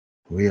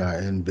We are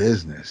in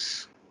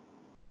business.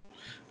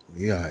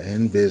 We are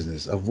in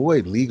business.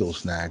 Avoid legal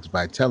snags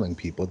by telling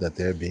people that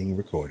they're being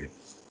recorded.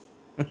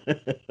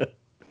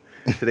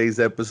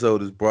 Today's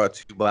episode is brought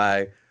to you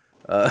by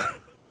uh,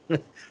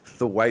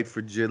 the White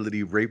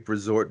Fragility Rape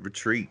Resort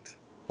Retreat.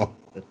 Oh,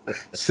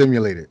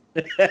 simulated.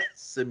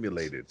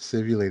 Simulated.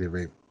 Simulated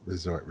rape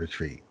resort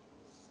retreat.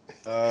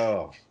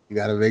 Oh. You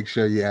got to make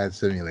sure you add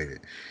simulated.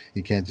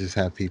 You can't just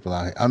have people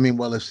out here. I mean,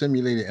 well, it's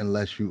simulated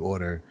unless you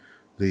order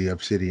the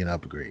Obsidian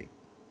upgrade.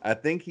 I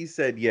think he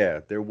said, yeah,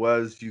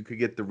 you could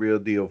get the real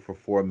deal for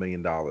 $4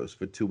 million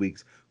for 2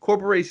 weeks.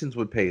 Corporations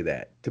would pay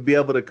that to be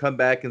able to come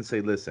back and say,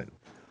 listen,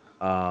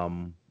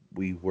 um,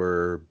 we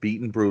were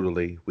beaten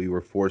brutally. We were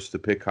forced to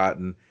pick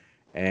cotton,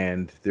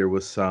 and there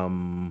was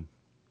some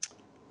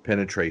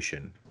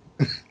penetration.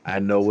 I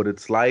know what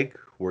it's like.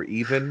 We're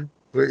even,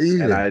 We're and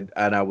even.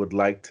 I would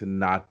like to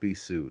not be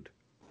sued.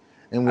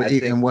 And I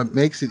think and what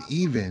makes it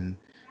even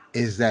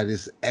is that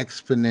it's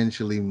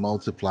exponentially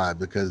multiplied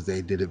because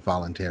they did it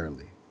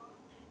voluntarily.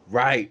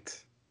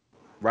 right,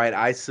 right.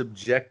 I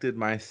subjected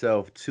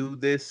myself to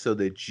this so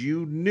that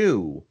you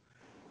knew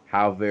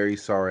how very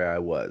sorry I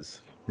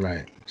was.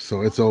 Right.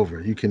 So it's over.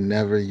 You can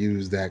never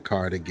use that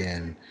card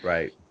again.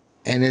 Right.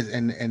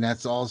 And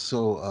that's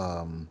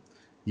also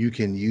you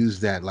can use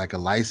that like a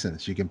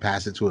license. You can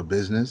pass it to a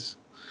business.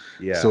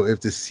 Yeah. So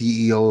if the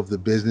CEO of the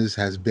business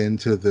has been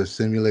to the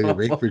simulated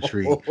rape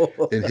retreat,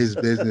 then his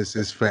business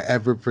is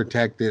forever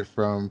protected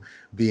from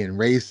being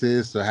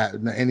racist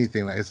or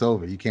anything. Like it's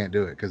over. You can't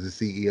do it because the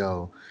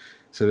CEO.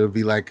 So it'll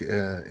be like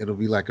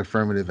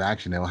affirmative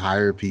action. They'll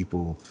hire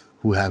people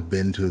who have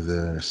been to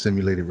the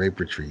simulated rape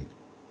retreat.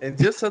 And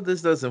just so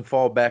this doesn't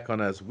fall back on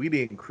us, we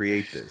didn't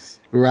create this.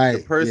 The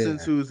Right. person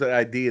Yeah. whose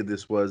idea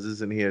this was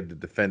isn't here to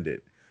defend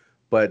it.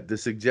 But the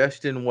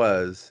suggestion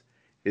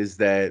is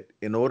that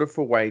in order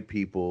for white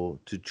people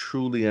to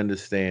truly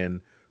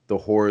understand the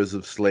horrors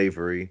of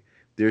slavery,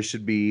 there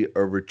should be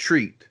a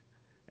retreat.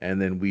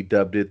 And then we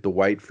dubbed it the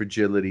White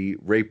Fragility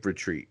Rape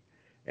Retreat.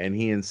 And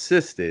he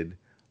insisted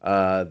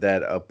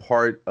that a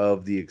part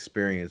of the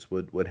experience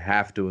would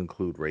have to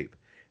include rape.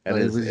 No,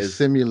 And it was as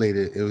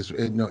simulated.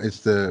 No,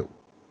 it's the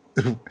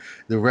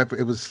rep.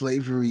 It was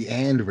slavery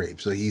and rape.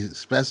 So he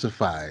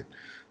specified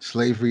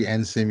slavery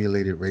and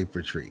simulated rape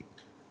retreat,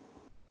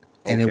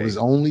 and it was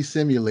okay, only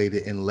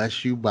simulated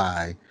unless you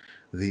buy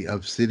the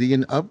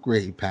Obsidian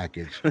upgrade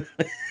package,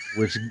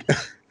 which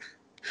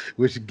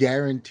which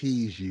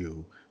guarantees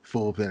you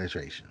full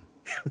penetration.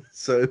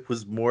 so it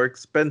was more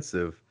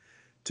expensive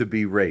to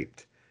be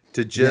raped.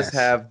 To just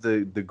Yes. have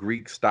the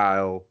Greek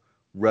style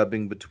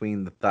rubbing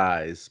between the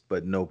thighs,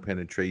 but no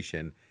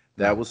penetration,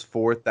 that No. was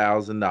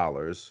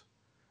 $4,000.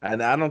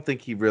 And I don't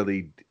think he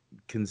really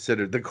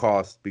considered the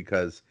cost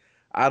because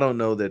I don't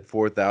know that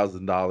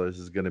 $4,000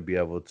 is going to be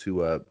able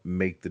to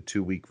make the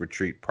 2 week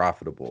retreat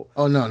profitable.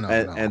 Oh no no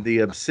And no. the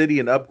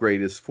Obsidian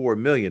upgrade is $4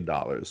 million.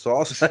 So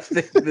also I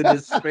think the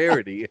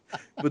disparity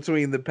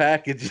between the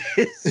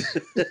packages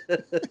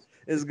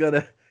is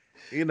gonna,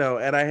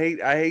 and I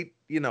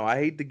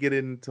hate to get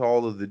into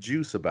all of the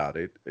juice about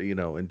it,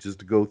 and just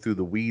to go through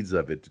the weeds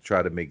of it to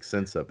try to make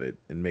sense of it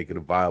and make it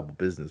a viable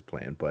business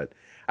plan. But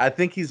I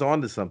think he's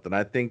onto something.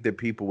 I think that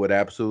people would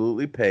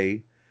absolutely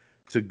pay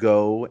to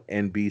go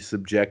and be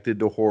subjected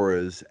to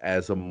horrors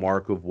as a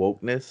mark of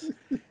wokeness.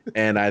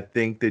 And I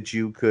think that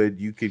you could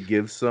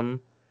give some,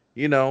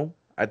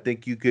 I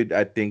think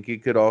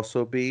it could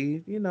also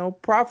be,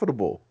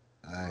 profitable.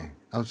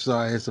 I'm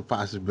sorry. It's a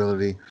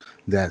possibility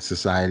that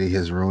society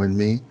has ruined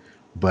me,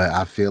 but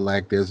I feel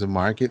like there's a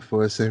market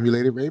for a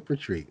simulated rape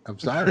retreat. I'm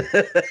sorry.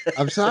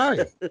 I'm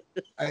sorry.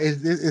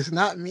 It's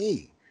not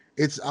me.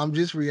 I'm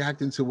just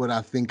reacting to what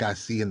I think I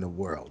see in the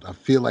world. I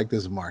feel like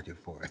there's a market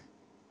for it.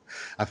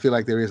 I feel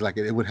like there is. Like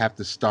it would have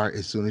to start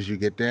as soon as you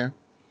get there.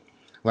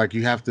 Like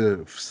you have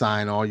to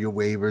sign all your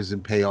waivers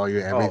and pay all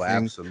your Oh,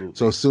 everything. So as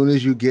absolutely. soon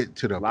as you get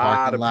to the Lot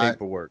parking of lot,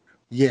 paperwork.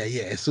 yeah,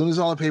 yeah. As soon as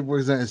all the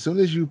paperwork is done, as soon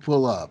as you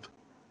pull up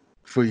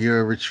for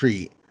your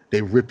retreat,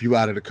 they rip you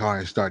out of the car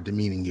and start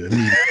demeaning you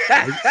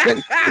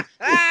immediately.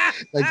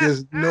 Like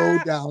there's no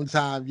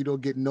downtime. You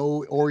don't get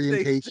no they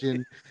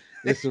orientation.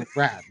 It's a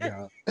wrap,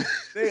 yo.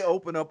 they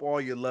open up all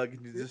your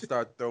luggage and just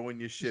start throwing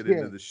your shit Yeah.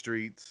 into the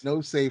streets.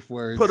 No safe Put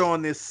words.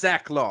 on this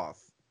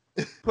sackcloth.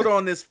 Put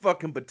on this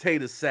fucking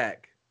potato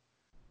sack.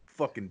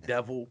 Fucking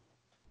devil.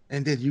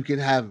 And then you could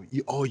have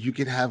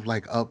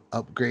like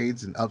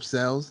upgrades and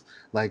upsells.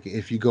 Like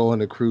if you go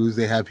on a cruise,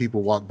 they have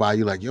people walk by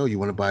you like, yo, you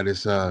want to buy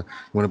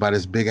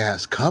this big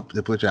ass cup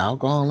to put your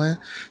alcohol in?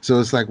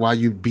 So it's like while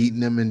you beating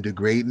them and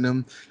degrading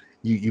them,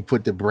 you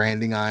put the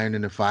branding iron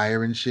in the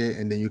fire and shit,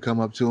 and then you come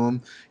up to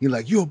them, you're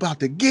like, you about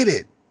to get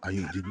it.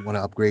 Did you want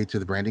to upgrade to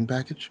the branding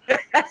package?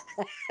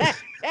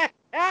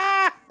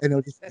 And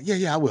they'll just, yeah,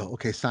 yeah, I will.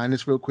 Okay, sign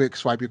this real quick,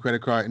 swipe your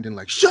credit card, and then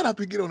like, shut up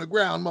and get on the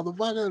ground,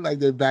 motherfucker. Like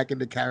they're back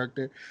into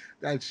character.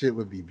 That shit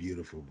would be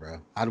beautiful, bro.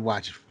 I'd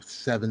watch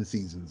 7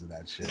 seasons of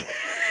that shit.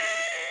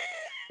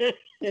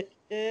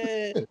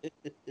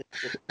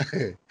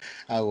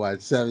 I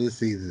watched 7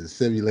 seasons, I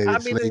simulated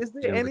mean, slavery is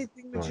there and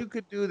anything that rape. you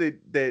could do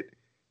that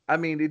I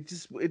mean,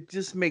 it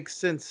just makes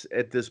sense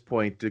at this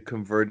point to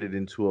convert it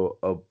into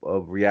a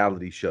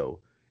reality show.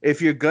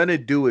 If you're gonna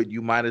do it,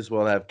 you might as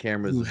well have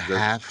cameras You observing,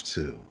 have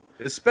to.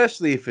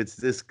 especially if it's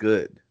this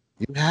good.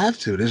 You have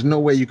to. There's no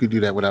way you could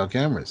do that without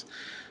cameras.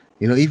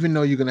 Even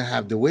though you're going to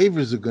have the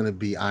waivers are going to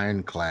be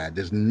ironclad,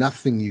 there's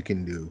nothing you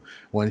can do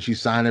once you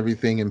sign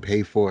everything and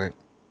pay for it.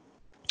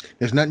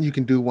 There's nothing you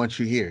can do once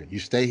you're here. You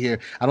stay here.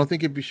 I don't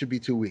think it should be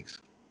 2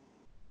 weeks.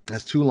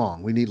 That's too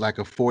long. We need like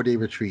a 4-day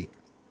retreat,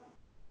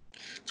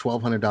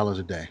 $1,200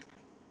 a day.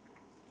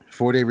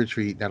 4-day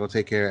retreat that'll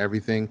take care of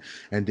everything,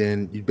 and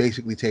then you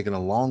basically taking a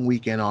long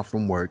weekend off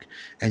from work,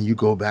 and you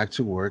go back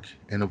to work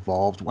an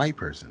evolved white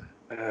person.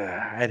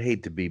 I'd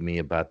hate to be me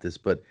about this,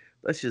 but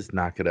let's just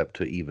knock it up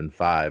to even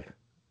five.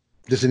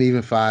 Just an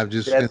even five.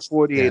 Just That yeah,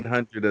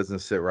 4,800 doesn't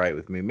sit right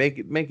with me. Make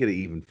it an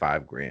even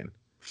 5 grand.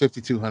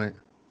 5,200.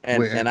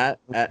 And And and I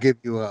give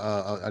you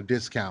a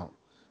discount.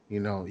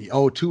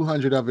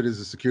 200 of it is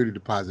a security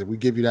deposit. We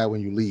give you that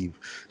when you leave,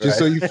 just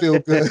so right. you feel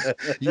good.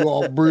 You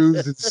all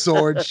bruised and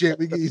sore and shit.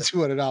 We give you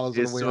 $200 on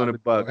the It's way two out the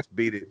hundred door. bucks.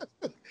 Beat it.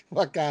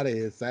 Fuck out of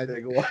here, son.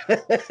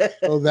 Nigga,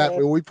 Go that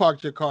way. what? We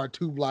parked your car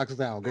 2 blocks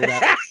down. Go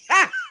that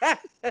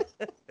way.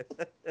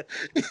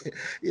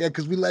 Yeah,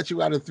 because we let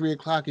you out at 3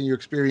 o'clock and your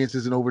experience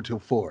isn't over till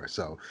 4.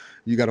 So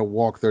you got to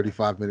walk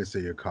 35 minutes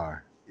to your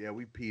car. Yeah,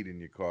 we peed in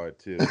your car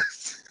too.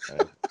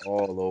 Like,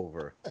 all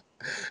over. We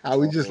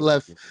All just over the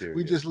left. We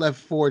interior. just left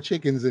 4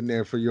 chickens in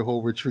there for your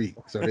whole retreat.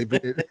 So they've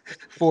been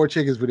 4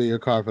 chickens been in your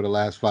car for the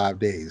last 5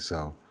 days.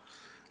 So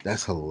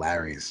that's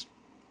hilarious.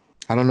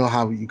 I don't know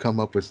how you come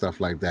up with stuff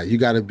like that. You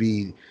got to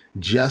be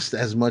just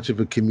as much of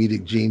a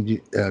comedic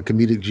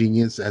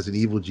genius as an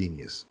evil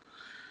genius.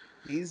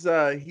 He's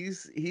I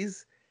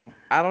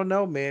don't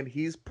know, man.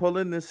 He's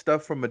pulling this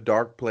stuff from a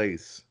dark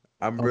place.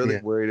 I'm Oh really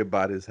yeah. worried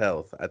about his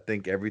health. I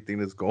think everything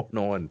that's going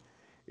on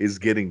is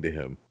getting to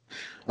him.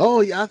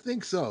 Oh yeah, I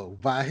think so.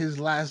 By his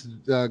last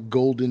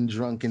golden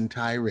drunken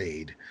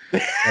tirade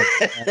at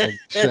the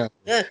show,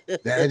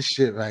 that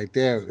shit right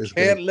there is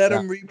gonna Can't let go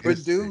out him in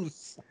history.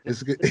 reproduce.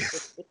 It's good.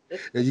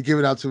 Yeah, you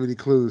giving out too many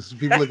clues.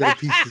 People are gonna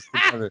piece this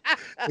together.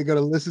 They're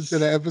gonna listen to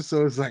the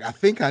episodes like, I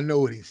think I know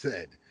what he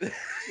said.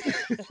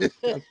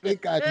 I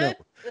think I know.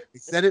 He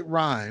said it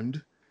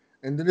rhymed,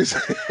 and then it's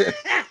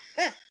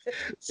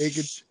they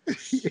could,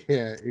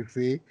 yeah. You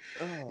see,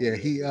 Oh yeah. man,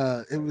 He this is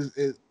it funny. was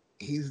it.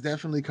 He's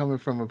definitely coming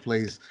from a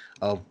place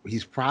of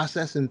he's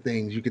processing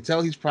things. You could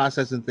tell he's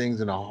processing things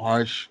in a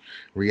harsh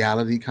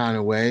reality kind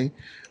of way,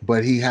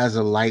 but he has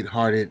a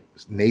lighthearted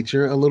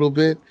nature a little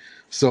bit.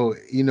 So,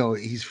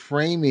 he's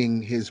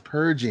framing his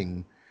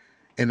purging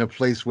in a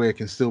place where it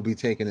can still be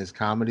taken as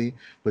comedy,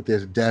 but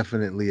there's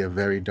definitely a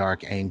very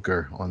dark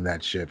anchor on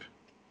that ship.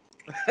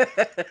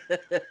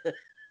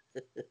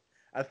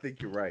 I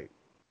think you're right.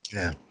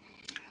 Yeah.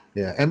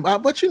 Yeah. And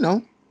but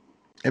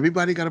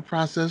everybody got to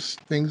process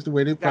things the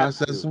way they Got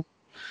process to. them.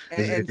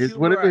 It And is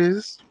what it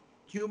is.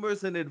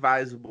 humor's an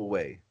advisable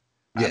way.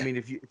 I Yeah. mean,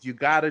 if you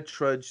gotta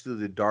trudge through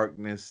the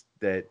darkness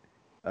that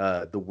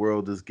the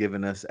world is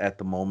giving us at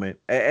the moment,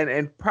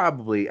 and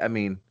probably, I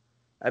mean,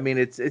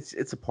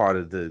 it's a part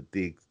of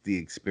the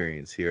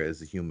experience here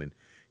as a human.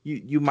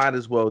 You might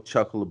as well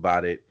chuckle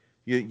about it.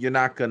 You're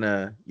not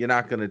gonna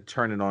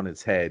turn it on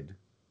its head,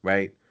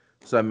 right?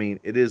 So I mean,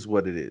 it is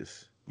what it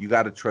is. You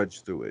got to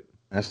trudge through it.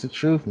 That's the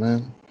truth,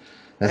 man.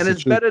 That's And the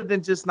it's truth. better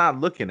than just not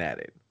looking at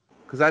it,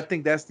 because I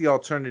think that's the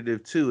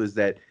alternative too, is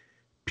that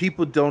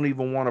people don't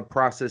even want to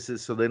process it,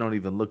 so they don't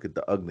even look at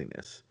the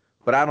ugliness.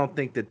 But I don't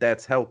think that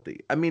that's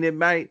healthy. I mean,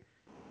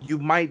 you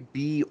might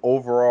be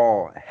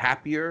overall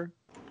happier,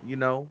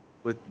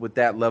 with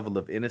that level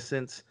of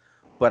innocence.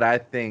 But I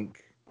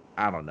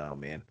don't know,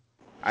 man.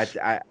 I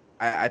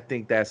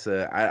think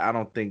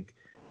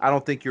I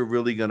don't think you're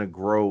really gonna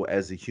grow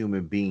as a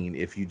human being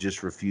if you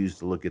just refuse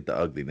to look at the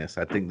ugliness.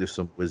 I think there's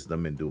some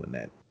wisdom in doing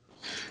that.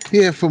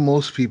 Yeah, for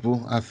most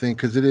people, I think,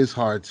 because it is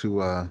hard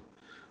to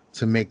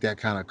make that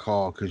kind of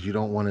call because you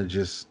don't want to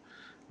just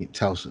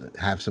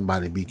have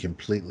somebody be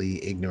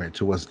completely ignorant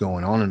to what's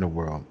going on in the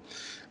world.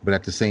 But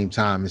at the same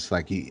time, it's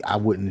like I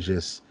wouldn't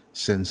just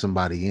send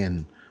somebody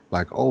in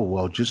like, oh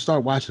well, just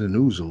start watching the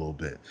news a little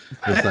bit.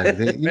 It's like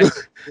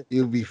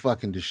you'll be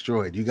fucking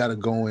destroyed. You got to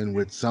go in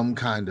with some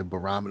kind of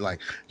barometer,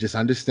 like just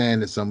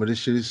understand that some of this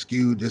shit is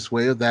skewed this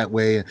way or that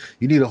way, and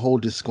you need a whole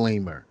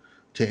disclaimer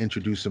to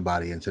introduce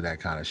somebody into that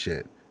kind of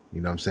shit.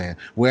 You know what I'm saying?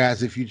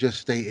 Whereas if you just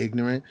stay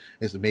ignorant,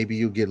 it's maybe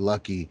you'll get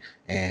lucky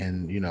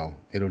and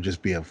it'll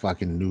just be a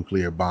fucking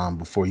nuclear bomb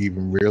before you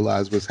even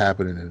realize what's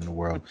happening in the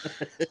world,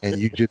 and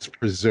you just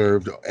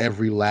preserved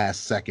every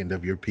last second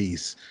of your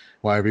peace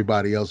while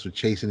everybody else was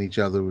chasing each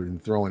other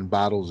and throwing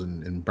bottles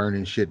and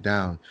burning shit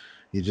down.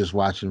 You're just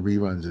watching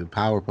reruns of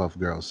Powerpuff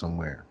Girls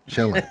somewhere,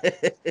 chilling.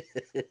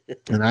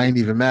 And I ain't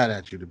even mad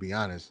at you, to be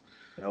honest.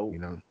 You Nope.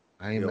 know,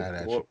 I ain't Yo, mad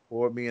at you.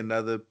 pour me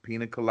another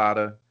pina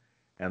colada,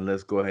 and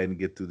let's go ahead and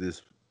get through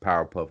this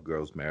Powerpuff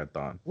Girls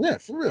marathon. Yeah,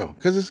 for real.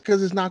 Because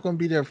it's not going to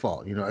be their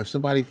fault. If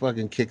somebody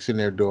fucking kicks in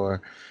their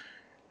door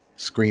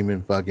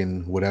screaming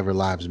fucking whatever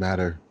lives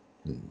matter,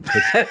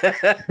 Puts,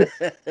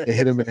 and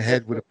hit him in the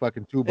head with a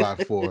fucking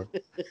 2x4.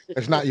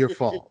 It's not your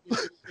fault.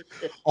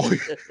 all, you,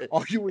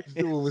 all you was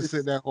doing was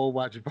sitting at home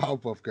watching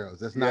Powerpuff Girls.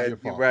 That's not your You're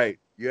fault. right.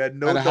 You had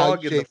No no matter how you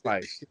dog in the shape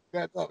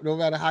it, fight. no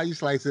matter how you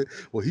slice it,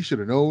 well, he should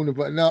have known.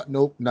 But no,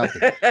 nope,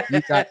 nothing.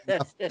 You got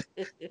nothing.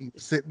 He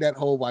was sitting at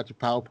home watching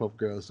Powerpuff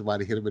Girls.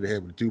 Somebody hit him in the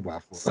head with a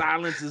 2x4.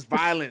 Silence is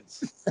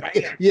violence.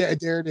 Bam. Yeah,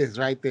 there it is,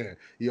 right there.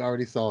 You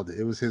already solved it.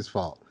 It was his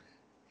fault.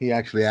 He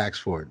actually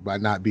asked for it by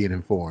not being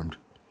informed.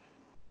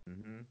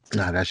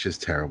 Nah, that's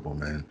just terrible,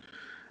 man.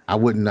 I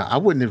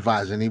wouldn't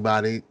advise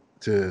anybody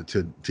to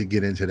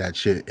get into that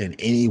shit in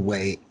any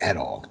way at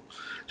all.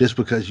 Just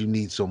because you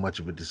need so much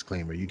of a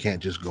disclaimer, you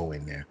can't just go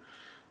in there.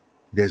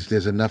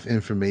 There's enough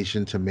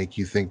information to make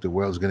you think the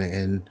world's gonna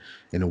end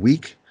in a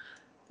week,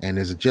 and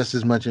there's just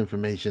as much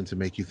information to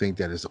make you think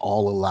that it's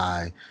all a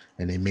lie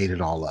and they made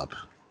it all up.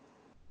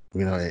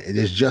 It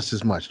is just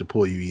as much to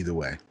pull you either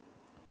way.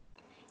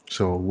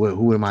 So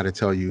who am I to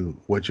tell you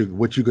what you're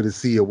gonna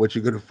see or what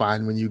you're gonna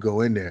find when you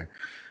go in there?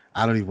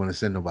 I don't even want to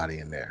send nobody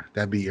in there.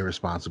 That'd be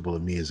irresponsible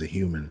of me as a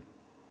human.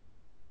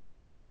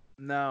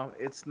 No,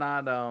 it's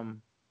not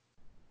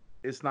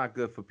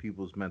good for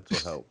people's mental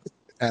health.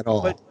 At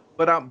all.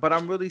 But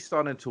I'm really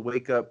starting to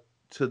wake up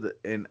to the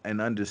and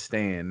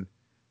understand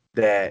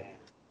that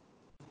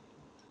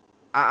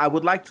I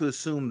would like to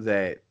assume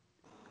that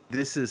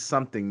this is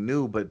something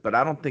new, but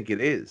I don't think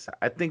it is.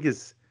 I think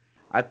it's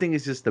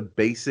just a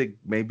basic,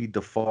 maybe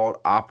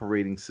default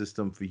operating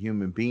system for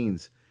human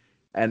beings.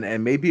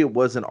 And maybe it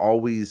wasn't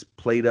always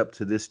played up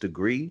to this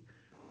degree,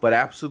 but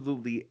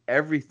absolutely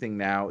everything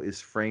now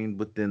is framed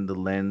within the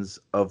lens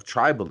of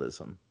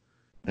tribalism.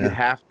 You Yeah.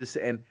 have to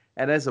say,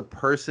 and as a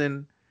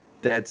person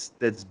that's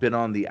been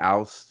on the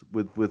oust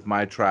with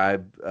my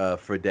tribe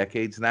for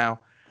decades now,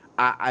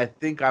 I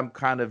think I'm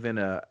kind of in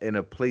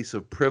a place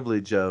of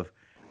privilege of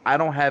I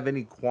don't have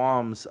any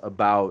qualms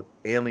about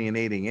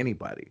alienating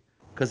anybody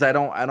because I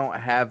don't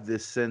have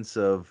this sense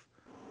of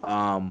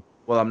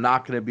well, I'm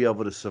not going to be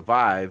able to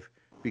survive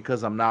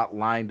because I'm not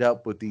lined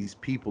up with these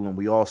people and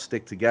we all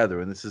stick together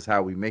and this is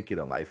how we make it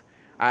in life.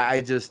 I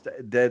just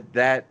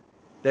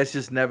that's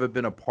just never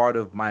been a part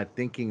of my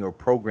thinking or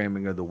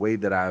programming or the way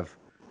that I've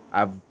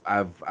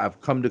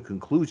come to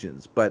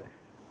conclusions. But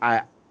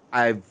I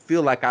I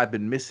feel like I've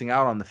been missing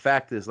out on the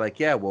fact is like,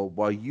 yeah, well,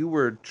 while you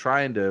were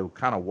trying to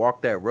kind of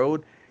walk that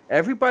road,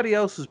 everybody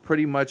else is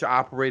pretty much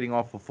operating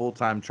off of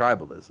full-time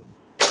tribalism.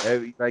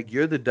 Like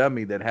you're the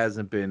dummy that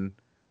hasn't been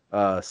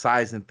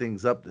sizing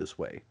things up this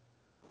way.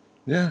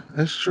 Yeah,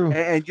 that's true.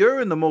 And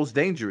you're in the most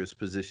dangerous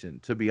position,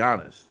 to be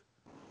honest.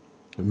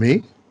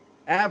 Me?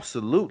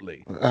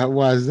 Absolutely.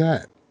 Why is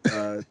that?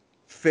 Uh,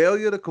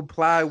 Failure to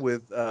comply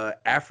with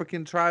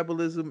African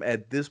tribalism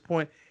at this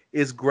point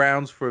is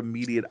grounds for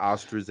immediate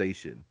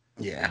ostracization.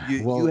 Yeah.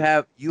 You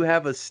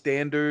have a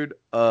standard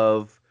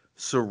of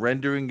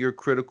surrendering your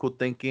critical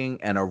thinking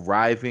and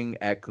arriving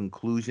at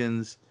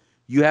conclusions.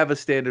 You have a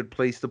standard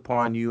placed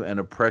upon you and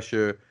a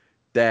pressure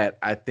that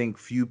I think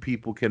few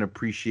people can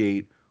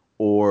appreciate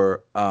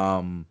or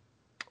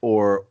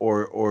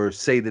or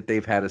say that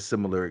they've had a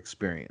similar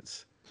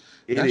experience.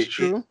 That's It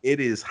true. it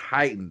is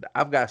heightened.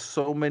 I've got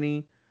so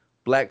many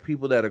black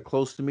people that are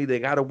close to me. They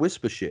gotta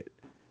whisper shit,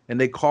 and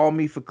they call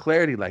me for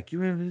clarity. Like you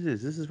remember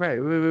this? This is right.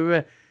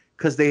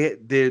 Because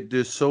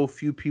there's so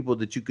few people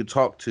that you could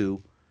talk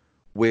to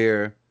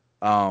where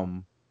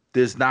um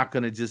there's not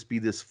gonna just be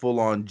this full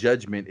on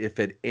judgment. If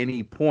at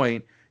any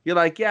point you're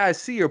like, yeah, I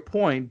see your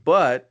point,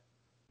 but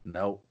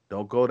no,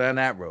 don't go down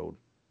that road.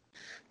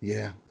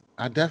 Yeah,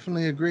 I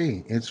definitely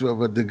agree.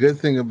 But the good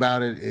thing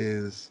about it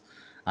is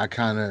I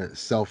kind of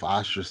self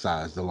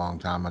ostracized a long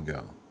time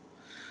ago.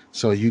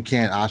 So you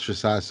can't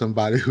ostracize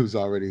somebody who's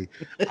already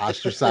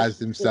ostracized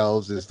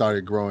themselves and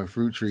started growing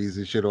fruit trees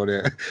and shit on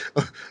there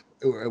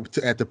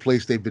at the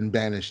place they've been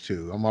banished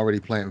to. I'm already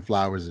planting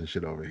flowers and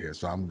shit over here,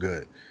 so I'm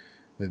good.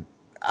 And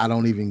I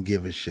don't even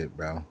give a shit,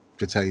 bro.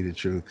 To tell you the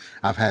truth,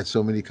 I've had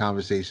so many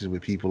conversations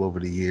with people over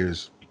the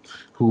years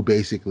who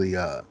basically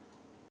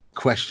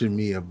question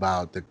me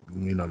about the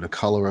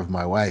color of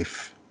my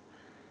wife.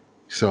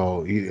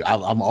 So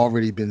I'm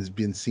already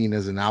been seen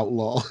as an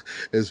outlaw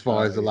as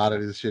far as a lot Yeah.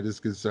 of this shit is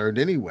concerned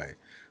anyway.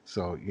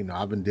 So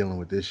I've been dealing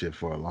with this shit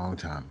for a long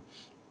time.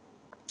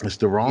 It's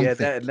the wrong Yeah,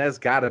 thing. that's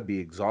gotta be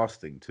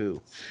exhausting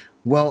too.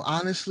 Well,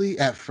 honestly,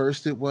 at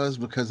first it was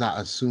because I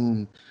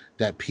assumed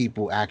that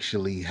people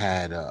actually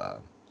had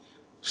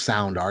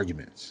sound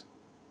arguments,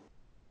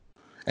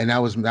 and that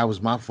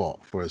was my fault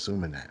for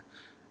assuming that.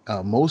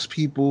 Most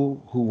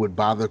people who would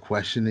bother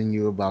questioning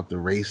you about the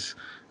race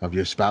of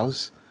your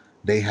spouse,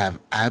 they have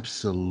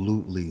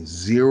absolutely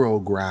zero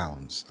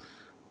grounds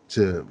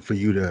to for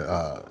you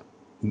to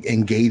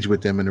engage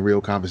with them in a real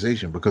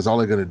conversation because all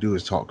they're going to do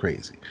is talk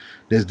crazy.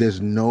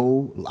 There's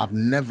no I've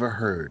never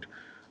heard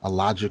a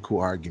logical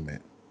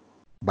argument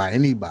by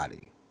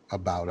anybody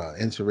about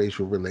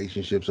interracial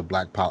relationships or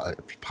black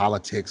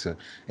politics or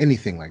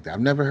anything like that.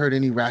 I've never heard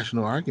any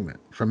rational argument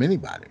from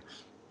anybody.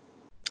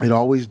 It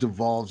always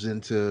devolves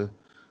into,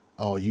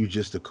 oh, you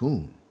just a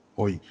coon,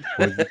 or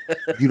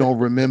you don't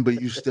remember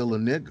you still a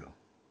nigga.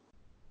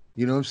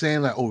 You know what I'm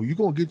saying? Like, oh, you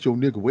gonna get your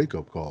nigga wake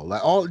up call.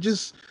 Like all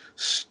just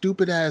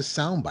stupid ass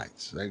sound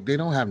bites. Like they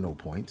don't have no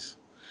points.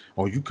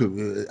 Or you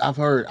could. I've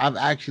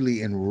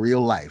actually in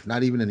real life,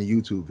 not even in a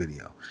YouTube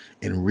video,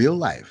 in real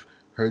life,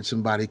 heard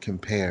somebody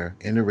compare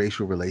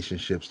interracial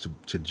relationships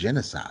to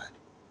genocide.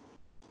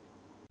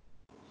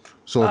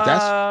 So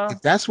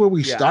if that's where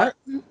we yeah, start,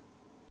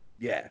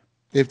 yeah,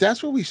 if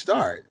that's where we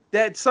start,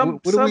 that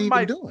what are we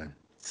even doing?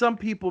 Some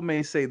people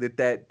may say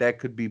that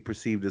could be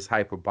perceived as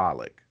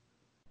hyperbolic.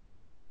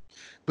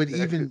 But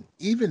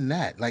even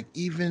that, like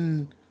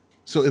even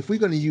so, if we're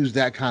going to use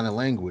that kind of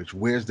language,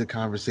 where's the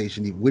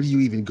conversation? Where do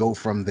you even go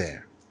from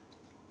there?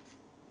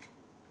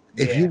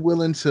 Yeah. If you're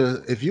willing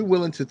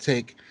to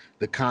take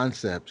the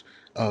concept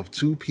of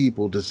two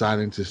people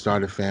deciding to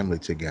start a family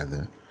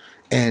together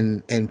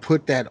and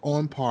put that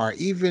on par,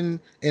 even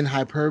in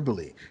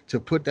hyperbole, to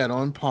put that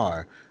on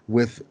par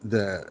with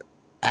the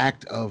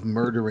act of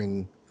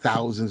murdering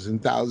thousands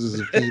and thousands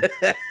of people,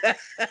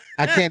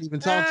 I can't even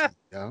talk to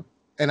you,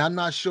 and I'm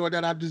not sure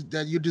that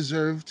that you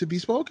deserve to be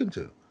spoken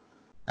to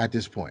at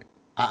this point.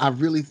 I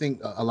really think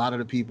a lot of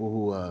the people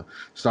who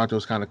start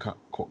those kind of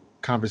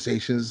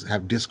conversations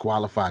have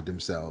disqualified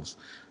themselves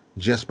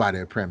just by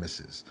their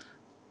premises.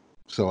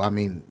 So I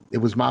mean, it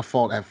was my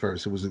fault at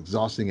first. It was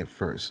exhausting at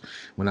first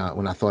when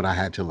I thought I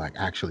had to like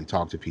actually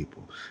talk to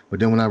people. But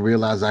then when I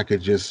realized I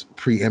could just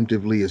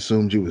preemptively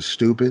assume you was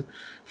stupid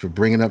for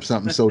bringing up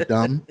something so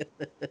dumb,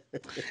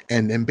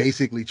 and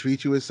basically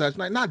treat you as such,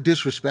 like not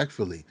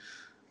disrespectfully,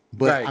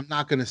 but Right. I'm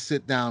not going to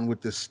sit down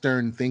with the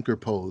stern thinker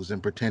pose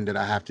and pretend that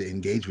I have to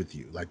engage with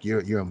you. Like you're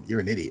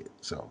an idiot.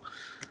 So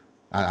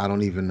I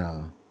don't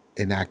even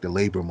enact the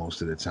labor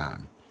most of the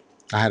time.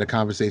 I had a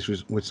conversation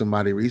with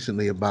somebody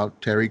recently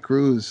about Terry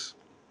Crews.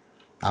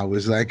 I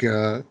was like, he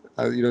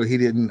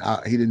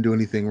didn't do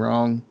anything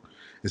wrong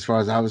as far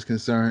as I was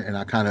concerned, and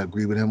I kind of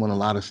agree with him on a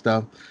lot of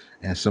stuff.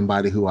 And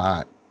somebody who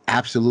I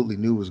absolutely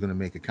knew was going to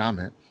make a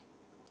comment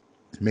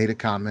made a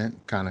comment,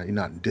 kind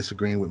of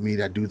disagreeing with me.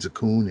 That dude's a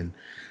coon, and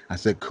I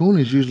said coon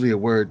is usually a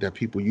word that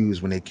people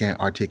use when they can't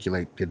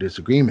articulate their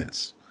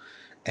disagreements.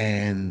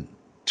 And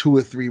two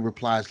or three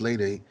replies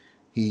later,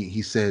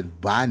 he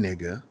said, "Bye,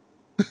 nigga."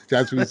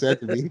 That's what he said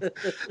to me.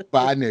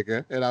 "Bye,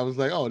 nigga." And I was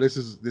like, "Oh, this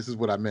is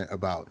what I meant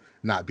about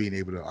not being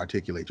able to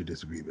articulate your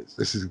disagreements.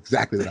 This is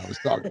exactly what I was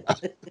talking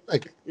about."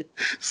 Like,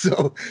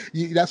 so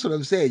that's what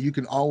I'm saying. You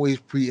can always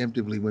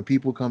preemptively, when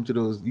people come to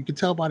those, you can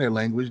tell by their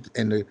language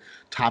and the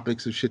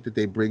topics of shit that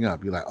they bring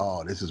up. You're like,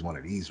 "Oh, this is one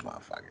of these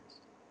motherfuckers."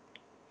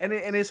 And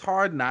it's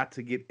hard not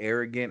to get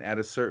arrogant at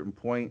a certain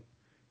point,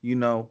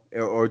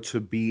 or to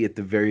be at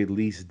the very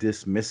least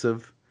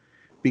dismissive,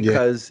 Yeah,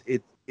 because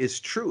it's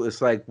true.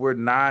 It's like we're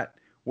not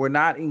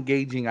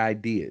engaging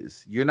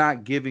ideas. You're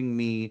not giving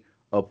me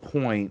a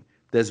point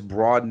that's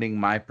broadening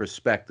my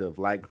perspective.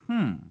 Like,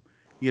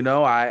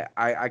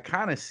 I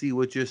kind of see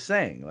what you're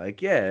saying.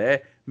 Like, yeah,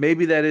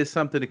 maybe that is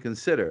something to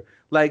consider.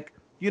 Like,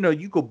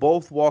 you could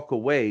both walk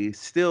away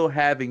still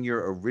having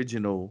your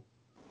original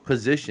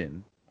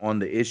position on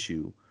the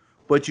issue,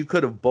 but you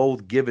could have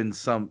both given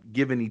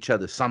each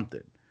other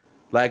something.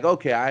 Like,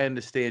 okay, I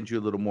understand you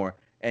a little more,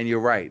 and you're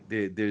right.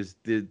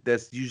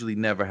 That's usually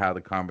never how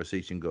the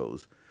conversation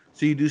goes.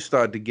 So you do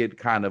start to get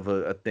kind of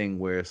a thing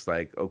where it's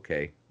like,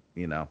 okay,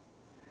 you know,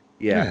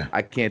 yeah, yeah.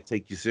 I can't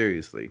take you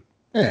seriously.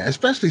 Yeah,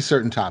 especially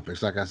certain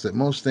topics. Like I said,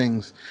 most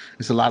things,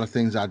 it's a lot of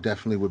things I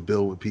definitely would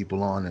build with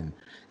people on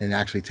and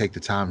actually take the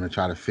time to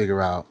try to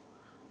figure out,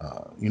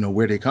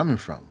 where they're coming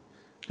from.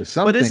 But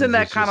some But isn't things,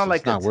 that kind of it's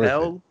like a not worth it.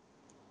 tell?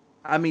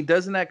 I mean,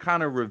 doesn't that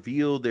kind of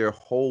reveal their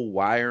whole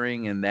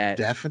wiring, and that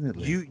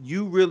Definitely.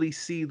 you really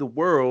see the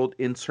world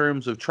in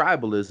terms of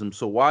tribalism?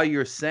 So while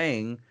you're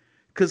saying,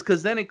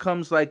 because then it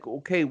comes like,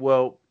 okay,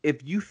 well,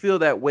 if you feel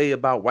that way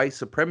about white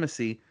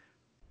supremacy,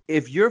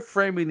 if you're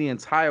framing the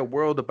entire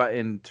world about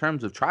in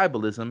terms of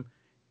tribalism,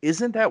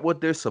 isn't that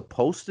what they're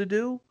supposed to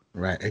do?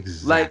 Right. Like,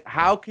 Exactly.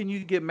 how can you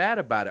get mad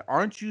about it?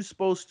 Aren't you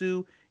supposed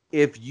to,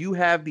 if you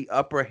have the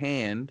upper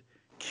hand,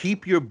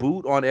 keep your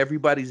boot on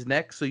everybody's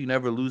neck so you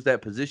never lose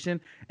that position?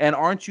 And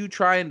aren't you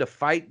trying to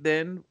fight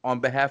then on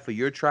behalf of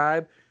your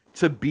tribe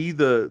to be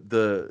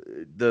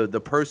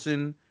the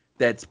person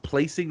that's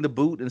placing the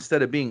boot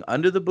instead of being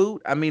under the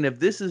boot? I mean, if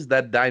this is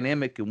that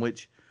dynamic in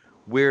which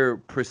we're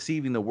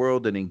perceiving the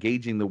world and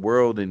engaging the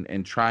world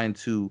and trying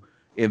to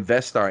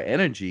invest our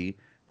energy,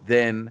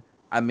 then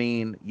I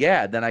mean,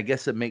 yeah, then I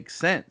guess it makes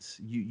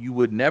sense. You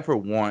would never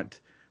want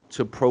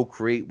to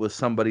procreate with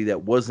somebody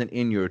that wasn't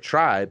in your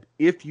tribe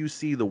if you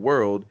see the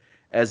world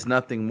as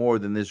nothing more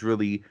than this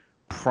really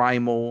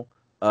primal,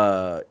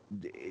 uh,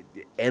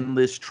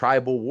 endless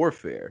tribal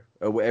warfare,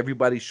 where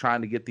everybody's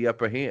trying to get the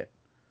upper hand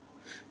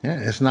Yeah,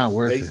 it's not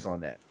worth it. based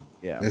on that.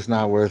 Yeah. It's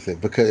not worth it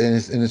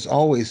because and it's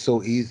always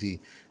so easy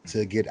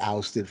to get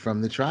ousted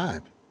from the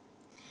tribe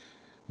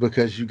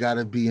because you got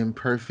to be in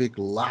perfect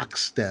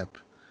lockstep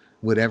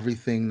with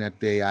everything that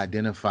they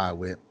identify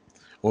with,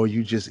 or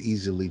you just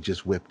easily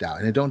just whipped out.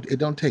 And it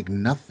don't take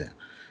nothing.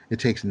 It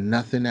takes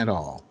nothing at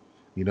all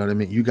You know what I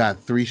mean? You got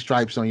 3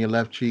 stripes on your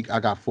left cheek. I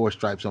got 4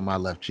 stripes on my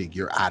left cheek.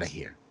 You're out of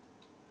here.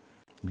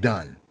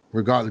 Done.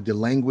 Regardless of the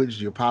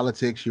language, your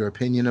politics, your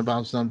opinion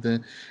about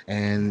something,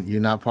 and you're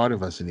not part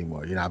of us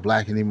anymore. You're not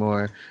black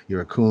anymore.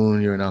 You're a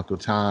coon. You're an Uncle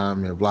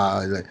Tom. You're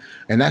blah.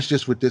 And that's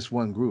just with this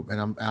one group.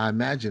 And I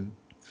imagine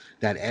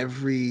that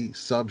every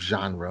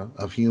subgenre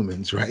of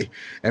humans, right?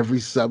 Every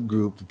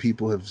subgroup,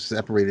 people have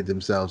separated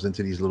themselves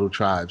into these little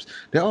tribes.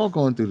 They're all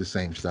going through the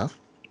same stuff.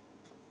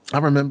 I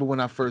remember when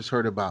I first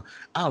heard about,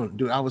 I don't,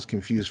 dude, I was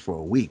confused for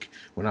a week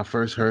when I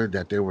first heard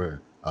that there were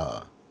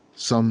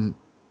some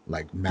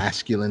like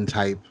masculine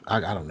type, I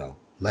don't know,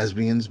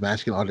 lesbians,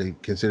 masculine, are they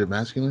considered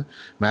masculine?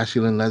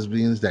 Masculine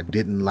lesbians that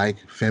didn't like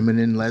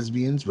feminine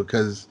lesbians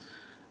because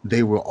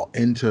they were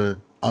into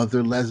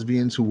other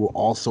lesbians who were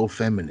also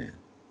feminine.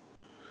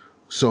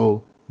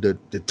 So the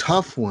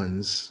tough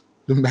ones,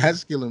 the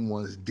masculine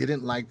ones,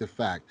 didn't like the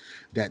fact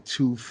that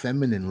 2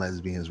 feminine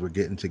lesbians were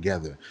getting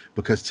together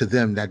because to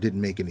them that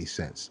didn't make any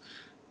sense.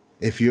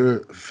 If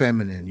you're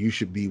feminine, you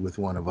should be with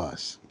one of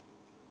us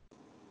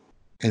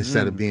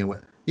instead of Mm, being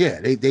with.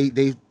 Yeah,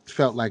 they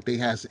felt like they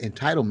had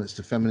entitlements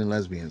to feminine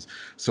lesbians.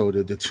 So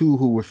the two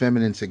who were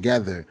feminine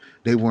together,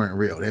 they weren't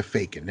real. They're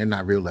faking. They're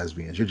not real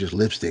lesbians. You're just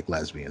lipstick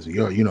lesbians.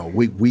 You're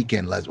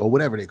weekend lesbians or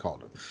whatever they call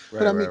them.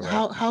 But right, I right, mean,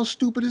 right. how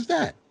stupid is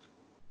that?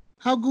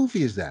 How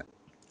goofy is that?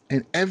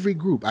 In every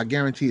group, I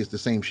guarantee it's the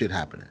same shit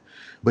happening.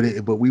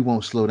 But we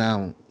won't slow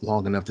down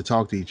long enough to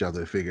talk to each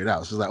other and figure it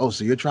out. So it's like, oh,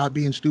 so your tribe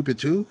being stupid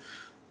too?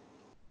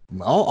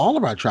 All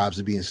of our tribes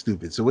are being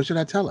stupid. So what should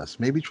I tell us?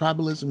 Maybe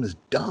tribalism is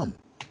dumb.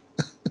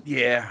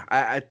 Yeah,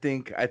 I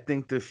think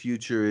the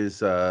future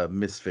is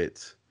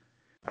misfits.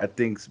 I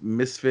think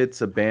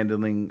misfits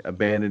abandoning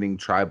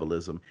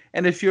tribalism.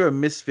 And if you're a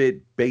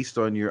misfit based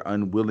on your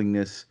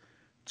unwillingness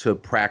to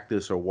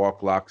practice or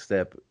walk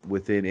lockstep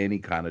within any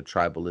kind of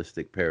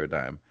tribalistic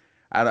paradigm,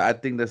 I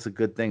think that's a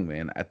good thing,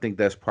 man. I think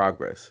that's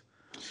progress.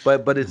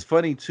 But it's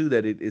funny too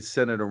that it is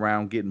centered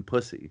around getting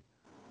pussy.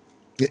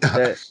 Yeah.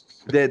 That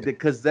that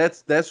because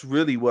that's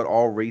really what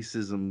all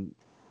racism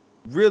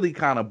really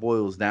kind of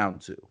boils down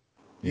to.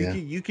 Yeah.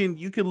 You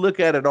can look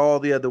at it all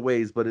the other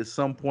ways, but at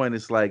some point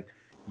it's like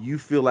you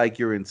feel like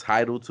you're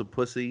entitled to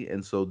pussy,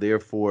 and so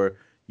therefore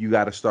you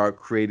got to start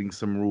creating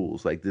some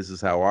rules. Like this is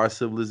how our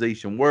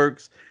civilization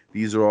works.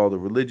 These are all the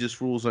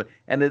religious rules,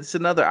 and it's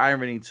another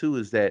irony too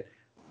is that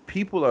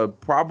people are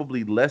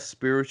probably less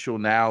spiritual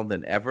now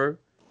than ever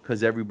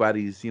because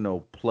everybody's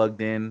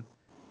plugged in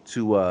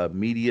to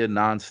media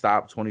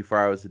nonstop, 24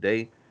 hours a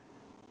day.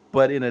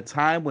 But in a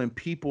time when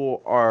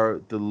people are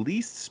the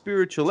least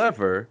spiritual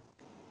ever,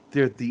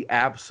 they're the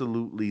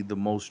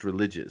most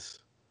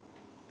religious.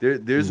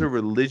 There's Mm. a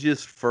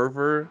religious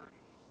fervor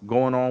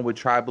going on with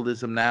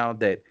tribalism now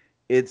that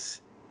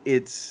it's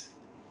it's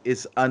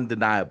it's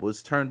undeniable.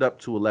 It's turned up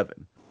to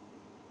 11.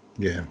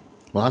 Yeah.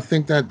 Well, I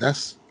think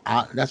that's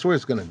where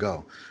it's gonna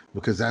go,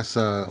 because that's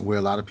where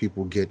a lot of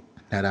people get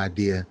that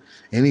idea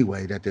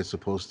anyway, that they're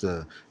supposed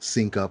to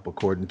sync up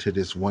according to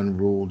this one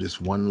rule, this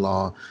one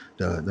law,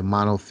 the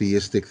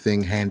monotheistic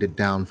thing handed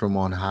down from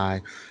on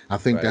high. I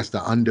think that's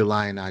Right. the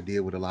underlying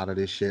idea with a lot of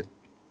this shit.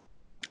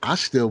 I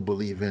still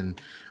believe in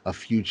a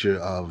future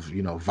of,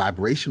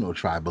 vibrational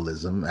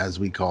tribalism, as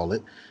we call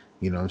it.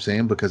 You know what I'm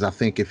saying? Because I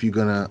think if you're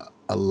going to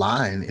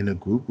align in a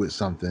group with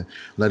something,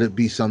 let it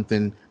be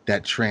something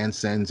that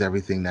transcends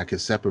everything that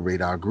could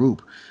separate our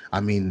group. I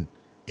mean,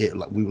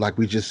 like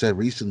we just said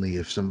recently,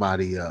 if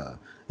somebody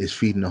is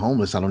feeding the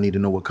homeless, I don't need to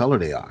know what color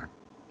they are.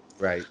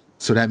 Right.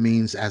 So that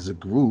means as a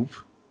group,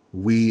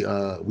 we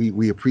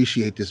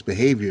appreciate this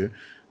behavior.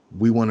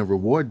 We want to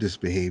reward this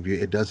behavior.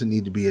 It doesn't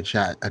need to be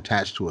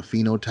attached to a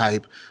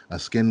phenotype, a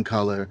skin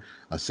color,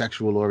 a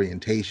sexual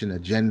orientation, a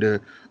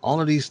gender. All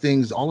of these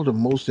things, all of the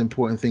most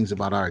important things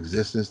about our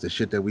existence, the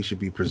shit that we should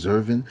be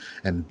preserving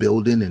and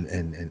building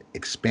and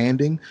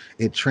expanding,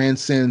 it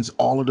transcends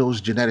all of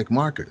those genetic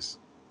markers,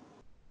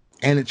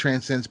 and it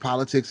transcends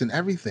politics and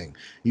everything.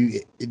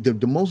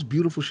 The most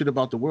beautiful shit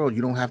about the world,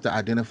 you don't have to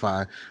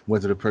identify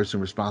whether the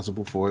person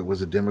responsible for it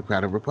was a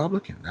Democrat or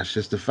Republican. That's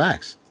just the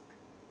facts.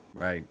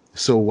 Right.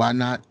 So why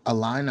not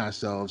align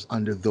ourselves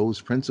under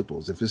those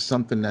principles? If it's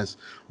something that's,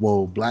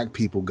 well, black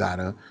people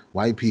gotta,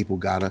 white people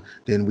gotta,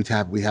 then we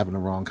having the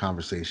wrong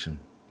conversation.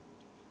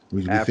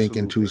 We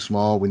thinking too Absolutely.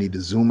 small. We need to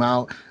zoom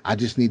out. I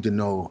just need to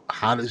know,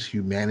 how does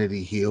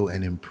humanity heal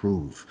and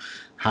improve?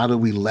 How do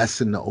we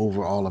lessen the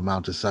overall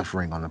amount of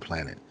suffering on the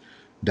planet?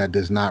 That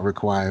does not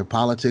require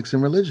politics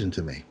and religion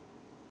to me.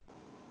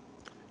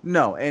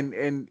 No,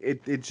 and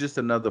it's just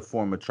another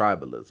form of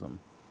tribalism.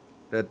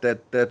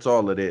 That's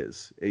all it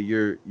is.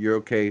 You're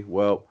okay.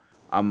 Well,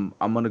 I'm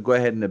gonna go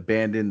ahead and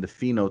abandon the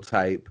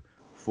phenotype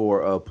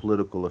for a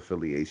political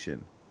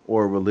affiliation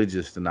or a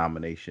religious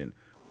denomination,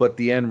 but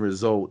the end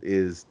result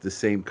is the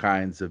same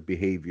kinds of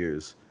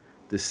behaviors,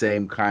 the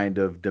same kind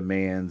of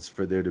demands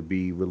for there to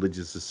be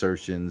religious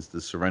assertions,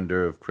 the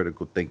surrender of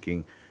critical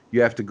thinking.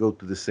 You have to go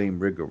through the same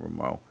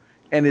rigmarole,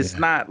 and it's Yeah.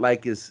 not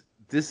like it's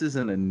this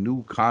isn't a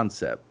new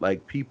concept.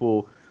 Like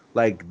people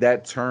like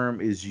that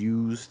term is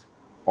used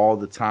all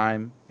the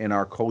time in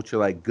our culture,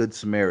 like Good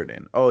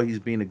Samaritan. Oh, he's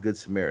being a good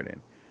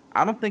Samaritan.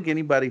 I don't think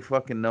anybody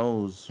fucking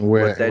knows what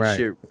Where that right.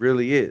 shit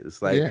really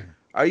is. Like, Yeah.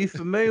 are you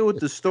familiar with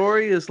the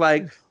story? It's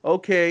like,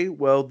 okay,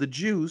 well, the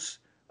juice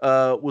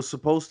was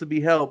supposed to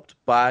be helped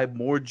by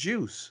more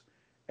juice.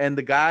 And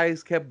the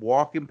guys kept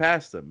walking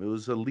past him. It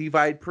was a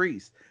Levite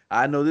priest.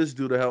 I know this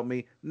dude to help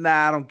me.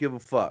 Nah, I don't give a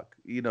fuck.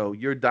 You know,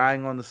 you're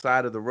dying on the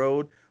side of the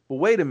road. But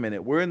wait a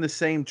minute, we're in the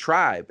same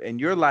tribe, and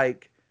you're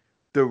like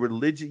the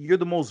religion, you're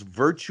the most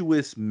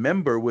virtuous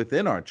member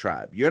within our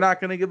tribe. You're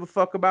not going to give a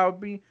fuck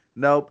about me?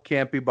 Nope,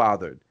 can't be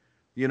bothered.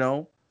 You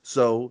know?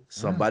 So Yeah.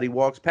 somebody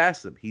walks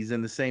past him. He's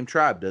in the same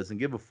tribe, doesn't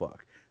give a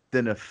fuck.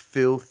 Then a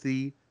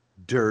filthy,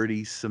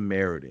 dirty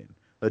Samaritan,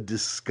 a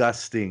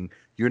disgusting,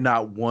 you're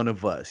not one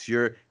of us.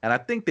 And I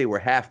think they were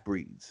half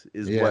breeds,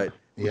 is Yeah. what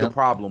the Yep.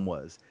 problem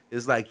was.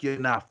 It's like you're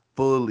not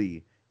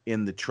fully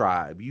in the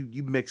tribe.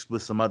 You mixed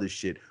with some other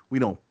shit. We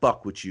don't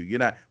fuck with you. You're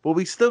not, but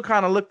we still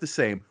kind of look the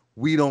same.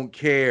 We don't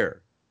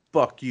care.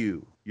 Fuck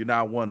you. You're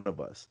not one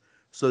of us.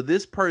 So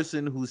this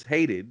person who's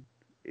hated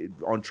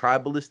on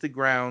tribalistic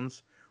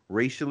grounds,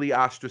 racially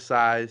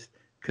ostracized,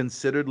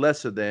 considered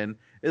lesser than,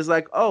 is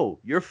like, oh,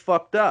 you're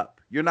fucked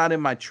up. You're not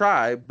in my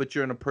tribe, but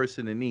you're in a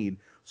person in need.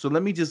 So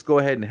let me just go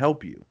ahead and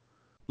help you.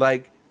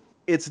 Like,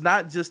 it's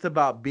not just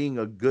about being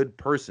a good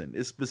person.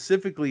 It's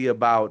specifically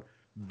about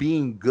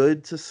being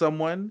good to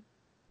someone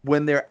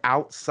when they're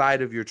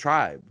outside of your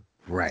tribe,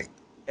 Right.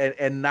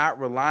 and not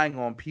relying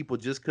on people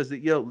just because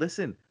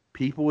listen,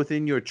 people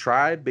within your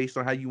tribe, based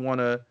on how you want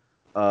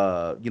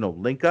to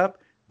link up,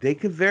 they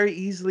could very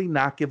easily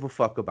not give a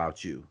fuck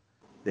about you.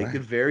 They Right.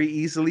 could very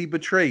easily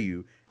betray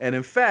you. And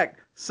in fact,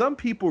 some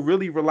people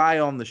really rely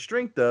on the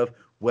strength of,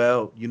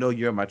 well,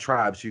 you're in my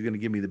tribe, so you're going to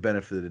give me the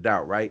benefit of the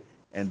doubt, right?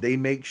 And they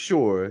make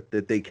sure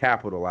that they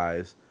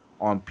capitalize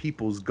on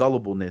people's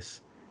gullibleness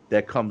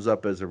that comes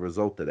up as a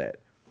result of that.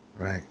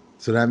 Right.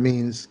 So that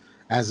means,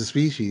 as a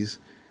species,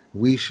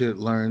 we should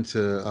learn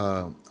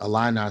to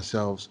align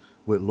ourselves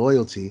with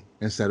loyalty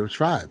instead of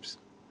tribes.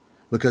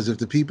 Because if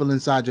the people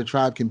inside your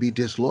tribe can be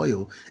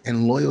disloyal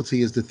and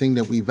loyalty is the thing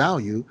that we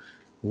value,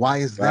 why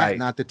is that Right.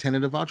 not the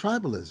tenet of our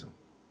tribalism?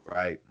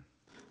 Right.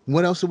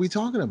 What else are we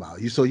talking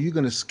about? So you're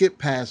going to skip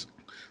past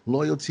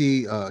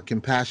loyalty,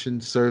 compassion,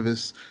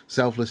 service,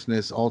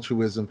 selflessness,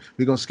 altruism.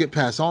 We're going to skip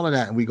past all of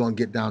that, and we're going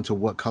to get down to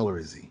what color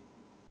is he?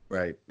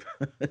 Right.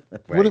 What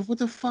Right. if? What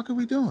the fuck are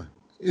we doing?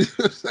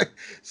 It's like,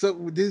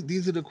 so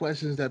these are the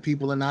questions that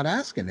people are not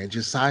asking. They're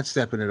just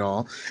sidestepping it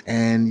all.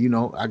 And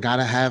I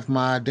gotta have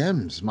my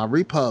Dems, my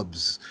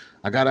Repubs.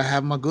 I gotta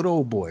have my good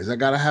old boys. I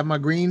gotta have my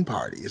Green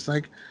Party. It's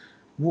like,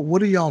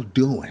 what are y'all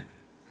doing,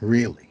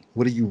 really?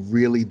 What are you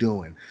really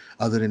doing,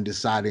 other than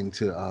deciding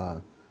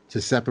to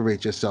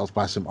separate yourself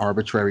by some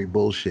arbitrary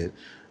bullshit,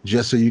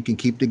 just so you can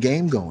keep the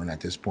game going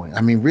at this point? I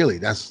mean, really,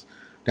 that's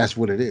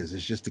what it is.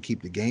 It's just to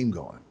keep the game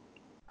going.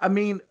 I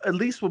mean, at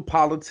least with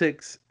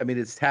politics, I mean,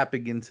 it's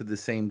tapping into the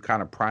same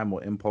kind of primal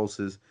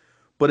impulses,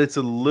 but it's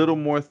a little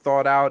more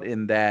thought out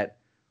in that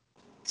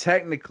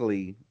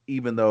technically,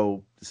 even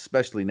though,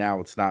 especially now,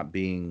 it's not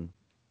being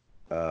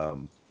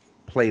um,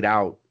 played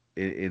out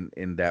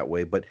in that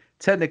way, but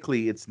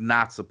technically, it's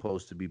not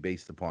supposed to be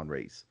based upon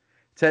race.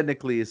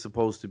 Technically, it's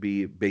supposed to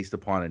be based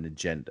upon an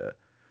agenda.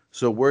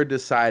 So we're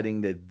deciding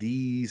that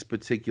these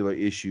particular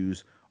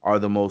issues are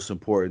the most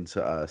important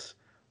to us.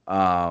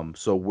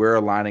 So we're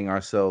aligning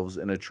ourselves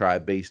in a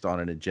tribe based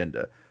on an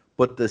agenda.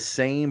 But the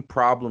same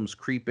problems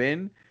creep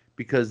in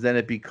because then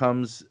it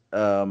becomes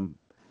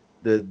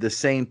the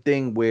same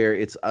thing where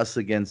it's us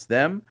against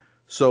them.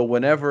 So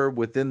whenever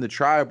within the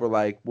tribe we're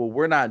like, well,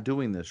 we're not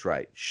doing this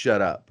right.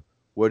 Shut up.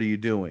 What are you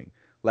doing?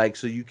 Like,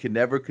 so you can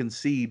never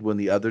concede when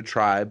the other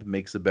tribe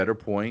makes a better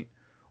point,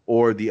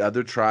 or the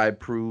other tribe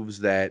proves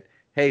that,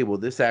 hey, well,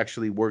 this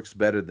actually works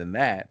better than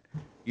that.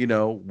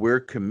 We're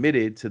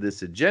committed to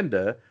this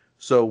agenda.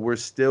 So we're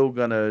still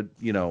gonna,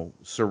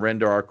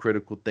 surrender our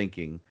critical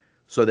thinking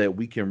so that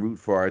we can root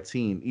for our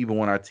team, even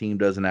when our team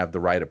doesn't have the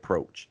right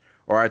approach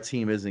or our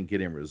team isn't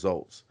getting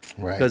results,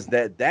 Right. because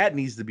that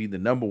needs to be the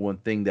number one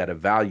thing that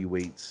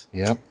evaluates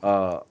Yep.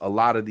 a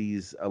lot of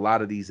these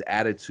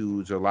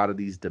attitudes or a lot of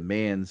these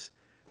demands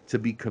to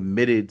be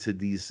committed to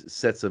these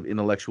sets of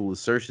intellectual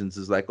assertions.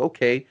 Is like,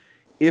 okay,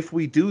 if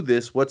we do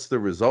this, what's the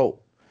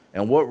result,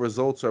 and what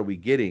results are we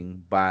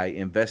getting by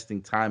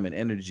investing time and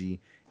energy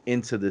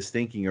into this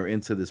thinking or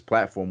into this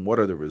platform? What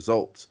are the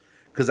results?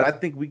 Because I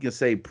think we can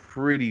say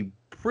pretty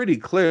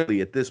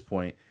clearly at this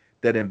point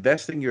that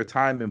investing your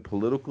time in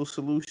political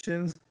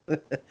solutions,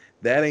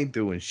 that ain't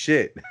doing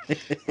shit.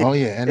 Oh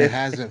yeah, and it If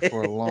hasn't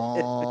for a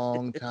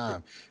long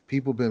time.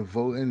 People been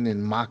voting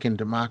and mocking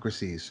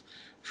democracies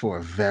for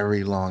a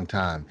very long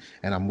time,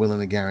 and I'm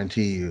willing to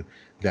guarantee you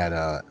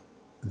that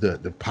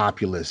the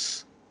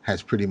populace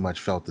has pretty much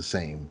felt the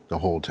same the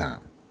whole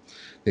time.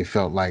 They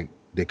felt like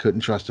they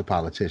couldn't trust the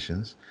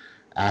politicians.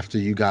 After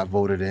you got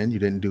voted in, you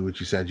didn't do what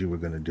you said you were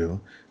going to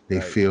do. They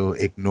right, feel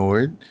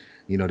ignored.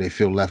 they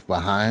feel left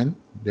behind.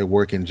 They're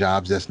working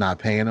jobs that's not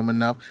paying them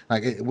enough.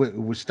 Like it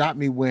would stop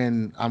me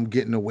when I'm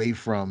getting away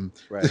from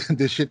Right.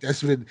 the shit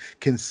that's been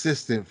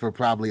consistent for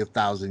probably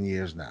 1,000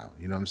 years now.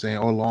 You know what I'm saying,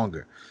 or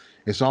longer.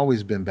 It's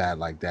always been bad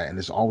like that, and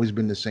it's always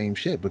been the same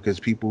shit because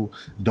people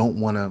don't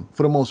want to,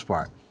 for the most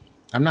part.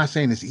 I'm not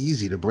saying it's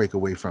easy to break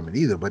away from it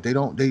either, but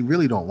they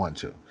really don't want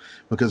to,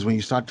 because when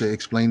you start to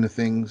explain the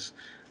things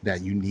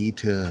that you need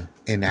to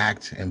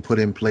enact and put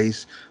in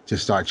place to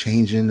start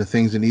changing the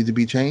things that need to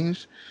be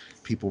changed,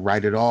 people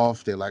write it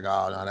off. They're like,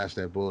 oh no, that's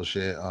that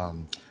bullshit.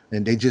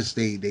 And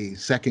they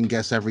second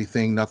guess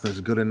everything.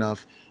 Nothing's good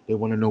enough. They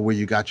want to know where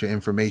you got your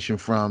information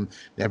from.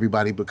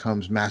 Everybody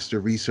becomes master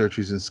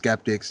researchers and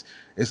skeptics.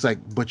 It's like,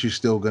 but you're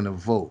still gonna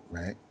vote,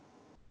 right?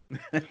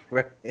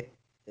 Right.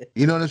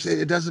 You know what I'm saying?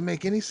 It doesn't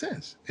make any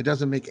sense. It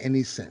doesn't make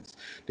any sense.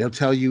 They'll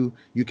tell you,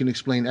 you can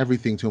explain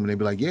everything to them, and they'll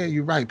be like, yeah,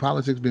 you're right.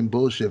 Politics been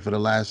bullshit for the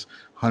last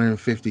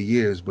 150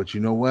 years, but you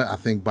know what? I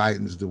think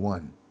Biden's the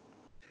one.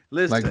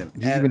 Like, Listen,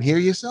 do you and even hear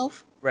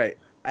yourself? right.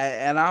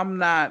 And I'm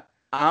not.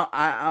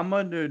 I'm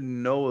under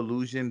no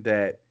illusion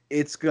that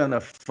it's gonna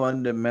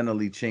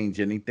fundamentally change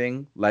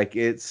anything. Like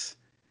it's,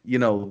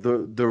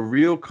 the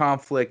real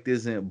conflict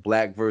isn't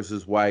black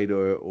versus white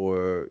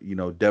or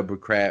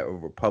Democrat or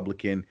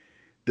Republican.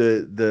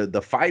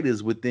 The fight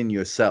is within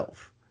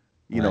yourself.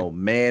 Right.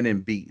 Man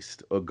and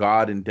beast or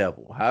God and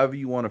devil, however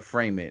you want to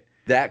frame it.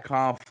 That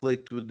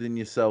conflict within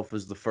yourself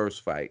is the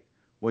first fight.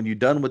 When you're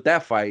done with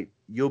that fight,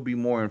 you'll be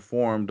more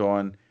informed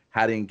on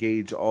how to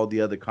engage all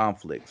the other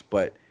conflicts.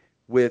 But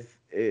with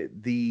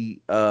the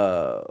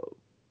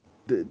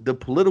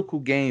political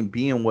game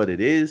being what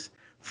it is,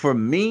 for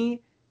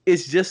me,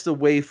 it's just a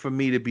way for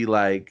me to be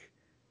like,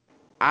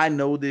 I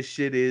know this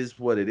shit is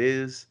what it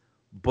is,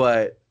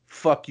 but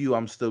fuck you,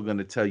 I'm still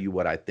gonna tell you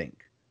what I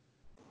think.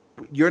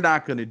 You're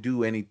not gonna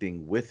do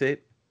anything with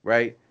it,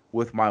 right?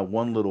 With my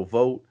one little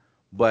vote.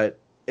 But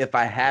if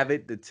I have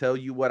it to tell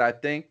you what I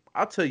think,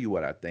 I'll tell you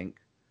what I think.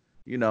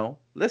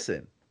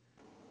 Listen,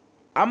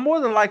 I'm more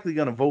than likely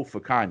gonna vote for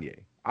Kanye.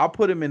 I'll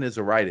put him in as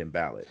a write-in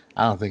ballot.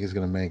 I don't think he's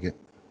gonna make it.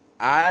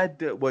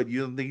 What,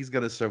 you don't think he's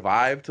gonna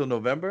survive till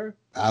November?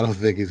 I don't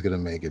think he's gonna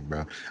make it,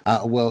 bro.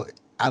 Well,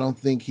 I don't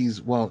think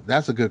he's. Well,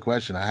 that's a good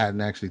question. I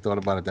hadn't actually thought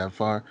about it that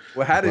far,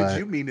 Well, how did but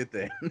you mean it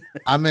then?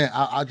 I mean,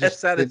 I That just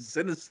sounded did.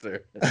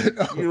 sinister.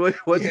 No,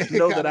 What yeah, did you it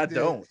know that kind I of did.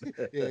 don't?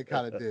 Yeah, it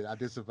kind of did. I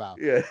disavow.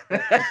 Yeah.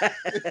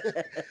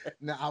 But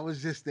no, I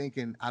was just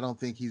thinking. I don't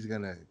think he's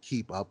gonna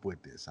keep up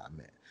with this.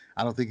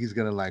 I don't think he's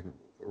gonna like,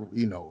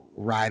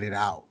 ride it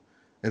out.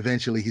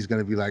 Eventually, he's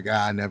gonna be like,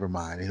 never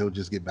mind, and he'll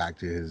just get back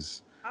to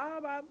his.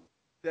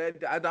 I,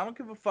 I don't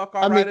give a fuck.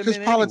 I'll I mean, write him because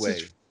in anyway.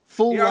 politics,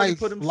 full He already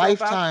put life,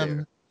 himself out there.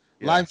 lifetime,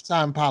 Yeah.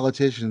 lifetime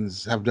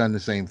politicians have done the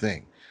same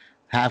thing.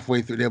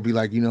 Halfway through, they'll be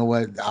like, you know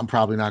what, I'm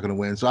probably not going to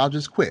win, so I'll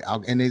just quit.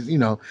 And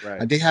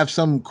Right. and they have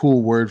some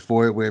cool word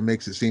for it where it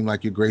makes it seem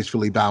like you're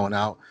gracefully bowing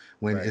out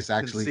when Right. it's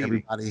actually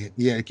Conceding. everybody.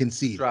 Yeah,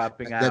 concede.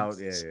 Dropping That out.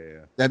 Yeah. Yeah. Yeah.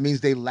 that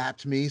means they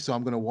lapped me, so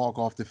I'm going to walk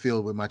off the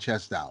field with my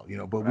chest out.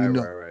 But we Right.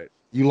 know Right.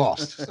 you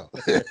lost, so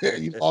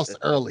you lost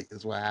early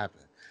is what happened.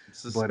 Right. But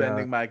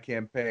Suspending my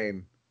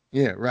campaign.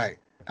 yeah, right.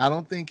 I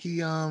don't think he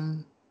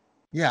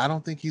yeah, I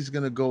don't think he's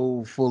gonna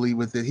go fully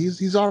with it.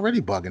 He's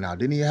already bugging out.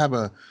 Didn't he have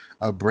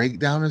a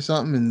breakdown or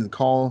something and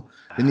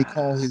didn't he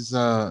call his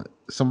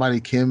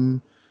somebody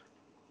Kim?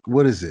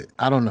 What is it?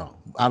 I don't know.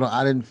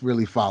 I didn't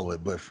really follow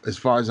it, but as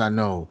far as I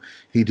know,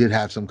 he did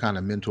have some kind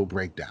of mental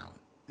breakdown.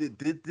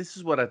 This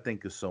is what I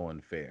think is so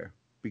unfair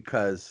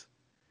because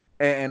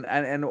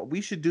and we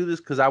should do this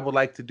because I would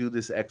like to do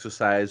this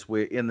exercise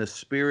where in the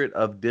spirit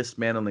of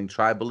dismantling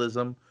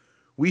tribalism,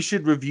 we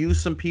should review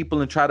some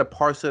people and try to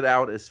parse it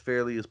out as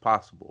fairly as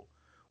possible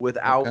Okay.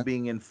 without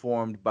being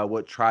informed by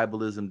what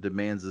tribalism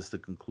demands us to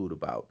conclude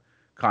about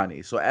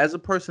Kanye. So as a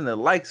person that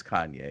likes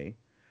Kanye,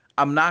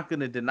 I'm not going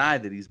to deny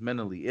that he's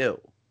mentally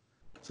ill.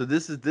 So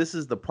this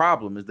is the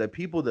problem is that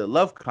people that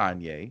love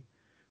Kanye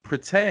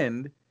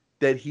pretend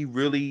that he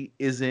really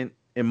isn't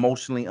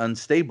emotionally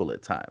unstable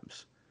at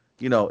times.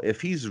 If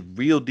he's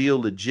real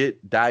deal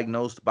legit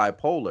diagnosed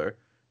bipolar,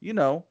 you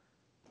know,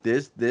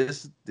 there's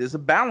a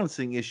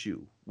balancing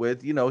issue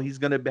with, he's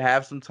gonna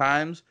have some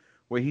times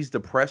where he's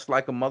depressed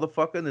like a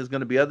motherfucker, and there's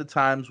gonna be other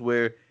times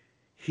where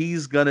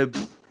he's gonna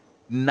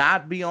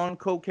not be on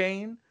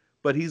cocaine,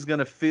 but he's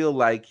gonna feel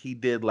like he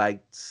did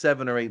like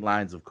 7 or 8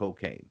 lines of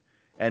cocaine,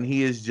 and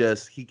he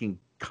can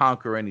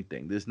conquer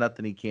anything. There's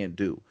nothing he can't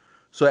do.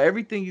 So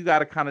everything you got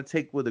to kind of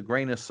take with a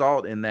grain of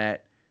salt in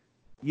that,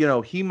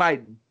 he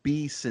might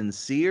be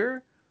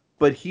sincere,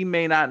 but he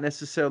may not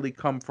necessarily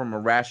come from a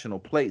rational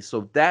place.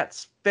 So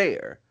that's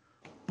fair.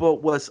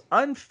 But what's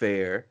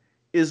unfair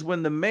is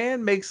when the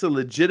man makes a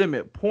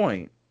legitimate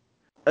point,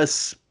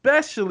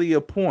 especially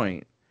a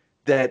point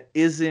that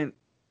isn't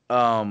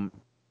um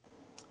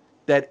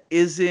that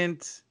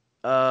isn't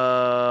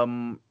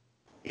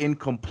in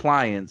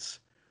compliance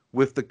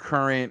with the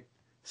current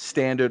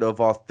standard of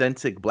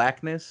authentic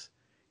blackness,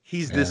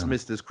 he's Yeah.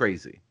 dismissed as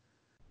crazy.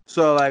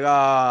 So like,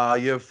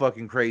 you're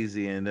fucking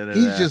crazy, and da, da,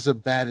 He's da. just a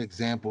bad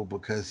example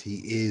because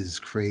he is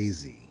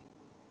crazy.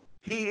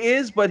 He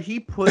is, but he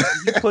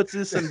puts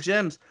in some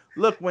gems.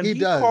 Look, He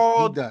does.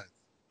 He does.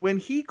 when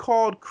he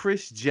called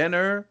Chris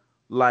Jenner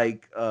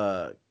like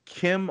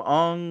Kim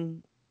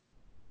Ung,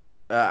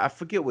 I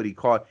forget what he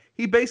called.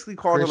 He basically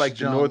called her Chris like the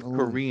Jong North Un.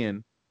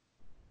 Korean.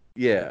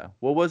 Yeah,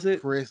 what was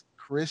it?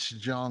 Chris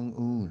Jong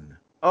Un.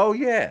 Oh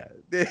yeah,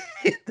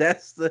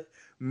 that's the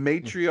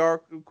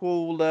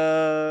matriarchal,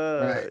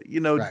 Right.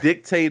 Right.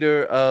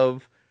 dictator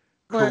of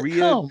But Korea,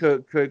 come,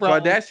 bro.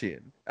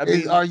 Kardashian. I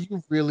mean, Are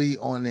you really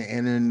on the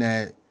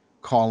internet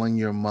calling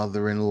your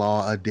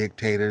mother-in-law a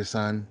dictator,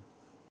 son?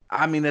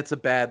 it's a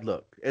bad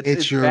look. It's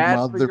It's your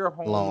bad for your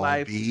home mother-in-law,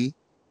 life. B.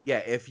 Yeah,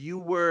 if you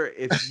were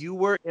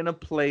in a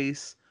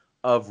place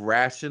of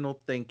rational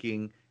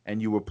thinking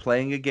and you were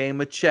playing a game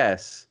of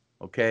chess,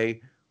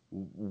 okay,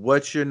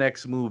 what's your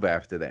next move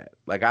after that?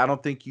 Like, I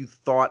don't think you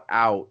thought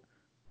out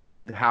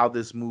how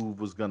this move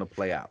was going to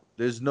play out.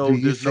 There's Do no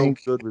you there's no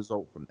think good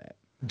result from that.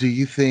 do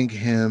you think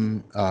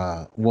him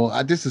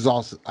well, this is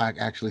also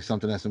actually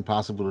something that's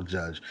impossible to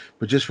judge,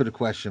 but just for the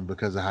question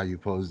because of how you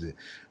posed it,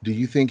 do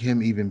you think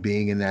him even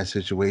being in that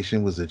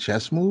situation was a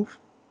chess move?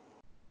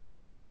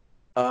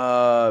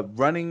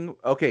 Running,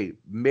 okay,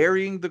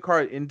 marrying the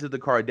car into the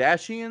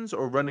Kardashians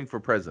or running for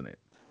president?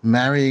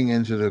 Marrying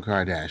into the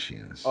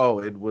Kardashians. Oh,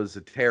 it was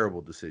a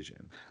terrible decision.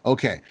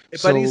 Okay. But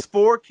So he's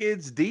 4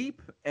 kids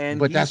deep and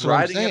but he's that's what I'm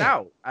riding it saying.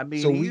 out. I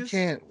So mean, we he's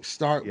can't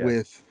start yeah.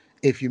 with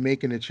if you're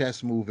making a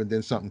chess move and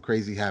then something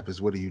crazy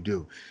happens, what do you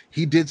do?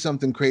 He did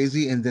something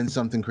crazy and then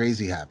something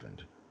crazy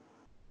happened.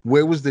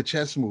 Where was the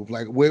chess move?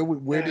 Like where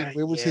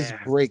was his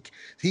Yeah. break?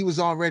 He was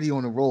already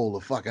on a roll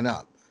of fucking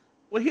up.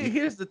 Well,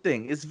 here's the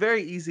thing. It's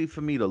very easy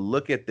for me to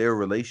look at their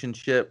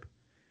relationship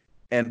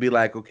and be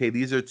like, okay,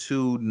 these are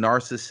two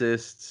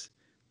narcissists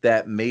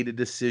that made a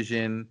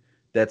decision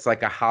that's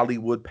like a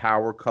Hollywood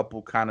power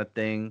couple kind of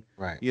thing.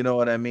 Right. You know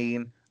what I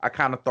mean? I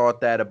kind of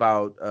thought that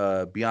about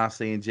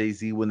Beyonce and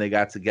Jay-Z when they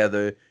got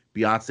together.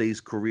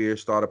 Beyonce's career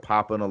started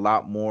popping a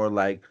lot more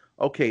like,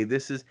 okay,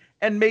 this is,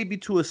 and maybe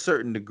to a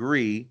certain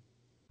degree,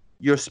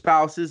 your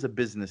spouse is a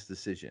business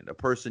decision, a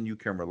person you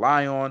can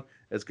rely on.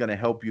 It's going to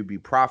help you be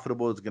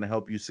profitable. It's going to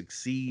help you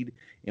succeed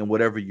in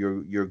whatever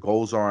your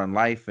goals are in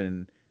life.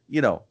 And,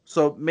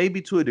 so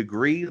maybe to a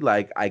degree,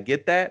 like I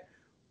get that,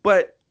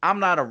 but I'm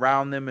not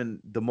around them in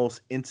the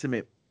most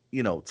intimate,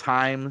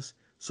 times.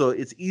 So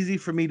it's easy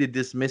for me to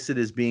dismiss it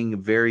as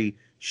being very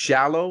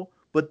shallow,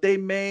 but they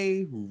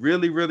may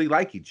really, really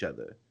like each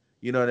other.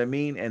 You know what I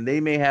mean? And they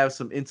may have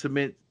some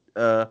intimate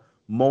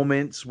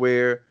moments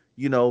where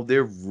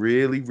they're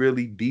really,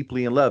 really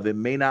deeply in love. It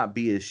may not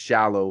be as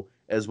shallow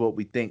as what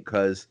we think,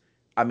 because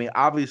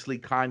obviously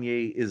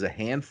Kanye is a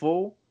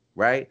handful,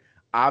 right?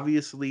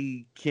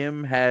 Obviously,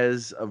 Kim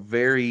has a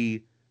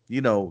very,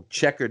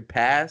 checkered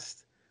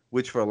past,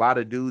 which for a lot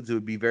of dudes it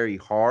would be very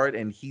hard.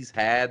 And he's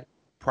had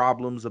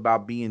problems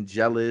about being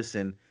jealous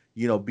and,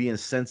 being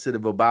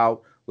sensitive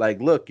about,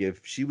 like, look,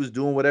 if she was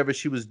doing whatever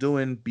she was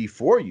doing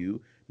before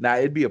you, now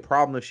it'd be a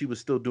problem if she was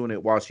still doing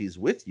it while she's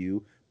with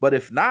you. But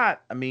if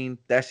not,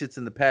 that shit's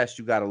in the past.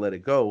 You got to let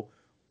it go.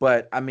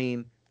 But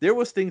there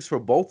was things for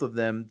both of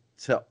them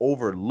to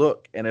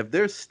overlook. And if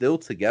they're still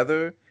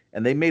together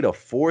and they made a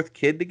fourth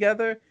kid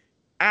together,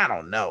 I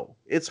don't know.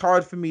 It's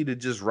hard for me to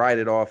just write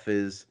it off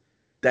as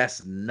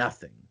that's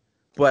nothing.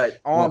 But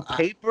on Well,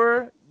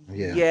 paper,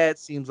 yeah. yeah, it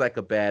seems like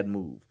a bad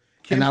move.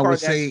 And Kim I would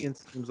say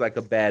Kardashian seems like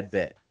a bad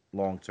bet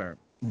long term.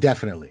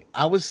 definitely.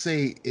 I would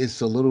say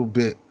it's a little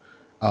bit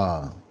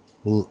uh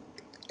l-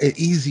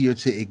 easier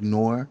to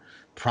ignore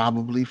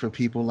probably for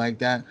people like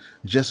that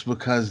just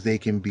because they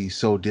can be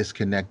so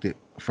disconnected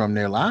from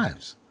their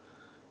lives.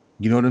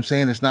 You know what I'm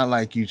saying? It's not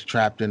like you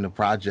trapped in the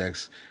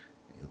projects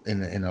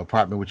in an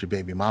apartment with your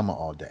baby mama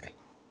all day.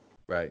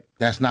 Right.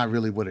 That's not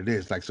really what it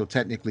is. Like, so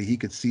technically, he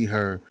could see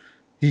her,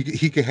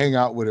 he could hang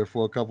out with her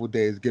for a couple of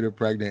days, get her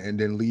pregnant, and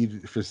then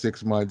leave for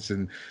 6 months,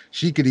 and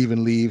she could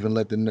even leave and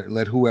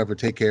let whoever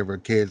take care of her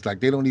kids.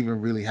 Like, they don't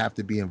even really have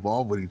to be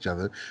involved with each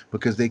other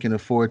because they can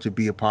afford to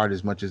be apart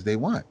as much as they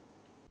want,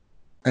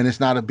 and it's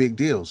not a big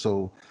deal.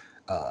 So.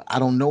 I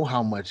don't know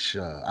how much.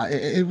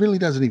 It really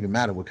doesn't even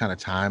matter what kind of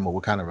time or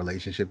what kind of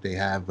relationship they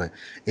have, but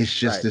it's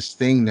just Right. this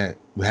thing that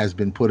has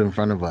been put in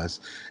front of us,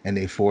 and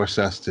they force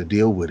us to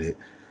deal with it.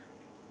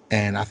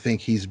 And I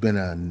think he's been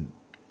a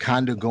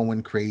kind of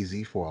going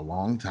crazy for a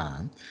long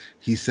time.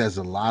 He says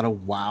a lot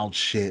of wild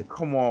shit.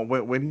 Come on.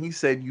 When he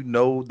said,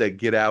 that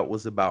Get Out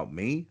was about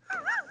me.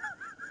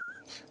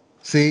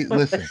 See, You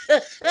listen,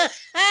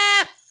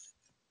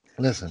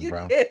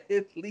 bro. can't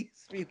at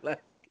least be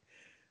like,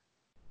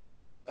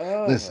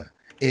 oh, Listen.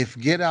 If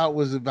Get Out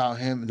was about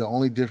him, the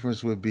only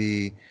difference would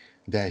be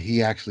that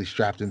he actually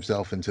strapped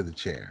himself into the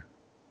chair.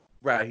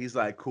 right. He's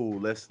like, cool.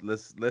 Let's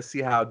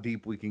see how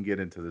deep we can get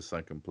into the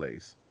sunken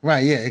place.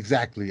 Right, yeah,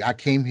 exactly. I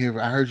came here.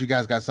 I heard you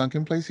guys got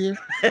sunken place here.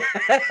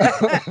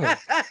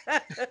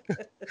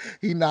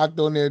 He knocked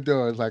on their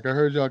doors like I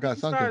heard y'all got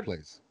you sunken start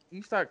place.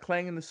 you start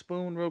clanging the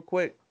spoon real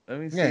quick. Let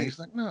me Yeah, see. he's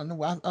like, no,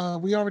 no,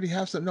 we already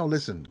have some. No,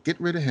 listen, get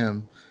rid of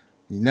him.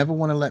 You never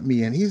want to let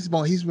me in. He's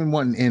been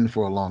wanting in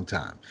for a long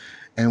time.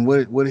 And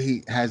what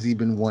he has he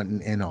been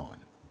wanting in on?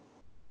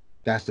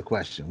 That's the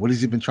question. What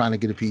has he been trying to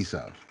get a piece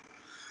of?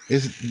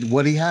 Is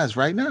what he has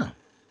right now.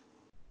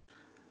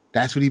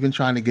 That's what he's been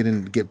trying to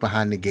get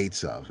behind the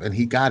gates of. And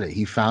he got it.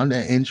 He found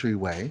an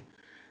entryway,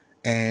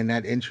 and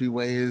that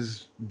entryway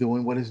is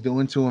doing what it's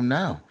doing to him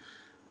now.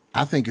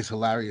 I think it's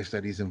hilarious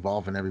that he's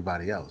involving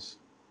everybody else.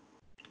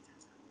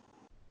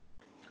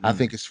 I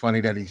think it's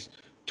funny that he's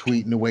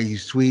tweeting the way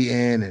he's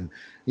tweeting. And,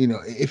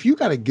 if you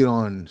got to get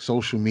on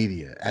social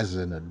media as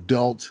an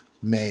adult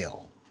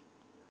male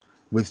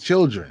with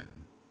children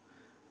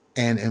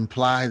and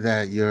imply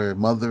that your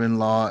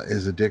mother-in-law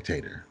is a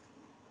dictator,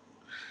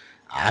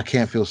 I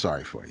can't feel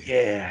sorry for you.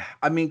 Yeah,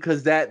 I mean,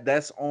 because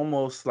that's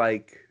almost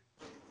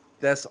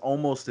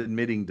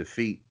admitting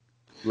defeat.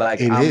 Like,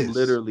 It I'm is.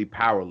 literally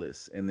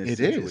powerless in this It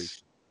situation.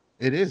 is.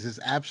 It is. It's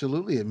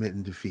absolutely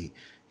admitting defeat.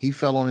 He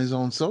fell on his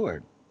own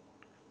sword.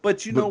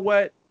 But you But know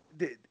what?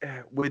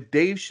 With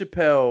Dave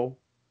Chappelle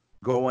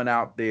going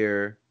out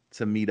there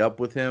to meet up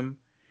with him,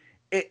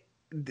 it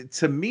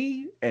to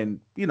me, and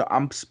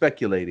I'm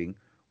speculating,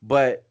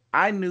 but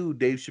I knew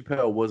Dave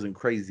Chappelle wasn't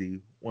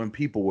crazy when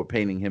people were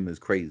painting him as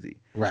crazy.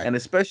 right. And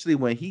especially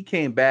when he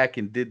came back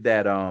and did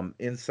that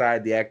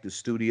inside the actor's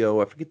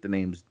studio. I forget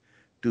the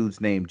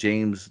dude's name,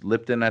 James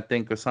Lipton, I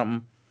think, or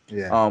something.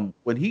 Yeah.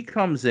 When he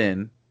comes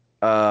in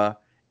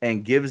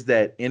and gives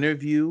that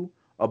interview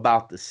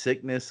about the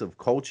sickness of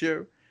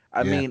culture,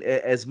 I Yeah. mean,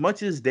 as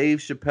much as Dave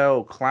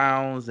Chappelle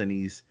clowns and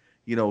he's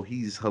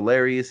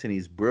hilarious and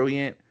he's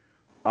brilliant,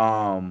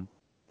 um,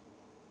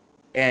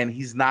 and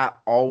he's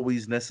not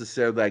always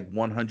necessarily like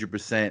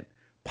 100%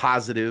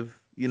 positive,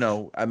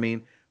 I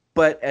mean,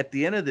 but at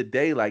the end of the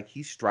day, like,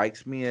 he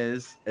strikes me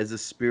as a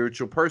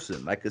spiritual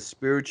person, like a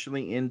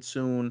spiritually in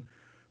tune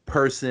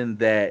person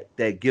that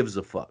gives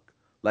a fuck.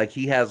 Like,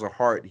 he has a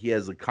heart, he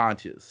has a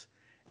conscience.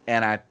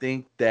 And I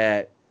think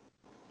that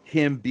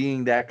him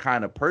being that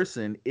kind of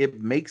person, it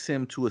makes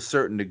him to a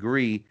certain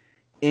degree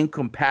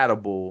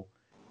incompatible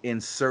in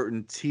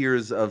certain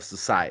tiers of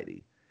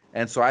society.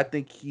 And so I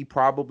think he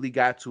probably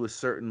got to a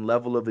certain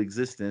level of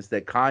existence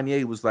that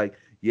Kanye was like,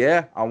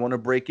 yeah, I want to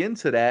break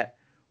into that.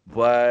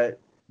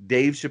 But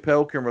Dave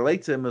Chappelle can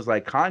relate to him as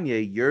like,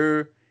 Kanye,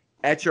 you're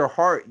at your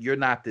heart, you're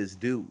not this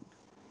dude.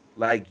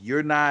 Like,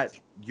 you're not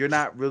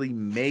really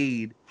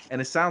made.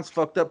 And it sounds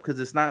fucked up because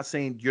it's not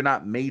saying you're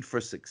not made for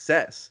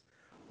success,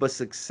 but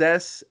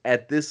success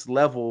at this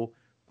level,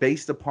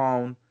 based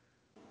upon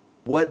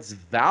what's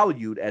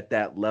valued at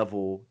that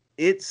level,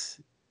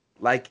 it's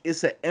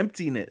an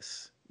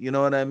emptiness. You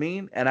know what I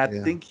mean? And I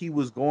Yeah. think he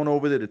was going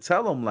over there to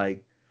tell him,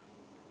 like,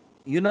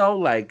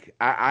 like,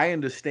 I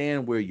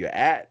understand where you're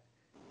at.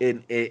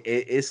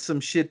 It's some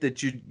shit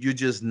that you're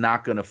just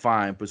not gonna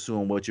find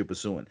pursuing what you're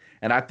pursuing.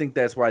 And I think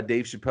that's why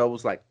Dave Chappelle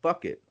was like,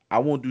 fuck it. I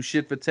won't do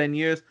shit for 10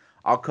 years.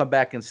 I'll come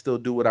back and still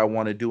do what I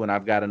want to do, and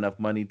I've got enough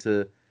money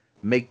to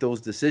make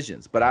those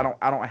decisions. But I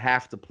don't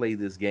have to play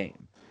this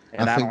game. I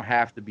And I think don't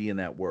have to be in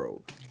that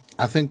world.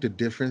 I think the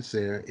difference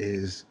there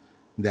is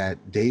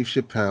that Dave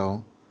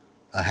Chappelle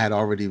had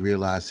already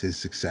realized his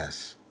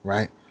success,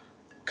 right?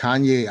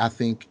 Kanye, I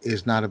think,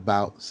 is not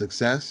about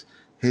success.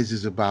 His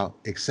is about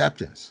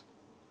acceptance.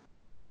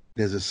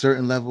 There's a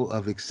certain level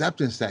of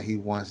acceptance that he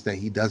wants that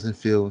he doesn't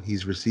feel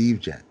he's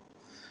received yet.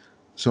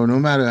 So no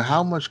matter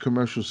how much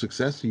commercial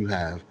success you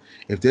have,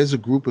 if there's a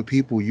group of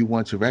people you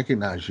want to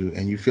recognize you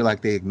and you feel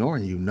like they're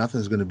ignoring you,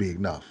 nothing's going to be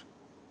enough.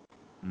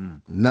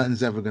 Mm.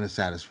 Nothing's ever going to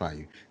satisfy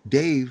you.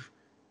 Dave,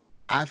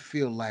 I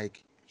feel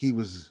like he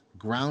was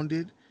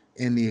grounded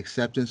in the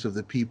acceptance of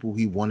the people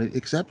he wanted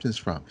acceptance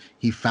from.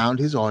 He found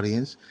his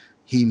audience,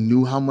 he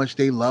knew how much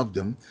they loved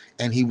him,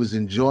 and he was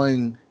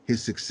enjoying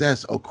his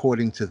success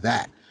according to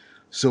that.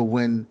 So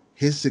when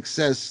his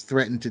success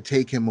threatened to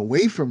take him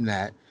away from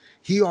that,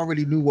 he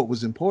already knew what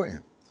was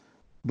important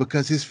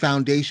because his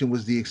foundation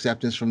was the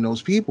acceptance from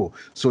those people.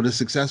 So the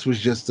success was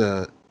just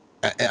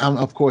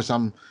of course,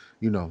 I'm,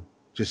 you know,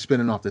 just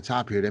spinning off the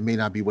top here. That may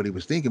not be what he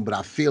was thinking, but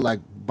I feel like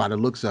by the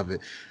looks of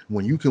it,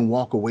 when you can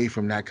walk away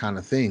from that kind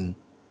of thing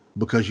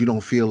because you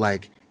don't feel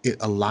like it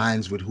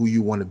aligns with who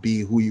you want to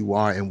be, who you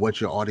are, and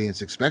what your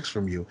audience expects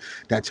from you,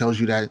 that tells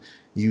you that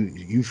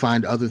you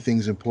find other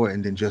things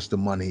important than just the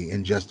money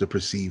and just the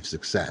perceived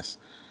success.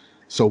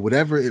 So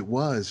whatever it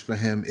was for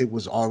him, it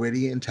was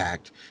already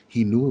intact.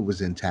 He knew it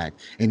was intact,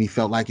 and he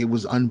felt like it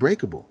was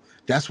unbreakable.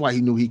 That's why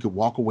he knew he could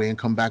walk away and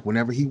come back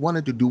whenever he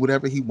wanted to do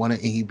whatever he wanted,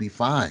 and he'd be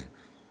fine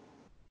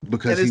And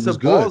because he it's a was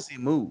good. ballsy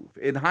move.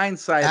 In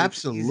hindsight,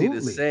 it's easy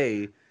to Absolutely.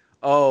 say,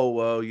 "Oh,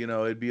 well,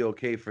 it'd be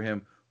okay for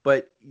him."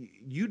 But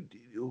you,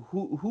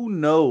 who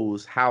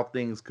knows how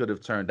things could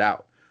have turned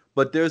out?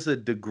 But there's a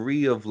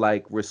degree of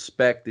like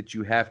respect that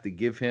you have to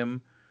give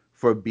him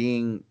for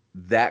being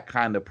that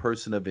kind of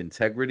person of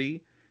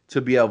integrity to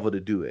be able to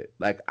do it.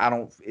 Like,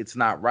 it's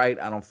not right.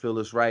 I don't feel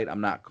it's right. I'm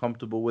not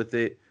comfortable with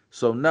it.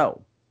 So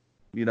no,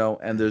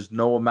 and there's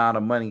no amount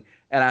of money.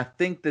 And I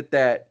think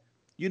that,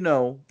 you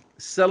know,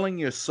 selling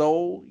your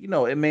soul,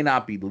 it may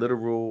not be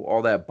literal,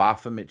 all that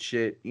Baphomet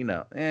shit,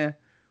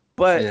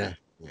 but Yeah.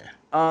 Yeah.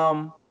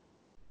 um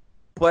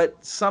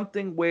but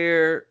something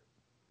where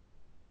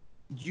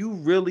you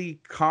really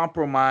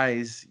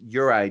compromise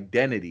your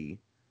identity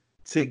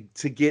to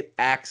get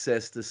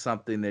access to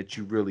something that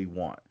you really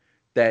want.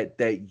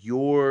 That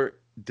your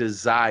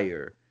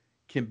desire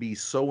can be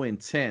so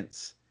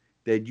intense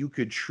that you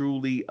could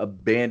truly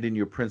abandon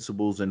your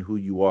principles and who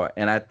you are.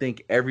 And I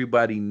think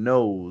everybody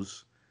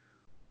knows,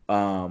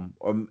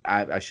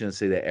 I shouldn't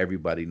say that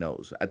everybody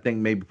knows. I think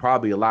maybe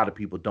probably a lot of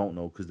people don't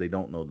know because they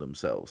don't know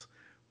themselves.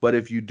 But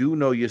if you do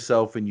know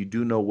yourself and you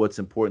do know what's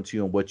important to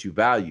you and what you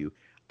value,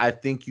 I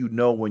think you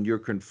know when you're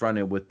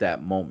confronted with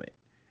that moment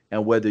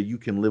and whether you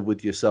can live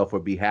with yourself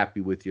or be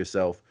happy with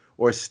yourself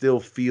or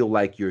still feel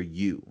like you're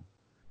you.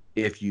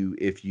 If you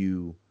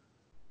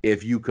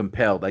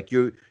compelled, like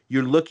you're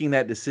looking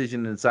at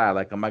decision inside,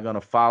 like, am I going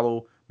to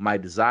follow my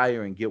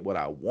desire and get what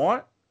I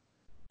want,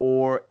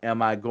 or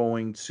am I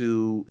going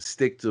to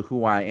stick to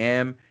who I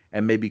am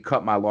and maybe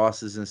cut my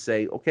losses and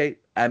say, okay,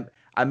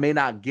 I may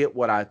not get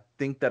what I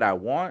think that I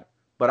want,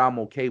 but I'm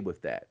okay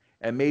with that.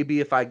 And maybe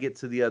if I get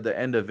to the other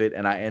end of it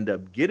and I end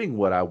up getting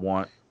what I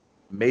want,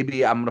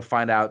 maybe I'm going to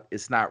find out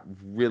it's not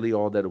really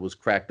all that it was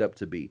cracked up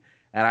to be.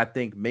 And I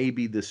think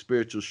maybe the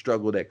spiritual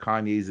struggle that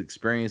Kanye's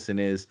experiencing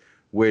is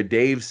where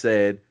Dave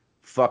said,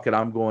 fuck it,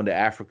 I'm going to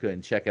Africa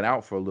and checking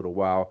out for a little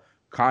while.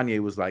 Kanye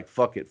was like,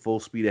 fuck it,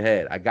 full speed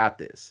ahead. I got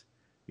this.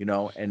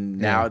 And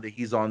now that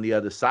he's on the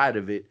other side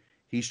of it,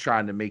 he's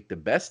trying to make the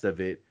best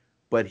of it,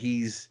 but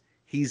he's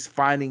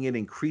finding it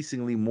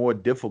increasingly more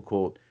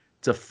difficult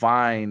to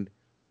find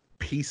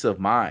peace of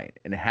mind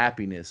and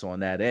happiness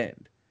on that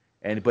end.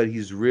 But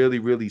he's really,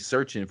 really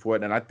searching for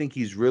it. And I think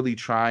he's really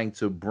trying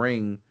to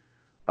bring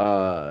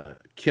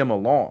Kim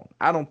along.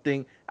 I don't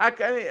think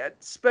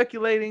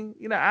speculating,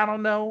 I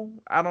don't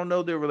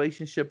know their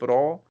relationship at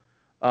all,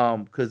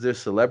 because they're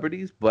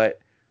celebrities, but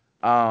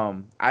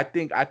I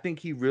think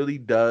he really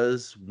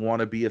does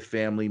want to be a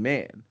family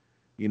man.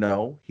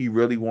 He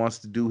really wants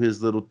to do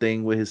his little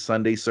thing with his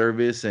Sunday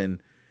service and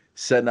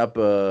setting up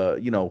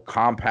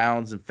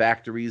compounds and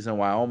factories in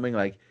Wyoming.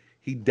 Like,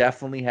 he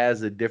definitely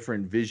has a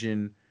different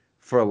vision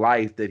for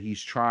life that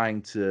he's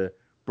trying to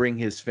bring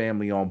his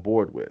family on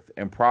board with.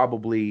 And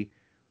probably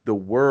the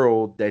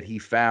world that he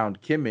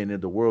found Kim in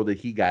and the world that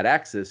he got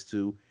access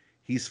to,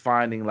 he's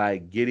finding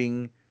like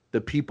getting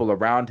the people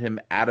around him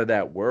out of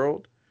that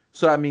world.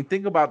 So, I mean,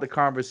 think about the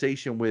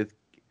conversation with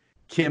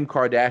Kim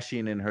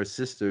Kardashian and her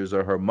sisters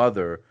or her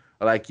mother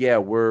are like, yeah,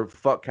 we're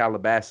fuck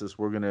Calabasas.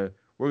 We're gonna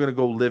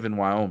go live in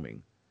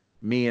Wyoming,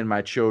 me and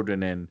my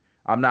children, and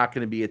I'm not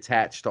gonna be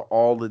attached to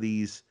all of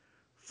these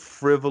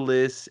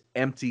frivolous,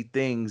 empty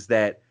things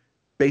that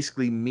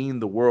basically mean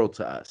the world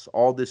to us.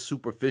 All this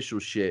superficial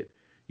shit,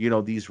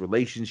 these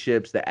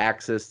relationships, the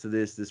access to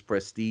this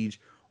prestige,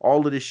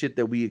 all of this shit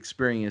that we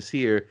experience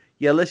here.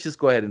 Yeah, let's just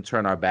go ahead and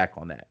turn our back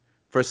on that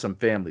for some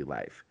family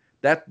life.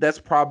 That's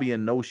probably a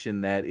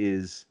notion that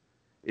is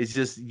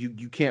just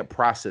you can't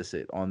process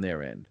it on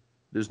their end.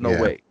 There's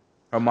no way.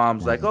 Her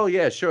mom's like, oh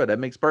yeah, sure, that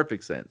makes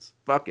perfect sense.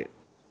 Fuck it.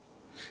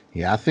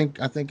 Yeah, I think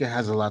it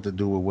has a lot to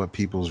do with what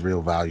people's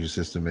real value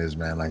system is,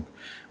 man. Like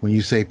when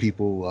you say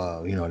people,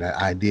 that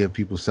idea of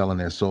people selling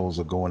their souls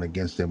or going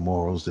against their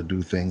morals to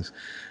do things,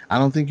 I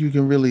don't think you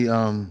can really,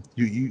 I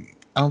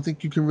don't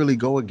think you can really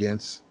go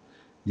against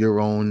your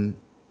own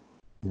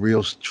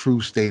real true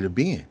state of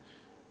being,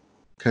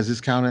 because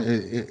it's counter,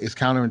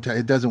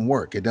 it doesn't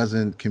work, it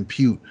doesn't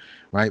compute,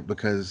 right?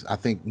 Because I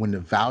think when the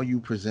value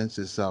presents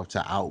itself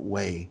to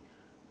outweigh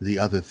the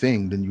other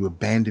thing, then you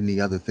abandon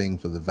the other thing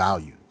for the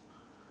value.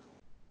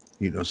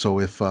 So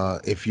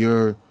if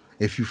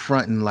you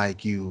fronting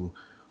like you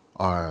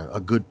are a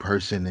good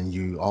person and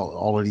you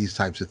all of these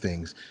types of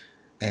things,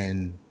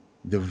 and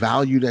the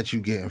value that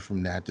you get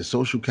from that, the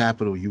social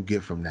capital you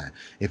get from that,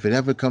 if it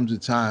ever comes a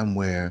time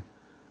where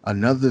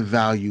another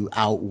value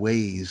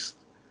outweighs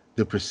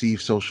the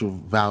perceived social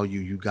value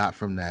you got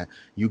from that,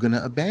 you're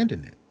gonna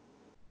abandon it.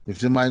 If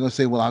somebody's gonna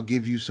say, "Well, I'll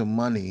give you some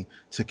money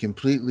to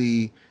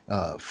completely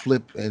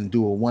flip and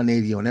do a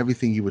 180 on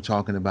everything you were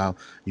talking about.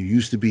 You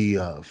used to be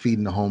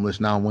feeding the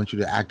homeless. Now I want you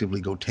to actively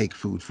go take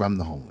food from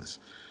the homeless.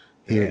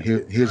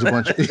 Here's a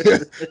bunch.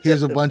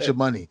 Here's a bunch of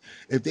money.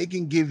 If they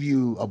can give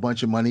you a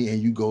bunch of money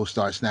and you go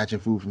start snatching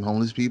food from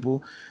homeless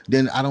people,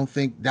 then I don't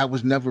think that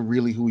was never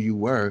really who you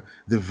were.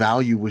 The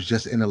value was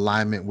just in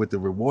alignment with the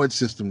reward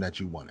system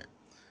that you wanted.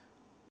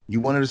 You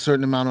wanted a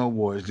certain amount of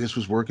awards. This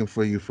was working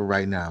for you for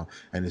right now.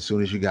 And as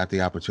soon as you got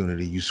the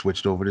opportunity, you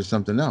switched over to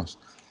something else.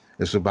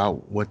 It's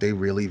about what they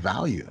really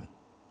value.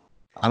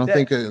 I don't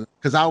think, That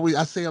because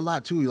I say a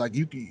lot too, like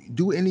you can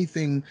do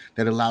anything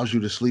that allows you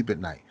to sleep at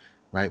night,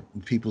 right?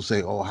 People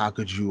say, oh, how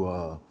could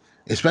you,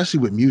 especially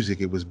with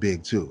music, it was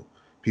big too.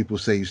 People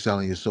say you're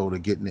selling your soul to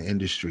get in the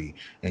industry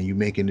and you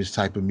making this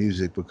type of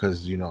music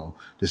because,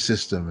 the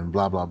system and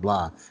blah, blah,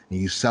 blah,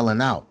 and you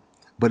selling out.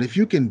 But if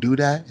you can do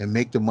that and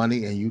make the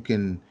money and you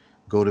can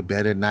go to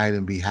bed at night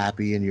and be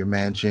happy in your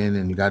mansion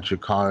and you got your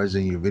cars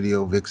and your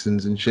video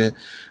vixens and shit,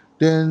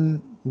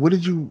 then what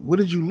did you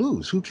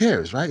lose? Who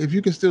cares, right? If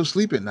you can still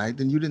sleep at night,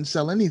 then you didn't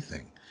sell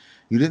anything.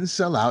 You didn't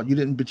sell out. You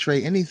didn't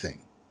betray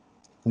anything.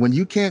 When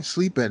you can't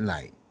sleep at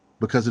night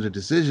because of the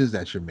decisions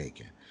that you're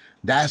making,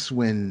 that's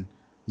when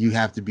you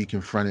have to be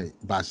confronted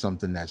by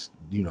something that's,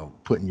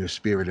 putting your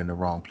spirit in the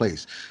wrong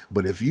place.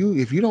 But if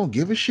you don't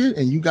give a shit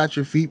and you got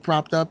your feet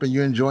propped up and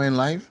you're enjoying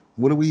life,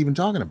 what are we even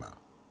talking about?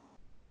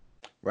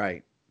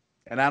 Right.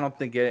 And I don't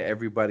think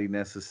everybody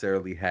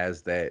necessarily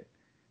has that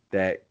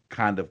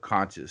kind of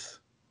conscious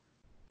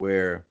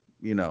where,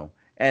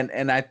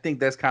 and I think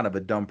that's kind of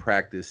a dumb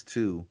practice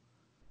too,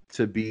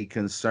 to be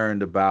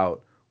concerned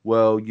about,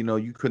 well,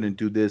 you couldn't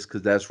do this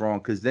because that's wrong,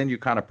 because then you're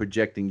kind of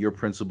projecting your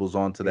principles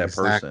onto that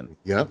person. Exactly.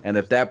 Yep. And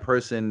if that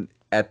person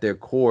at their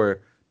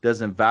core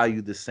doesn't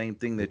value the same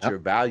thing that Yep. you're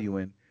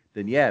valuing,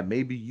 then yeah,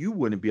 maybe you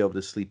wouldn't be able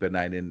to sleep at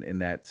night in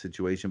that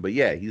situation. But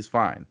yeah, he's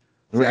fine.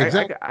 See,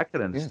 Exactly. I could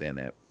Yeah. understand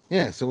that.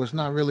 Yeah. So it's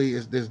not really.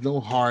 There's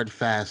no hard,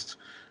 fast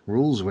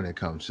rules when it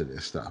comes to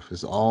this stuff.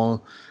 It's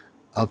all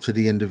up to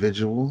the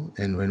individual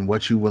and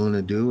what you're willing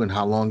to do and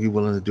how long you're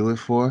willing to do it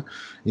for.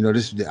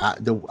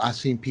 I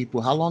seen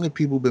people. How long have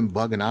people been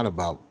bugging out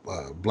about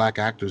black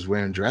actors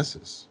wearing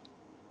dresses?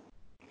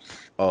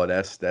 Oh,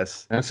 that's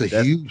That's a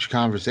that's huge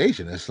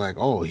conversation. It's like,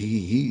 oh,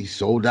 he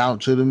sold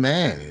out to the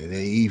man, and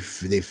they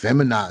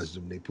feminized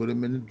him. They put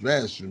him in a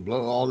dress and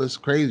blow all this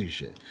crazy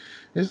shit.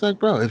 It's like,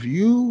 bro, if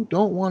you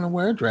don't want to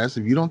wear a dress,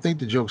 if you don't think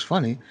the joke's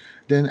funny,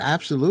 then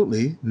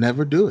absolutely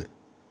never do it.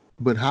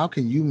 But how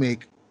can you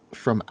make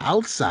from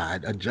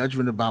outside a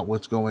judgment about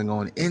what's going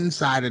on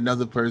inside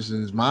another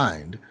person's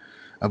mind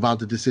about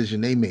the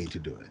decision they made to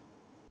do it?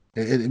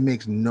 It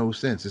makes no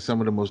sense. It's some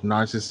of the most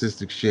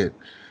narcissistic shit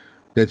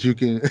that you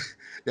can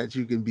that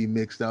you can be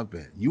mixed up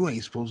in. You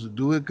ain't supposed to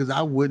do it because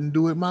I wouldn't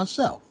do it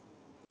myself.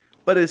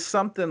 but it's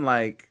something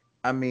like,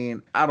 I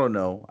mean, I don't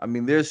know. I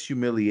mean, there's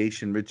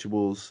humiliation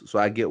rituals, so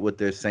I get what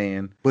they're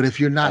saying. But if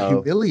you're not Of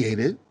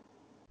humiliated,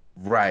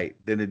 right,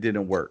 then it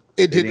didn't work. it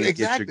They did didn't get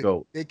your exactly.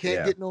 goat. They can't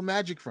Yeah. get no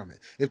magic from it.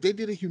 If they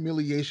did a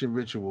humiliation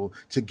ritual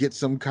to get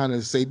some kind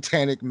of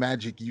satanic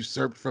magic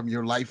usurped from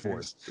your life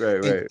force, Right,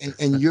 and, right.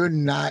 and you're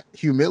not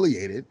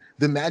humiliated,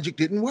 the magic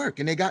didn't work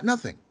and they got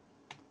nothing.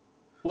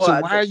 Well,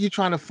 So why are you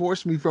trying to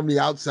force me from the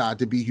outside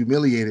to be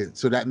humiliated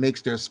so that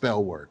makes their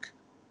spell work?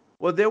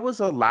 well, there was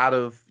a lot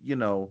of,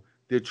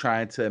 they're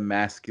trying to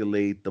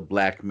emasculate the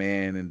black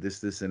man and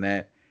this and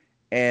that.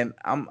 And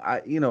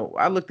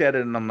I looked at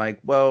it and I'm like,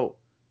 well,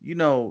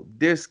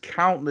 there's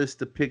countless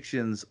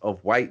depictions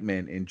of white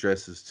men in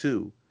dresses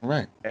too.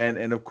 Right.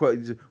 And of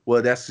course,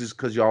 well, that's just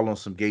because y'all on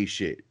some gay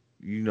shit.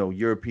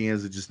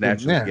 Europeans are just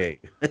naturally Yeah. gay.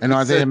 And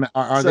are they so,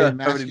 are they so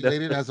I already know.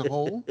 emasculated as a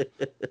whole?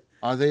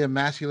 Are they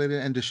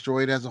emasculated and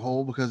destroyed as a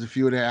whole because a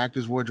few of their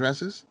actors wore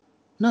dresses?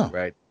 No.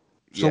 Right?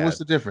 So Yeah, what's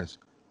the difference?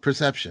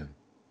 Perception.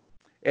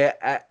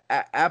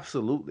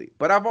 absolutely.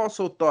 But I've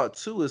also thought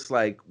too, it's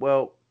like,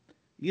 well,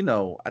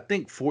 I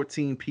think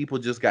 14 people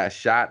just got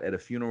shot at a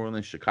funeral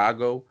in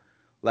Chicago.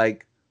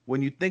 Like,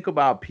 when you think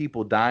about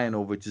people dying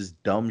over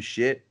just dumb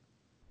shit,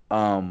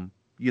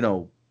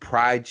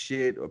 pride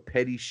shit or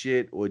petty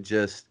shit or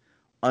just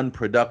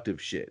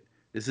unproductive shit.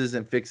 This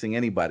isn't fixing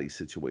anybody's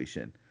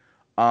situation.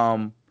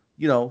 Um,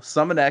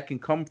 some of that can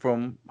come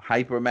from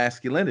hyper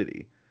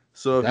masculinity.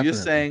 So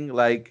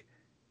Definitely.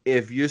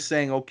 if you're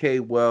saying, okay,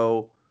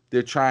 well,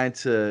 they're trying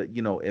to,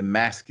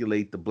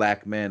 emasculate the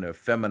black man or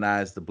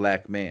feminize the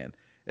black man.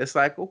 It's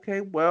like,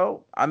 okay,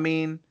 well, I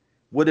mean,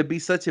 would it be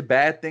such a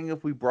bad thing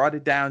if we brought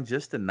it down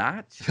just a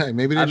notch?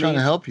 Maybe I they're trying to mean,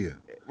 help you.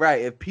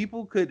 right. If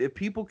people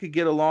could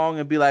get along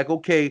and be like,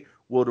 okay,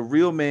 well, the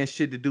real man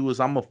shit to do is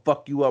I'm gonna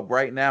fuck you up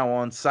right now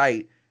on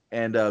site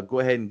and go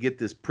ahead and get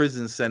this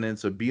prison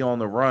sentence or be on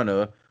the run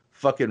or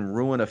fucking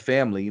ruin a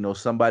family.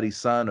 Somebody's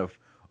son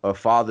or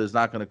father is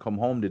not gonna come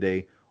home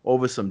today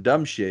over some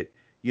dumb shit.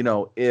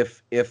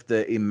 If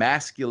the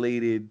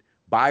emasculated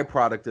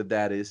byproduct of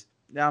that is,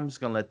 now I'm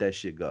just gonna let that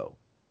shit go.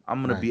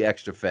 I'm gonna Right. be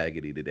extra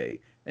faggoty today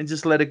and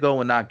just let it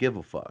go and not give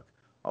a fuck.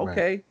 Right.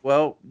 Okay,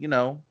 well,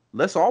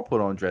 let's all put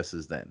on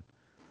dresses then.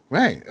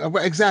 Right.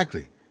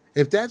 Exactly.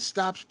 If that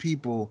stops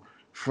people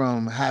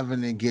from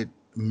having to get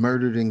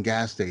murdered in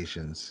gas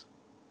stations,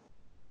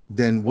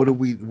 then Well,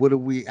 what are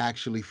we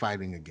actually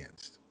fighting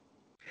against?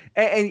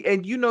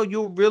 and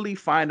you'll really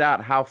find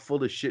out how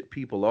full of shit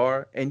people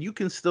are, and you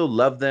can still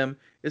love them.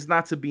 It's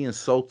not to be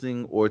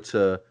insulting or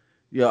to,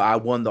 I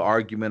won the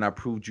argument, I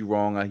proved you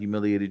wrong, I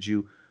humiliated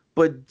you,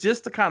 but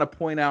just to kind of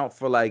point out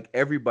for like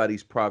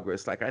everybody's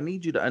progress. Like, I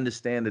need you to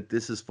understand that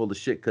this is full of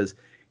shit because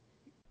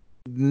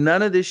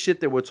none of this shit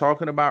that we're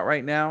talking about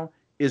right now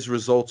is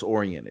results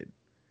oriented.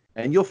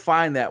 And you'll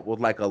find that with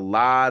like a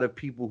lot of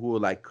people who are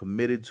like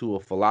committed to a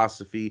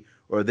philosophy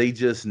or they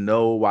just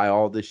know why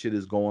all this shit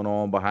is going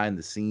on behind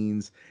the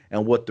scenes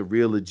and what the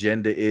real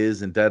agenda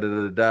is and da da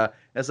da da. Da. And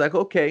it's like,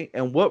 okay,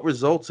 and what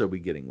results are we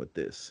getting with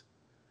this?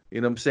 You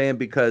know what I'm saying?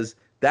 Because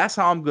that's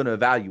how I'm going to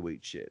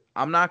evaluate shit.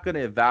 I'm not going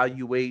to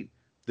evaluate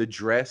the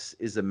dress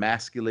is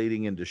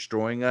emasculating and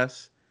destroying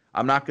us.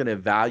 I'm not going to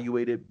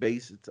evaluate it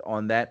based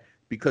on that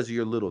because of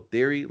your little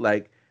theory.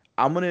 Like,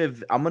 I'm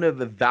gonna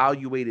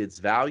evaluate its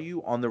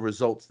value on the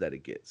results that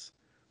it gets.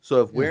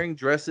 So if Yeah. wearing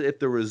dresses, if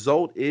the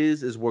result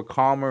is we're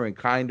calmer and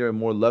kinder and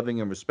more loving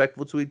and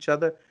respectful to each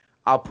other,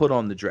 I'll put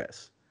on the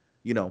dress.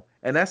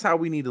 And that's how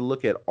we need to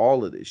look at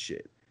all of this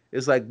shit.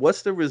 It's like,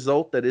 what's the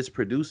result that it's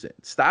producing?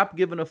 Stop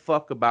giving a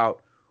fuck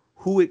about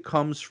who it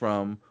comes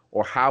from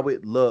or how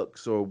it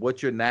looks or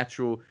what your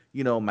natural,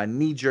 my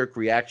knee jerk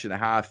reaction to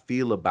how I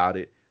feel about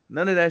it.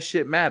 None of that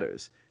shit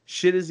matters.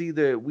 Shit is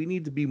either, we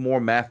need to be more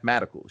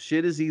mathematical.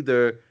 Shit is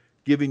either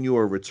giving you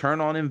a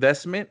return on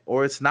investment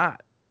or it's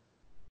not.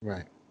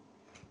 Right.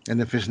 And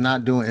if it's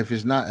not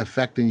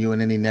affecting you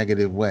in any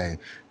negative way,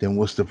 then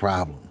what's the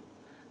problem?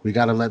 We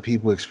got to let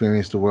people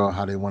experience the world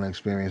how they want to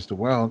experience the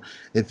world.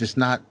 If it's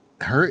not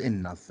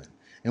hurting nothing,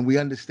 and we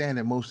understand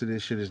that most of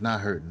this shit is not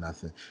hurting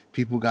nothing.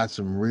 People got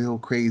some real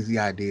crazy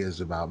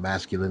ideas about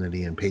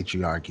masculinity and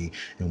patriarchy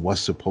and what's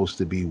supposed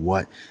to be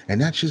what,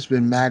 and that's just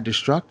been mad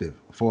destructive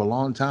for a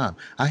long time.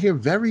 I hear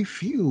very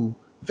few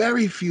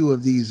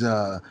of these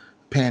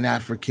Pan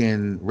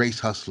African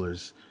race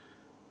hustlers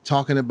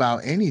talking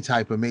about any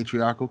type of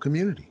matriarchal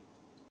community.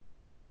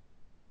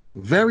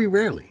 Very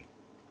rarely.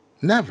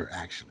 Never,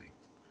 actually.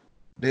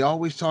 They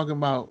always talking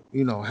about,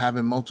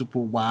 having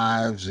multiple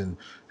wives and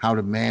how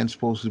the man's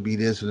supposed to be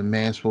this and the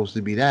man's supposed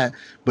to be that,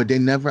 but they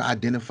never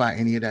identify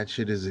any of that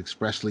shit as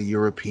expressly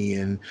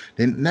European.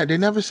 They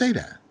never say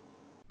that.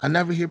 I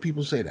never hear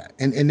people say that.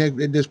 And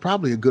there's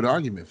probably a good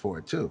argument for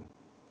it, too.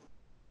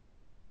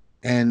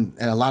 And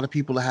a lot of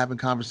people are having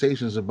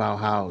conversations about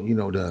how,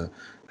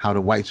 how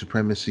the white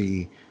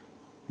supremacy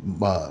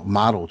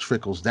model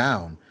trickles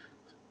down,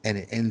 and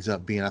it ends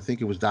up being, I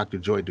think it was Dr.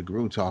 Joy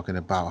DeGruy talking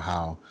about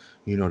how,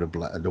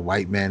 the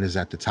white man is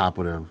at the top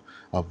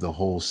of the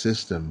whole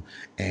system,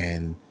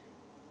 and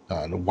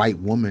the white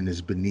woman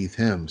is beneath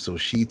him, so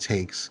she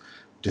takes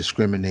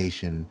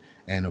discrimination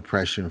and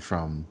oppression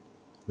from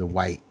the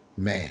white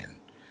man,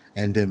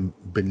 and then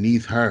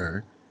beneath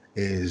her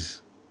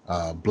is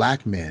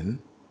black men,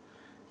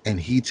 and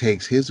he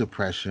takes his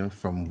oppression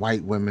from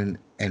white women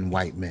and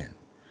white men.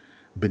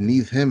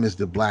 Beneath him is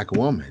the black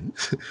woman.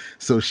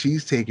 So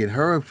she's taking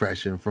her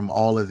oppression from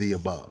all of the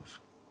above.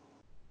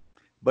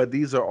 But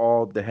these are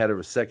all the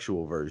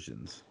heterosexual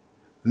versions.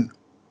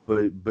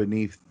 But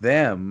beneath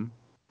them,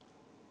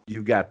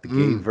 you got the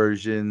gay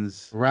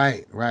versions.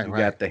 Right. You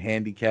got the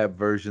handicap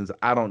versions.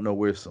 I don't know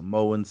where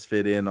Samoans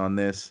fit in on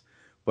this,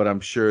 but I'm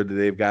sure that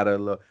they've got a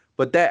look.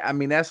 But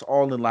that's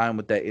all in line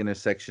with that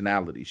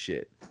intersectionality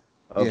shit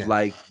of Yeah.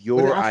 like But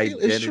your I feel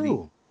it's identity.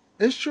 true.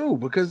 It's true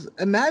because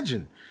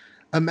imagine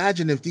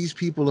if these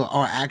people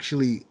are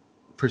actually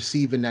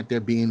perceiving that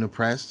they're being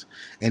oppressed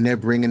and they're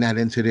bringing that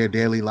into their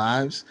daily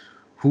lives.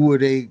 Who are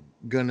they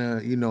gonna,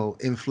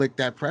 inflict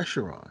that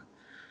pressure on?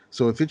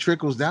 So if it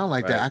trickles down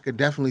like that, Right. I could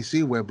definitely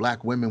see where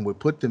black women would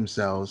put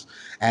themselves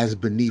as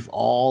beneath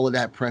all of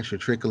that pressure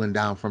trickling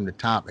down from the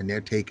top, and they're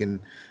taking,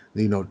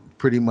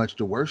 pretty much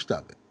the worst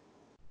of it.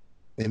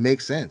 It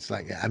makes sense.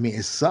 Like, I mean,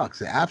 it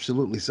sucks. It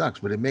absolutely sucks,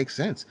 but it makes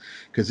sense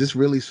because there's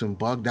really some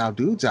bugged out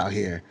dudes out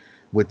here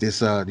with this,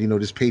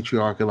 this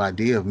patriarchal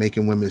idea of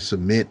making women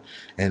submit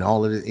and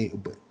all of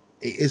it. But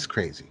it's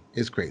crazy.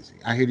 It's crazy.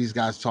 I hear these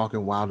guys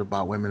talking wild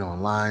about women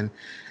online,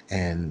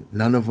 and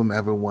none of them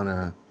ever want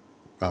to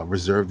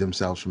reserve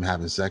themselves from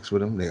having sex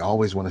with them. They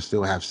always want to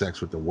still have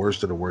sex with the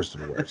worst of the worst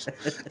of the worst.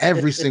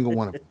 Every single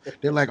one of them.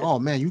 They're like, "Oh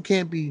man, you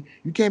can't be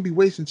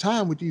wasting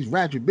time with these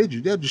ratchet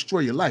bitches. They'll destroy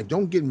your life.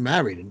 Don't get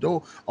married and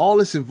don't all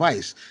this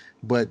advice."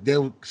 But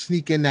they'll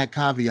sneak in that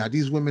caveat.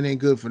 These women ain't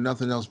good for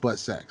nothing else but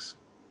sex.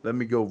 Let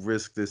me go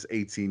risk this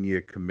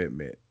 18-year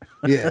commitment.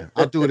 Yeah,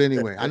 I'll do it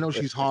anyway. I know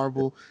she's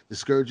horrible, the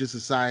scourge of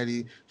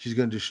society. She's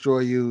gonna destroy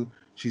you.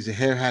 She's a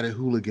hair-hatted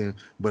hooligan,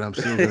 but I'm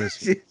still gonna.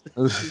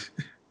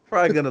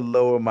 Probably gonna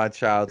lower my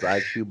child's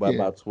IQ by Yeah,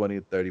 about 20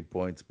 or 30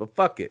 points, but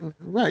fuck it.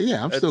 right.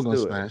 Yeah, I'm still Let's gonna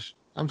do it. smash.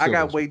 I'm I still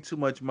gonna got smash. way too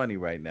much money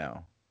right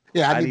now.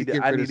 Yeah, I I need to need to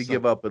get I rid need of to some.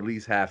 give up at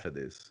least half of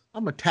this.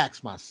 I'm gonna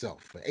tax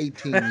myself for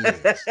 18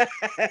 years.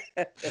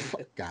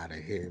 Fuck out of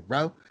here,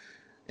 bro.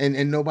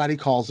 And nobody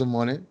calls them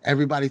on it.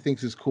 Everybody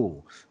thinks it's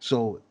cool.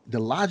 So the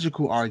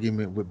logical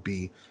argument would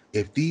be,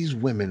 if these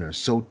women are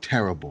so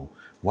terrible,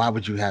 why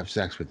would you have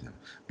sex with them?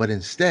 But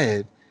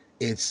instead,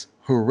 it's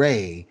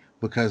hooray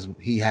because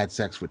he had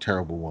sex with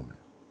terrible women.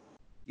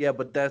 Yeah,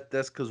 but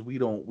that's because we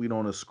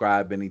don't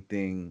ascribe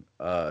anything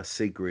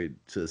sacred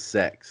to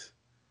sex.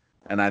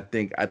 And I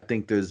think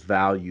there's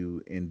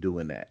value in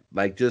doing that.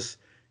 Like, just,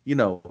 you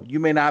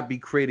may not be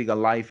creating a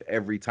life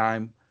every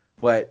time,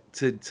 but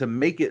to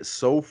make it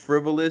so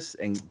frivolous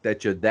and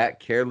that you're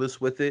that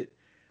careless with it,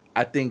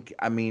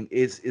 I mean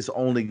it's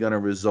only going to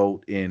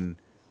result in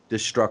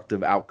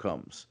destructive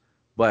outcomes.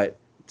 But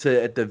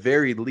to, at the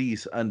very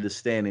least,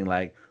 understanding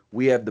like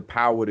we have the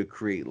power to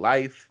create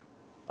life,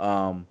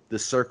 the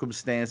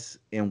circumstance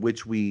in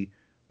which we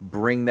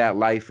bring that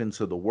life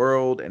into the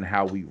world and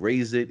how we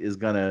raise it is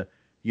gonna,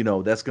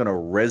 that's gonna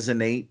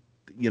resonate,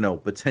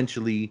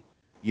 potentially,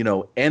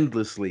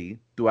 endlessly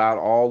throughout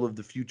all of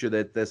the future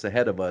that's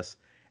ahead of us.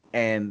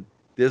 And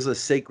there's a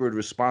sacred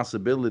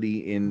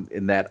responsibility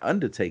in that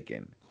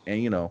undertaking.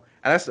 And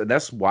and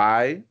that's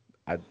why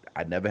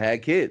I never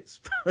had kids.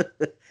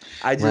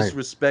 I just Right.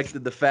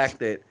 respected the fact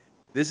that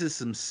this is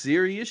some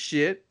serious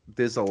shit.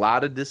 There's a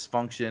lot of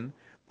dysfunction.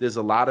 There's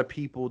a lot of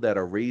people that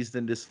are raised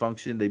in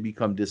dysfunction. They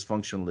become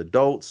dysfunctional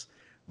adults.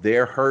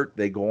 They're hurt.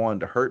 They go on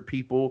to hurt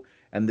people.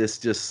 And this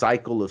just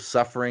cycle of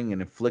suffering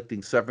and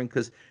inflicting suffering.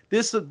 Because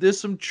there's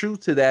some truth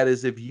to that,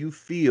 is if you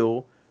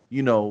feel,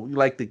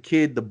 like the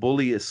kid, the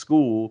bully at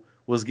school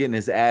was getting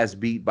his ass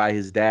beat by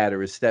his dad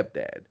or his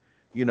stepdad.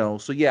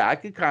 So yeah, I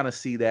could kind of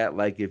see that.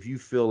 Like, if you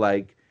feel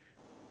like,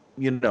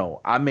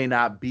 I may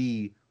not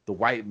be the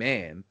white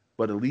man,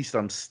 but at least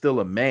I'm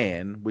still a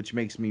man, which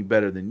makes me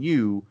better than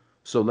you.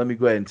 So let me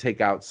go ahead and take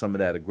out some of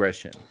that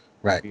aggression,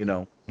 Right. you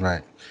know?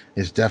 Right.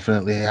 It's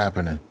definitely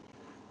happening.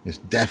 It's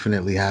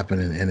definitely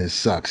happening, and it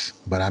sucks.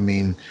 But I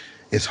mean,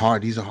 it's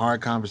hard. These are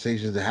hard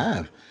conversations to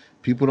have.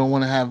 People don't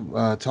want to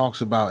have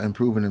talks about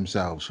improving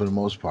themselves for the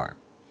most part,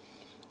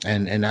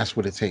 and that's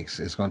what it takes.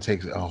 It's going to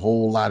take a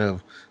whole lot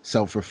of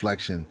self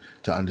reflection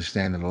to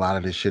understand that a lot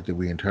of this shit that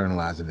we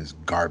internalize is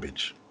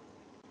garbage,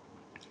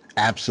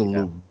 Yeah.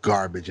 absolute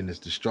garbage, and it's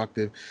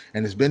destructive,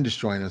 and it's been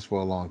destroying us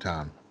for a long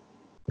time.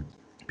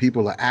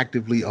 People are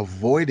actively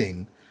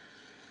avoiding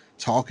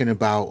talking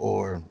about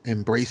or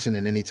embracing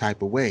in any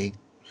type of way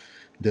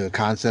the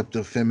concept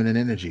of feminine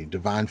energy,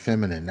 divine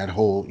feminine, that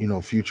whole,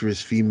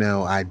 futurist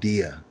female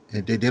idea.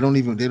 And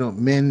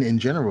men in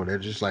general, they're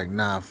just like,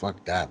 nah,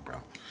 fuck that, bro.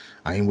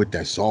 I ain't with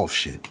that soft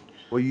shit.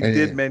 Well, you And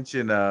did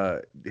mention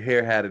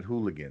hair-hatted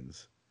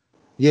hooligans.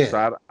 yeah,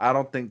 So I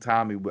don't think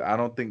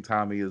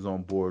Tommy is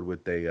on board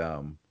with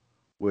the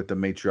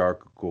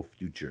matriarchal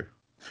future.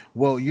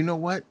 well, you know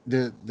what?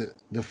 The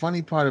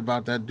funny part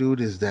about that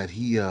dude is that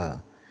he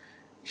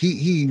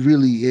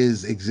really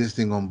is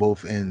existing on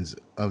both ends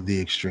of the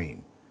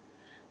extreme.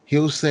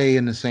 He'll say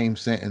in the same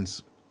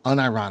sentence,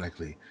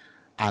 unironically,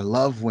 I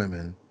love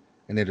women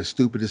and they're the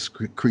stupidest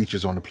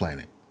creatures on the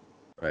planet.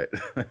 Right.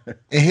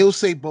 And he'll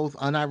say both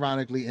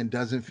unironically and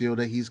doesn't feel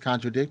that he's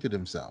contradicted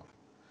himself.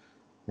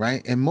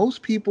 Right. And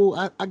most people,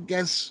 I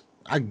guess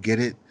I get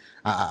it.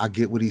 I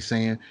get what he's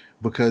saying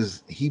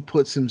because he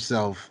puts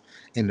himself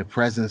in the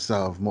presence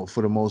of,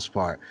 for the most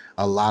part,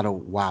 a lot of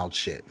wild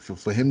shit.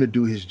 For him to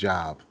do his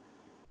job,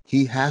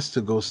 he has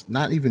to go,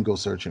 not even go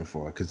searching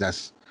for it, because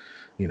that's,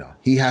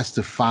 he has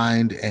to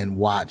find and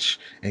watch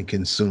and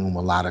consume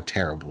a lot of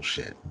terrible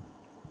shit.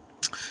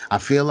 I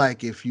feel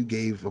like if you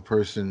gave a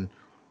person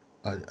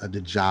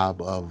the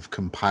job of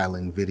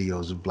compiling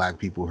videos of black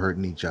people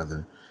hurting each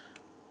other,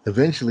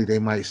 eventually they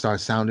might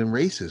start sounding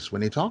racist when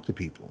they talk to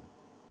people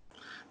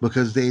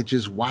because they're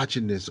just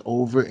watching this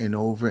over and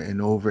over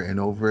and over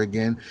and over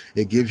again.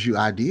 It gives you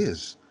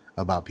ideas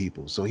about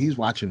people. So he's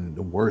watching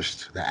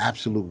the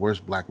absolute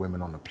worst black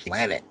women on the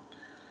planet.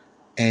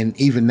 And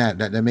even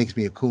that makes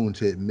me a coon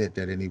to admit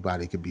that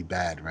anybody could be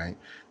bad, right?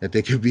 That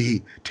there could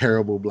be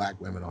terrible black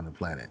women on the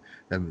planet.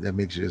 That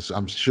makes you.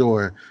 I'm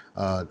sure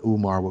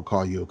Umar will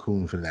call you a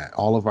coon for that.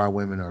 All of our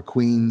women are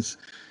queens,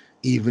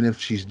 even if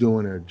she's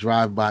doing a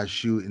drive-by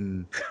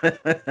shooting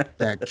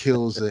that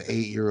kills an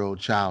 8-year-old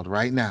child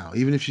right now.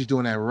 Even if she's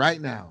doing that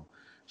right now,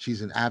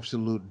 she's an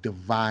absolute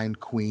divine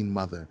queen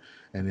mother,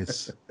 and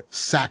it's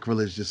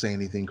sacrilege to say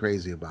anything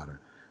crazy about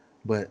her.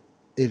 But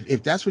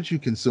if that's what you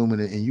consuming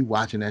and you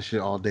watching that shit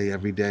all day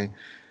every day,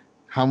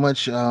 how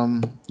much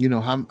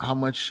how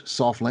much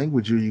soft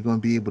language are you going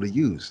to be able to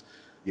use?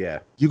 Yeah.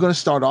 You're going to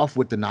start off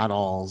with the not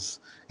alls,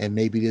 and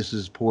maybe this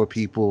is poor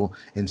people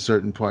in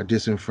certain part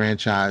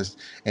disenfranchised,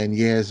 and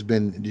yeah, it's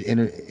been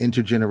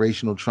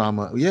intergenerational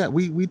trauma. Yeah,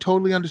 we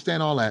totally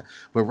understand all that,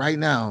 but right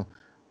now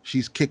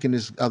she's kicking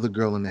this other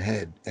girl in the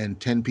head and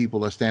 10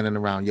 people are standing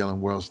around yelling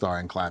world star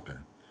and clapping.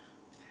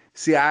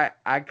 See, I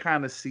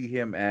kind of see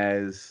him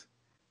as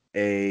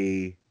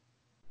a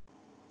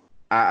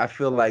I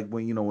feel like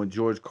when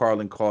George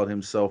Carlin called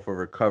himself a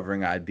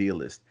recovering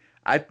idealist,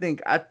 I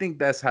think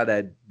that's how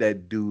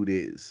that dude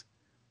is.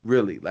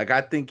 Really. Like,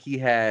 I think he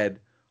had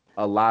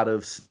a lot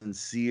of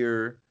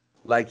sincere,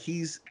 like,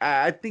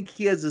 I think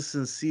he has a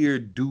sincere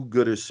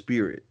do-gooder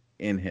spirit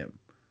in him.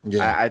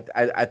 Yeah.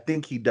 I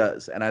think he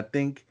does. And I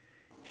think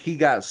he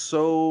got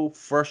so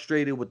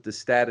frustrated with the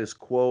status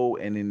quo,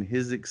 and in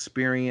his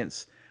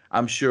experience,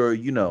 I'm sure,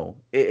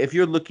 if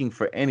you're looking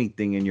for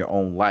anything in your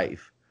own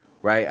life,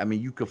 right? I mean,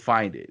 you could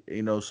find it,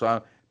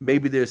 so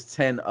maybe there's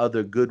 10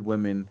 other good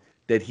women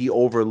that he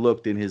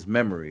overlooked in his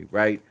memory,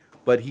 right?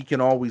 But he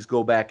can always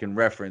go back and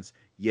reference,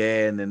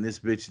 yeah, and then this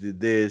bitch did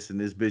this and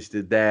this bitch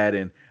did that,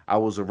 and I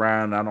was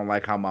around. I don't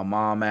like how my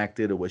mom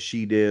acted or what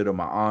she did or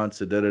my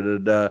aunts or da da da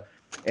da.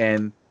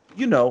 And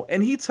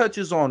and he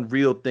touches on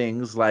real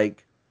things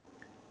like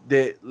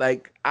that.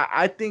 Like,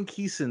 I think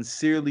he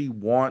sincerely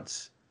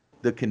wants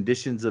the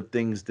conditions of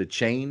things to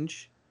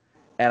change,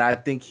 and I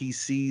think he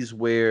sees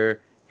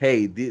where,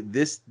 hey,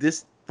 this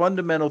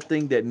fundamental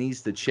thing that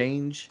needs to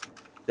change,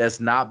 that's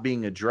not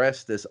being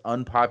addressed, that's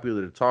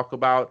unpopular to talk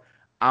about.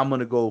 I'm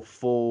gonna go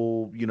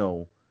full,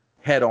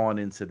 head on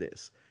into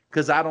this,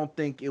 because I don't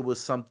think it was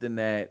something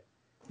that,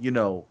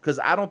 because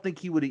I don't think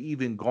he would have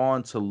even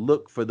gone to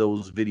look for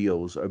those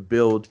videos or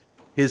build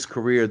his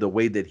career the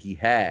way that he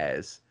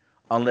has,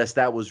 unless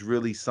that was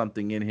really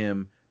something in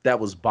him that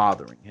was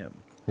bothering him.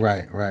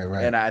 Right.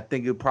 And I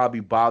think it probably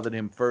bothered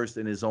him first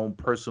in his own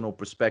personal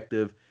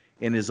perspective,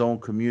 in his own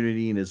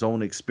community, in his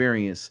own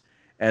experience.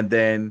 And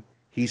then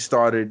he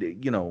started,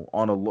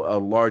 on a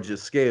larger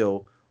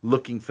scale,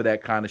 looking for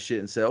that kind of shit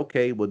and said,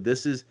 okay, well,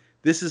 this is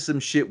some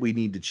shit we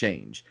need to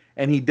change.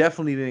 And he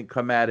definitely didn't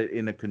come at it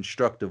in a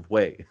constructive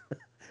way.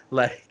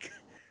 like,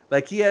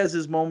 like he has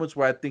his moments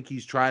where I think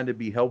he's trying to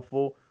be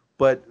helpful.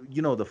 But,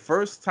 the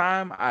first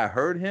time I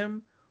heard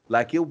him,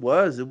 like it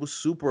was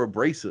super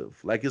abrasive.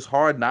 Like it's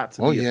hard not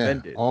to Oh be yeah.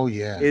 offended. Oh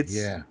yeah. It's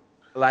Yeah.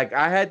 like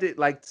I had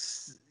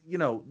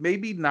to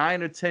maybe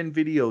 9 or 10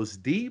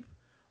 videos deep.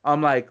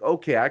 I'm like,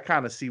 okay, I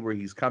kind of see where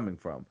he's coming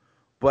from.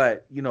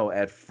 But,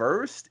 at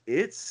first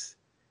it's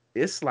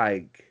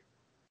like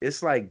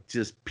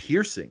just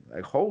piercing.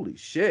 Like, holy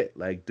shit.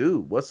 Like,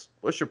 dude, what's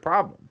your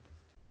problem?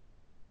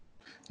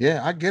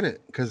 Yeah, I get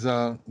it. Because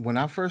when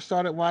I first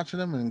started watching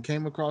him and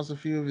came across a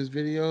few of his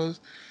videos,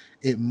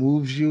 it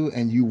moves you,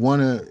 and you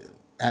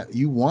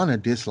wanna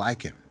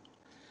dislike him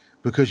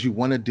because you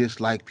want to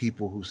dislike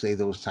people who say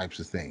those types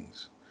of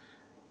things.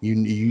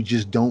 You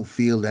just don't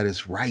feel that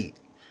it's right,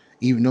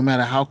 even no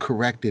matter how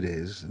correct it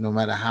is, no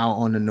matter how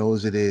on the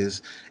nose it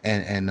is,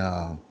 and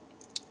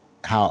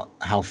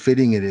how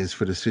fitting it is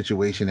for the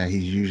situation that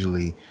he's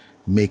usually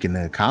making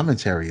a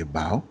commentary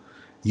about.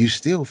 You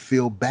still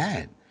feel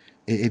bad.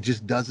 It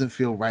just doesn't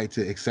feel right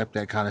to accept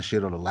that kind of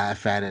shit or to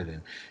laugh at it,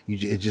 and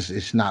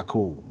it's not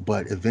cool.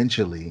 But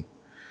eventually,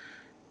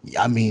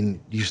 I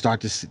mean, you start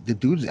to see the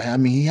dude. I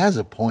mean, he has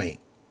a point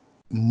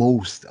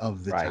most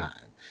of the Right. time.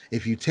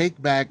 If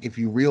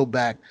you reel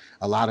back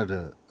a lot of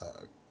the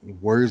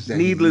words that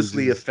he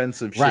Needlessly uses,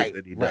 offensive shit right,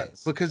 that he right,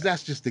 does. because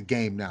that's just the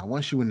game now.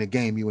 Once you in the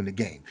game, you in the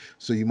game.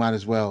 So you might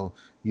as well,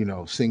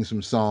 sing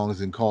some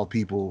songs and call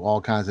people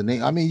all kinds of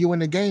names. I mean, you in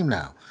the game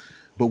now.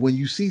 But when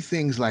you see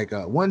things like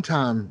one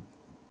time,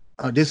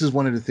 this is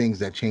one of the things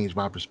that changed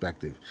my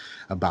perspective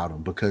about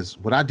him, because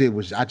what I did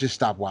was I just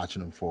stopped watching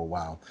him for a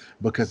while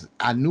because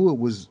I knew it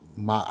was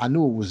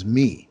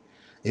me.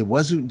 It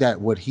wasn't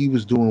that what he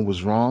was doing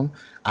was wrong.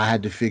 I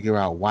had to figure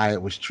out why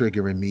it was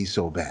triggering me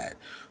so bad.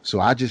 So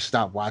I just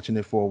stopped watching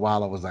it for a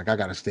while. I was like, I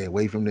got to stay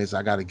away from this.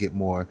 I got to get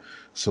more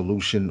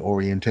solution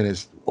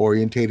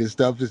orientated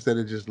stuff instead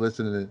of just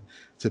listening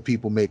to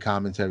people make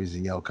commentaries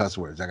and yell cuss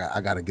words.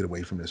 I got to get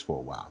away from this for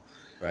a while.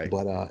 Right.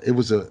 But it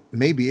was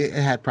maybe it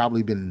had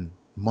probably been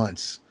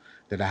months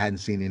that I hadn't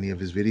seen any of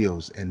his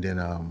videos, and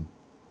then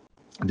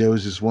there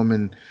was this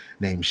woman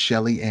named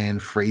Shelly Ann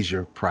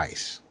Fraser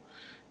Price.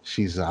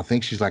 I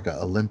think she's like an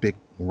Olympic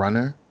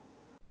runner,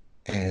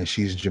 and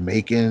she's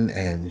Jamaican,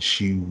 and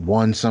she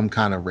won some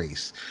kind of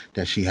race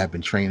that she had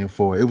been training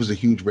for. It was a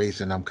huge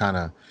race, and I'm kind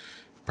of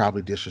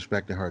probably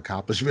disrespecting her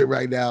accomplishment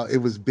right now. It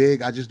was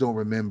big. I just don't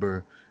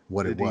remember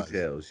what The it was.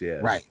 details, yeah.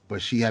 Right,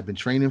 but she had been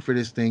training for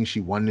this thing. She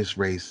won this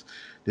race.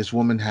 This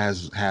woman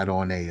has had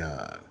on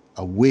a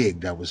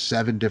wig that was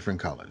 7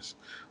 different colors,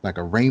 like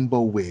a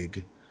rainbow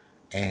wig,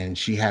 and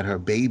she had her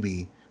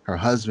baby. Her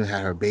husband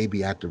had her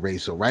baby at the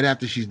race. So right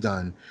after she's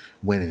done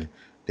winning,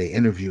 they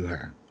interview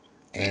her,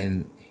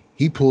 and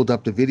he pulled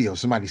up the video.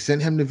 Somebody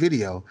sent him the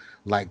video,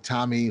 like,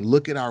 Tommy,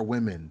 look at our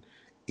women,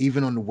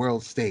 even on the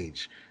world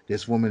stage.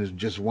 This woman has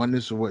just won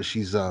this award.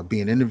 She's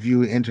being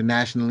interviewed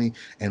internationally,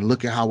 and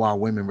look at how our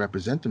women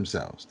represent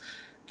themselves.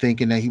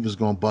 Thinking that he was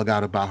going to bug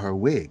out about her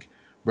wig.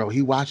 Bro,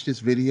 he watched this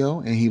video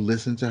and he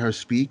listened to her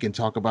speak and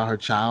talk about her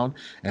child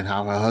and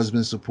how her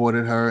husband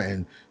supported her.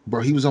 And,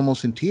 bro, he was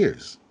almost in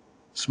tears,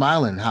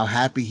 smiling how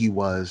happy he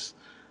was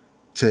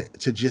to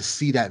just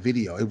see that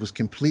video. It was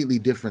completely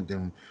different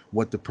than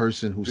what the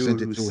person who Dude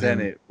sent it who to sent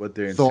him it, what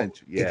their thought.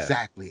 intention. Yeah.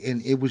 Exactly.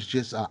 And it was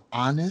just a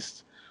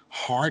honest,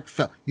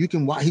 heartfelt. You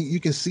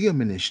can see him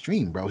in his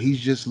stream, bro.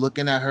 He's just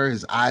looking at her.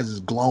 His eyes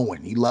is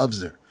glowing. He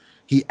loves her.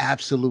 He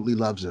absolutely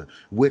loves her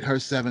with her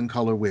 7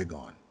 color wig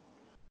on.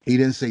 He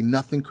didn't say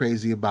nothing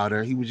crazy about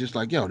her. He was just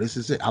like, yo, this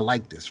is it. I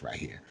like this right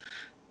here.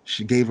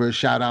 She gave her a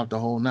shout out the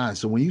whole nine.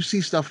 So when you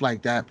see stuff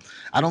like that,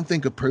 I don't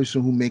think a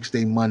person who makes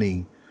their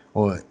money,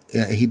 or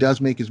he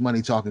does make his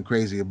money talking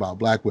crazy about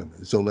black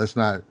women. So let's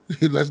not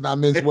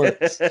mince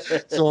words.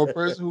 So a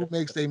person who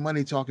makes their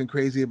money talking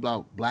crazy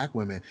about black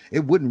women,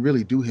 it wouldn't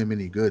really do him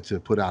any good to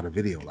put out a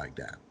video like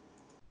that.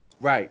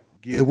 Right.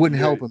 It wouldn't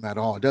help him at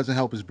all. It doesn't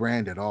help his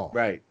brand at all.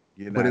 Right.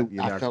 You're But not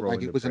you're I not felt like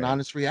growing it the was an brand.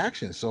 honest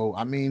reaction. So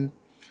I mean,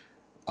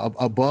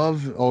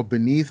 above or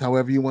beneath,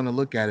 however you want to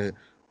look at it,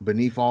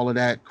 beneath all of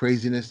that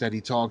craziness that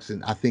he talks,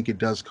 and I think it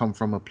does come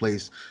from a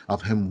place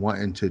of him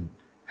wanting to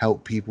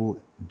help people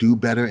do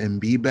better and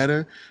be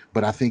better.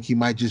 But I think he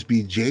might just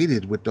be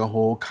jaded with the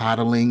whole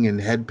coddling and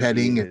head He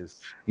petting, and is.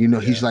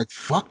 he's Yeah. like,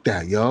 fuck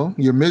that, yo,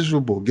 you're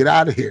miserable, get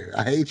out of here,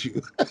 I hate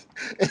you.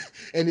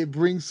 And it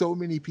brings so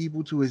many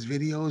people to his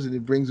videos, and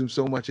it brings him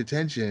so much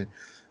attention.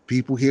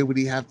 People hear what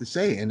he have to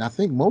say, and I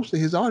think most of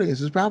his audience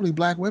is probably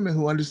black women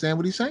who understand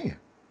what he's saying.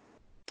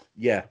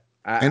 Yeah.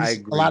 And I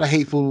it's a lot agree. of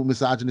hateful,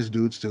 misogynist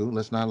dudes too.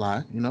 Let's not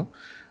lie,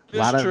 A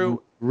lot It's of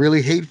true.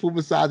 really hateful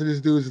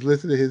misogynist dudes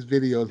listen to his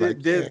videos like,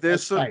 yeah, There's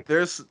that's some right.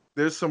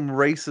 there's some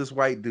racist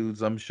white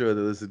dudes I'm sure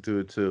that listen to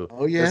it too.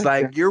 Oh It's yeah,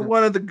 like you're definitely.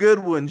 one of the good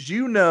ones. We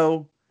You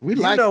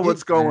like know you,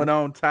 what's going man.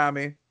 on,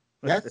 Tommy.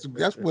 That's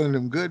one of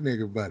them good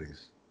nigga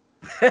buddies.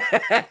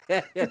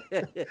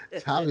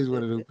 Tommy's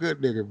one of them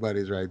good nigga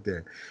buddies right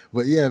there.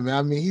 But yeah, man,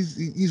 I mean,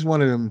 he's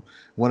one of them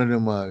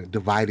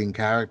dividing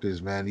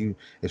characters, man. You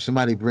if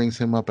somebody brings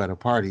him up at a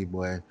party,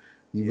 boy,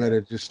 you Yeah,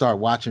 better just start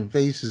watching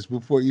faces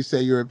before you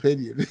say your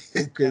opinion,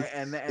 because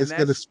and it's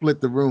gonna that's split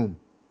the room.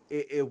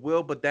 it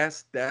will, but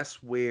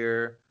that's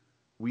where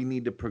we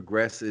need to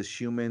progress as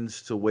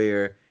humans to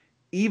where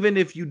even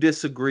if you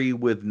disagree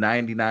with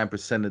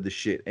 99% of the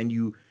shit and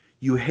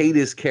you hate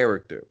his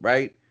character,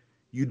 right?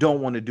 You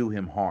don't want to do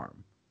him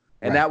harm.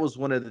 And Right. that was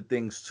one of the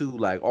things too,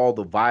 like all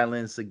the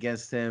violence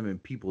against him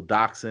and people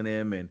doxing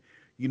him and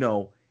you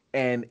know,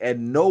 and at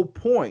no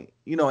point,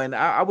 and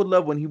I would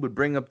love when he would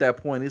bring up that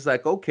point. It's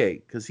like,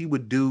 okay, because he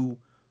would do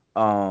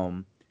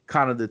kind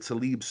of the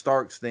Talib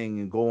Starks thing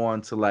and go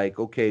on to like,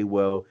 okay,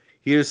 well,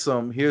 here's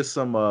some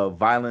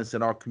violence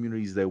in our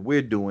communities that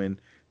we're doing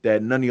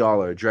that none of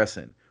y'all are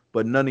addressing,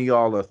 but none of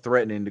y'all are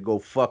threatening to go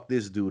fuck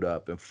this dude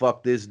up and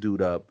fuck this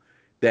dude up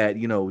that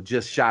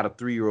just shot a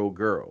 3-year-old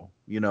girl.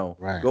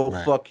 Right. Go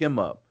Right. fuck him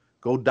up,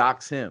 go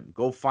dox him,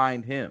 go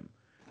find him.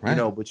 Right.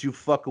 But you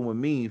fucking with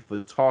me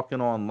for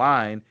talking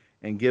online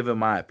and giving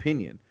my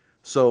opinion.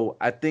 So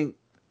I think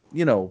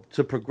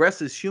to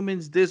progress as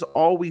humans, there's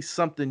always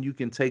something you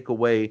can take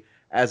away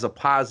as a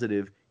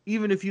positive,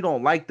 even if you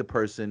don't like the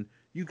person.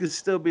 You can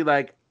still be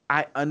like,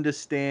 I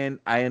understand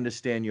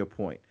your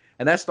point.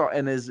 And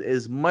and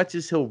as much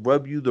as he'll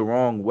rub you the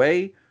wrong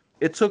way,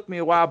 it took me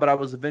a while, but I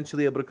was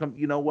eventually able to come,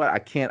 you know what? I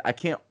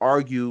can't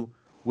argue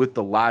with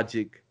the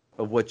logic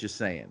of what you're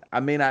saying. I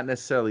may not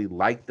necessarily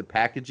like the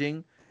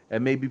packaging,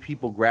 and maybe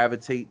people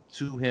gravitate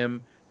to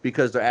him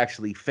because they're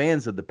actually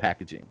fans of the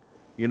packaging.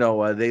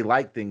 They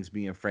like things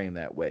being framed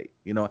that way.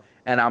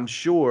 And I'm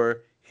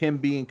sure him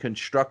being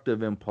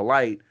constructive and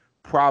polite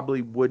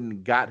probably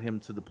wouldn't got him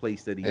to the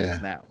place that he is Yeah.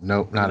 now.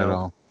 Nope. You Not at know,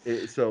 all.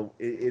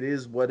 it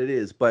is what it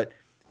is. But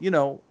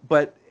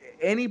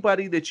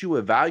anybody that you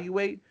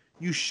evaluate,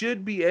 you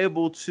should be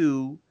able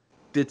to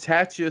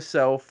detach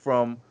yourself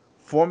from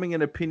forming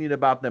an opinion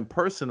about them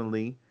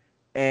personally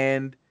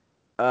and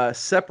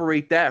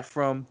separate that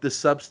from the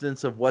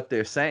substance of what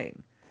they're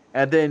saying.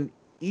 And then,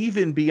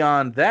 even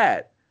beyond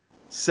that,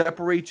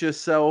 separate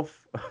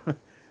yourself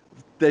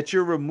that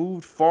you're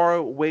removed far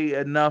away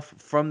enough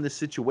from the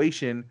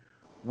situation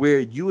where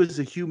you as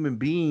a human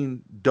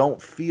being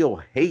don't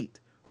feel hate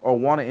or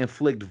want to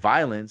inflict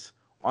violence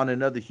on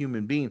another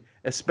human being,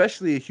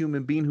 especially a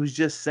human being who's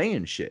just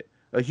saying shit.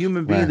 A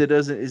human being Right. that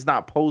doesn't is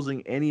not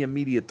posing any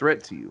immediate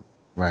threat to you.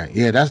 Right.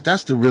 Yeah,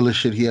 that's the realest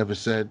shit he ever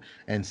said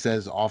and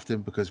says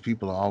often, because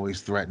people are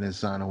always threatening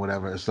son or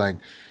whatever. It's like,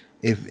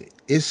 if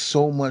it's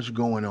so much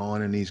going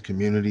on in these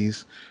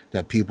communities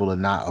that people are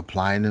not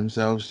applying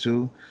themselves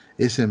to,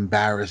 it's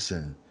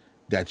embarrassing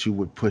that you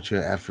would put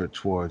your effort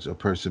towards a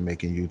person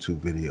making YouTube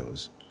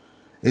videos.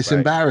 It's Right.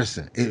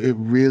 embarrassing. It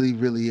really,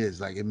 really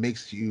is. Like, it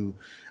makes you,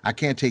 I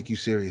can't take you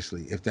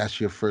seriously if that's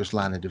your first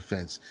line of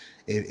defense.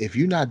 If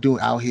you're not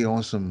doing out here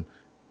on some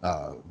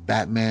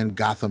Batman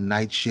Gotham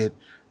Knight shit,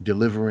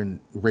 delivering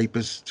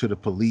rapists to the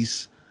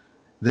police,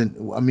 then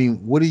I mean,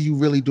 what are you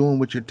really doing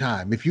with your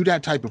time? If you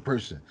that type of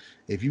person,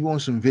 if you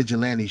want some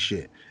vigilante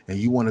shit and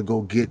you want to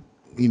go get,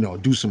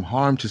 do some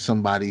harm to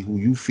somebody who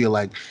you feel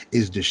like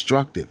is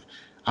destructive,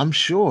 I'm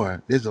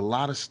sure there's a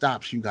lot of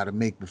stops you got to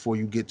make before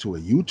you get to a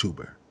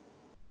YouTuber.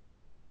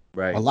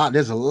 Right.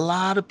 There's a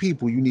lot of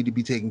people you need to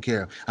be taking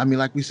care of. I mean,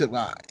 like we said,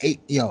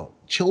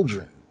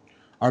 children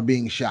are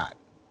being shot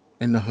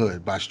in the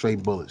hood by stray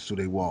bullets through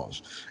their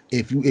walls.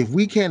 If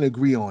we can't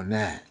agree on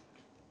that,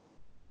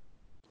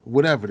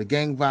 whatever, the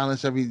gang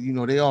violence,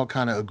 they all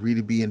kind of agree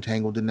to be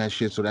entangled in that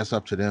shit, so that's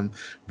up to them.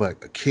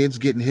 But kids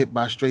getting hit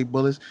by stray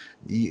bullets,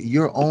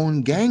 your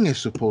own gang is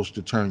supposed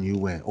to turn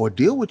you in or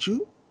deal with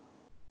you.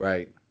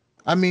 Right.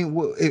 I mean,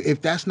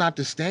 if that's not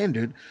the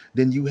standard,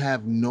 then you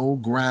have no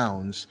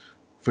grounds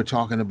for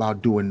talking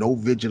about doing no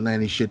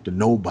vigilante shit to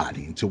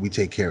nobody until we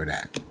take care of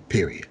that.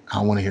 Period. I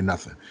don't want to hear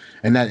nothing.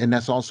 And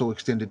that's also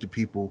extended to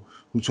people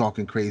who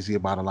talking crazy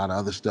about a lot of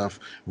other stuff,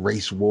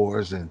 race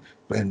wars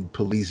and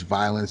police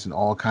violence and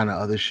all kind of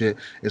other shit.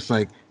 It's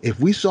like, if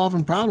we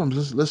solving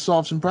problems, let's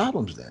solve some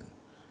problems then.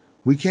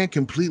 We can't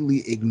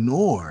completely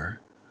ignore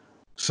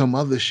some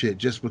other shit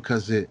just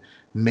because it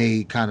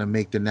may kind of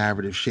make the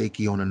narrative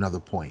shaky on another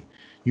point.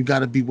 You got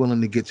to be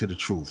willing to get to the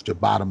truth, the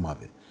bottom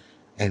of it.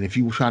 And if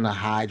you're trying to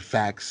hide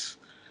facts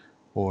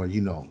or,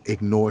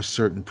 ignore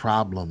certain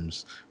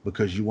problems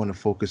because you want to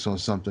focus on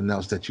something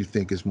else that you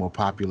think is more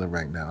popular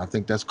right now, I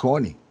think that's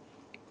corny.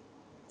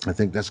 I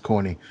think that's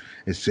corny.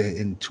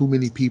 And too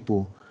many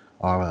people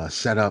are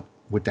set up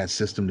with that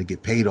system to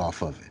get paid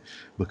off of it.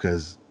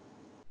 Because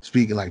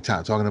speaking like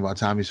talking about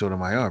Tommy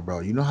Sotomayor,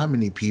 bro, you know how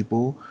many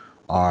people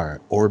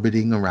are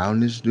orbiting around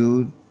this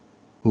dude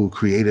who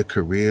create a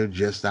career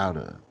just out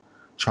of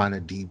trying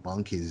to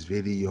debunk his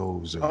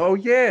videos or Oh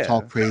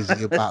talk yeah.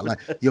 crazy about like,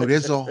 yo,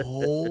 there's a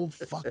whole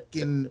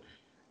fucking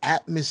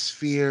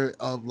atmosphere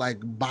of like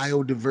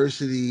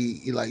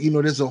biodiversity, like,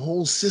 there's a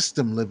whole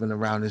system living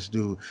around this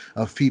dude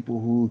of people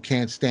who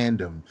can't stand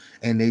him,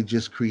 and they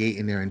just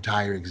creating their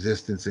entire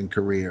existence and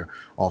career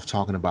off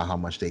talking about how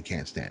much they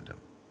can't stand him.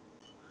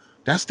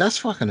 That's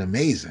fucking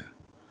amazing.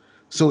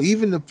 So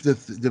even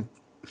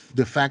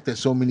the fact that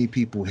so many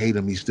people hate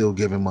him, he's still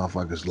giving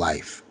motherfuckers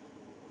life.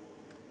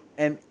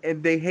 And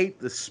they hate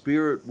the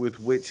spirit with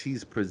which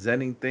he's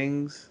presenting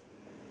things,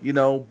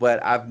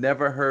 but I've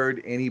never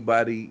heard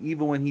anybody,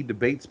 even when he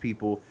debates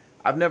people,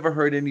 I've never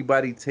heard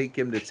anybody take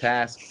him to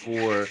task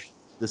for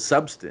the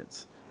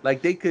substance.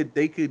 Like they could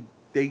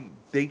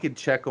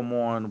check him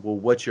on, well,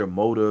 what's your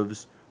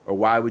motives, or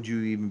why would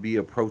you even be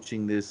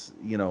approaching this,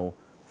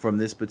 from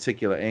this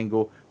particular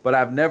angle. But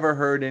I've never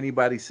heard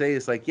anybody say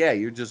it's like, yeah,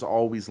 you're just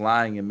always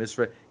lying and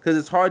misread, because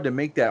it's hard to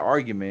make that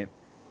argument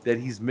that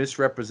he's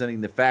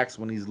misrepresenting the facts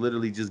when he's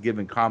literally just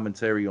giving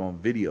commentary on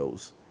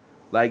videos.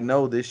 Like,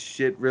 no, this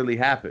shit really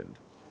happened.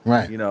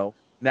 Right, You know.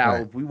 Now,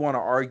 right. if we want to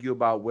argue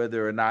about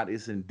whether or not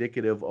it's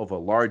indicative of a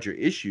larger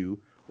issue,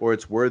 or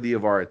it's worthy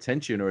of our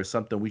attention, or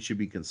something we should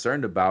be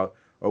concerned about,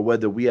 or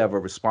whether we have a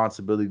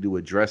responsibility to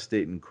address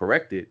it and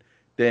correct it,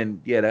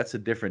 then yeah, that's a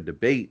different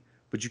debate.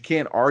 But you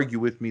can't argue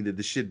with me that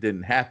the shit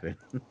didn't happen.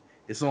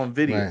 It's on Right,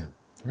 video.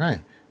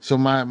 right. So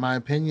my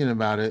opinion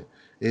about it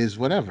is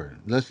whatever.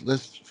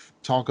 Let's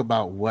talk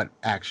about what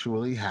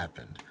actually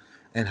happened,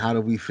 and how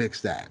do we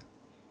fix that.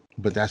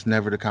 But that's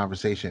never the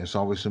conversation. It's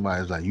always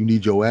somebody's like, "You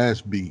need your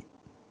ass beat."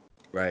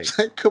 Right. It's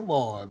like, come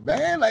on,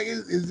 man. Like,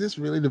 is this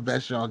really the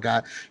best y'all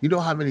got? You know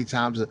how many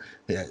times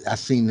I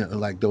seen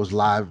like those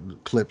live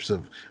clips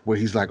of where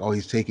he's like, oh,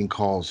 he's taking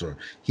calls, or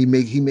he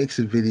makes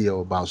a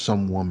video about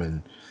some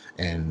woman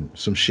and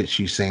some shit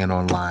she's saying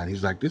online.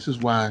 He's like, this is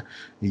why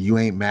you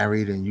ain't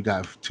married and you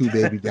got two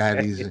baby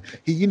daddies, and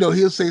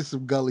he'll say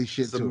some gully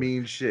shit Some to her.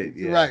 mean shit.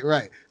 Yeah. Right,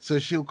 right. So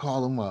she'll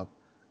call him up,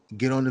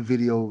 get on the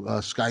video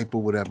Skype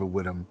or whatever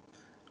with him,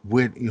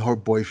 with her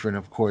boyfriend.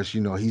 Of course,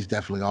 he's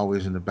definitely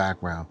always in the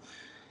background,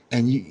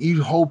 and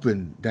you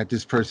hoping that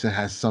this person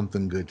has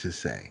something good to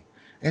say,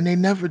 and they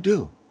never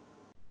do.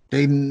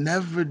 They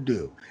never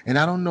do. And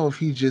I don't know if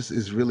he just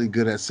is really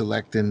good at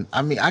selecting.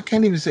 I mean, I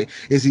can't even say,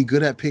 is he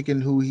good at picking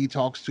who he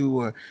talks to,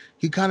 or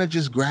he kind of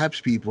just grabs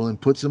people and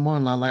puts them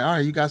on like, all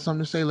right, you got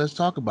something to say, let's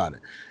talk about it.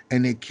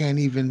 And they can't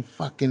even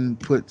fucking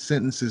put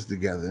sentences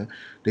together.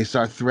 They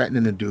start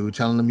threatening the dude,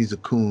 telling him he's a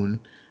coon.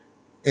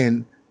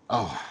 And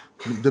oh,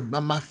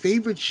 my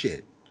favorite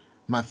shit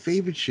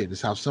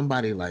is how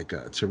somebody like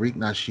Tariq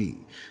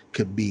Nasheed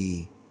could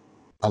be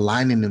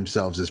aligning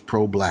themselves as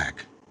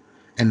pro-black,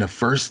 and the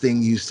first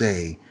thing you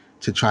say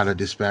to try to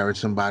disparage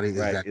somebody is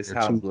Right. that It's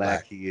they're how too black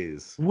black. he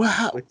is.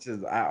 Wow. Which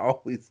is I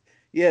always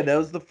yeah, that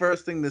was the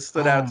first thing that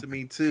stood out Oh to my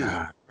me too.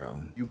 god,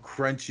 bro. You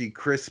crunchy,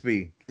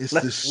 crispy. It's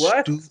Like the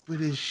what?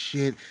 stupidest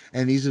shit.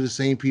 And these are the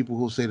same people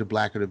who say the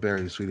blacker the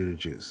berry, the sweeter the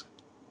juice.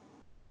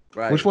 Which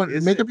Right. one?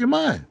 Is Make it up your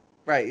mind.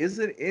 right? Is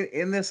it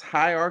in this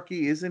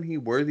hierarchy? Isn't he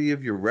worthy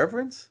of your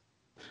reverence?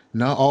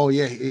 No, oh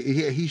yeah,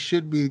 he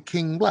should be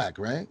King Black,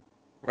 right?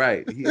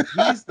 Right. If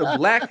he's the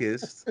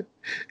blackest,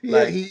 Yeah,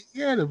 like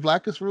the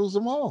blackest rules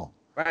them all.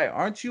 right,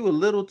 aren't you a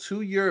little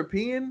too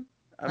European?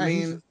 I Right,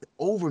 he's mean,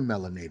 over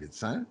melanated,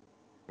 son.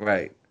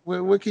 right.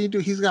 What can you do?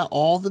 He's got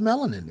all the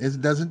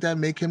melanin. Doesn't that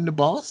make him the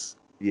boss?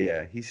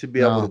 Yeah, he should be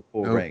able No, to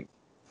pull nope, rank.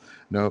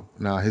 nope.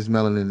 No, his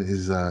melanin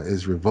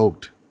is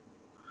revoked.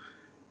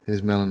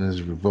 His melanin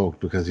is revoked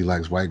because he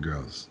likes white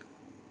girls,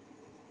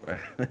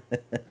 Right.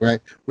 right?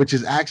 Which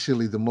is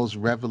actually the most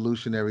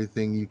revolutionary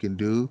thing you can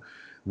do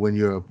when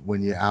you're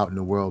out in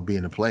the world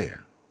being a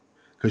player,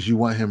 because you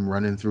want him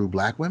running through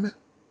black women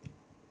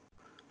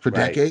for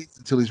Right. decades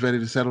until he's ready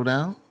to settle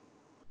down,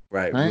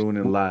 Right. right?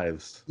 Ruining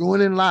lives.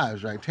 Ruining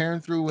lives, right? Tearing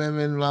through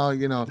women while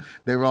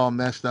they're all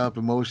messed up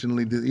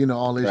emotionally,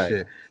 all this Right.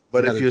 shit. He's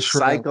But got if a you're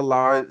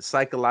trail,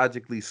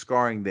 psychologically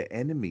scarring the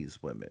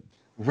enemy's women,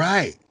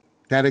 right?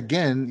 That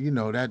again,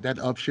 that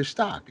ups your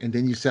stock, and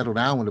then you settle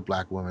down with a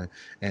black woman,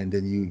 and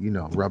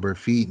then rub her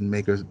feet and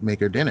make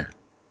her dinner.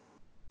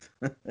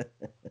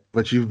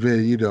 But you've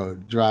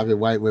been, driving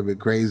white women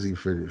crazy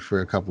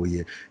for a couple of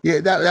years. Yeah,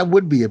 that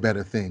would be a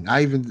better thing.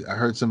 I even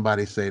heard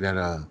somebody say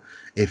that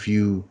if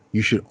you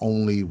should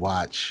only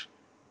watch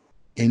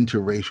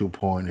interracial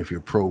porn if you're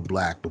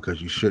pro-black,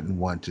 because you shouldn't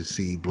want to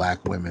see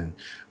black women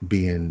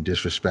being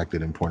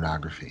disrespected in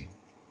pornography.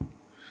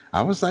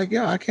 I was like,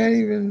 yo, I can't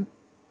even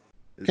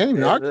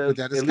argue with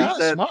that. It's at kind least of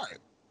that smart.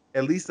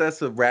 at least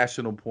that's a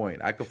rational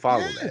point. I could Yeah,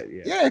 follow that.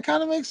 Yeah. yeah, it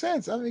kind of makes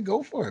sense. I mean,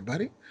 go for it,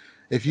 buddy.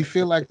 If you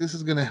feel like this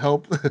is gonna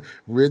help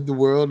rid the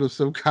world of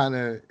some kind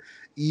of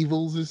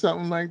evils or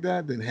something like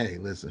that, then hey,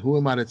 listen, who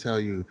am I to tell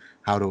you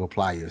how to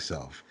apply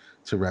yourself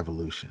to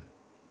revolution?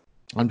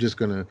 I'm just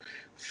gonna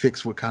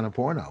fix what kind of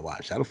porn I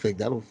watch. That'll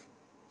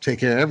take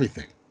care of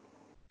everything.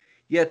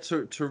 Yeah,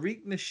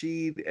 Tariq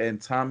Nasheed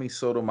and Tommy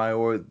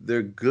Sotomayor,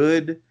 they're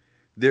good.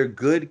 They're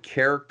good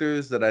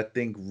characters that I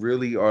think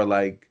really are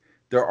like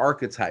they're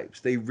archetypes.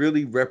 They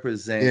really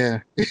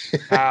represent Yeah.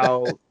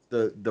 how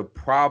the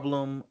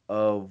problem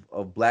of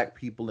black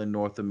people in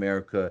North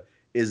America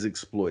is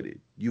exploited.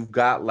 You've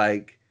got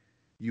like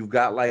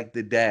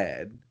the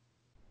dad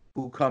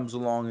who comes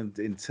along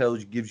and tells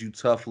you, gives you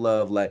tough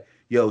love, like,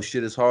 yo,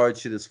 shit is hard,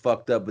 shit is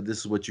fucked up, but this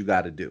is what you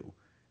got to do.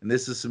 And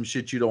this is some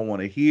shit you don't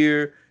want to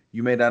hear.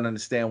 You may not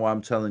understand why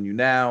I'm telling you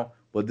now,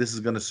 but this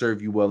is going to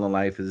serve you well in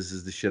life. And this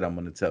is the shit I'm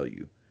going to tell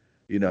you,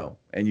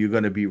 and you're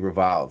going to be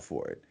reviled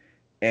for it.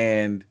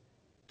 And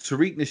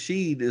Tariq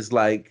Nasheed is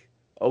like,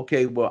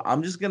 okay, well,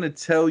 I'm just going to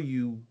tell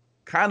you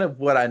kind of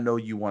what I know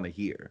you want to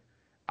hear.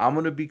 I'm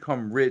going to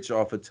become rich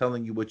off of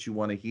telling you what you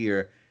want to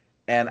hear,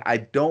 and I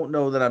don't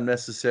know that I'm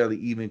necessarily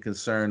even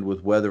concerned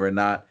with whether or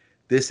not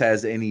this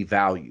has any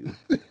value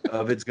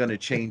of it's going to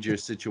change your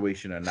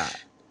situation or not.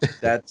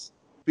 That's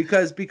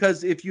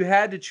because if you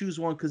had to choose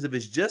one, because if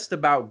it's just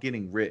about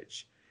getting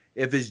rich,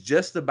 if it's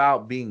just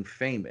about being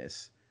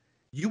famous,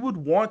 you would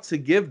want to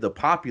give the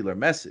popular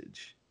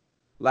message.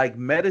 Like,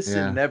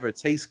 medicine Yeah. never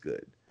tastes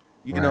good.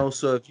 Right.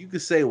 So if you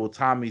could say, well,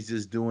 Tommy's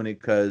just doing it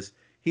because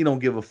he don't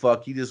give a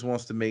fuck, he just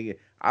wants to make it.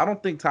 I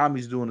don't think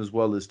Tommy's doing as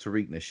well as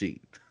Tariq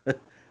Nasheed.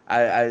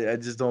 I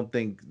just don't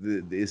think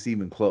it's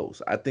even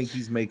close. I think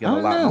he's I making a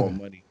don't lot more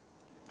know. money.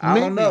 I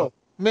don't Maybe. know.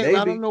 Maybe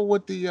I don't Maybe. know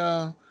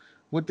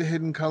what the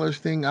hidden colors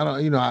thing. I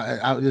don't.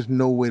 I there's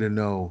no way to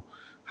know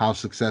how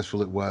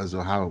successful it was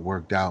or how it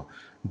worked out.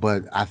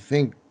 But I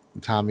think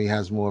Tommy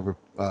has more of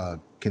a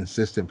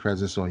consistent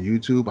presence on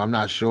YouTube. I'm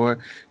not sure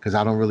because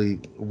I don't really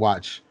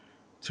watch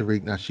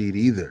Tariq Nasheed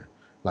either.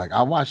 Like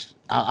I watched.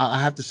 I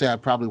have to say I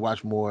probably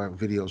watch more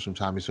videos from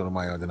Tommy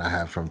Sotomayor than I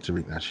have from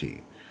Tariq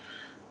Nasheed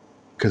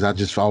because I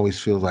just always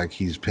feel like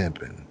he's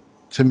pimping.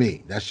 To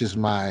me, that's just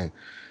my.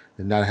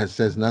 And that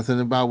says nothing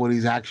about what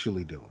he's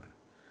actually doing.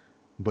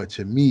 But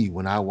to me,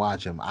 when I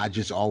watch him, I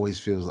just always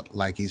feel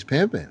like he's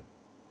pimping.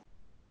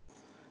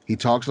 He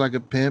talks like a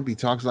pimp. He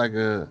talks like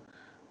a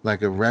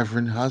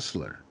reverend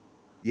hustler,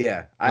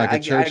 Yeah, like a I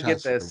church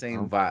get that hustler,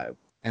 same bro. vibe.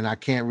 And I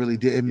can't really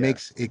do it. Yeah.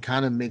 It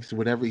kind of makes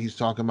whatever he's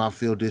talking about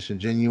feel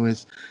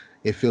disingenuous.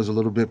 It feels a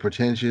little bit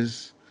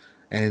pretentious,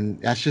 and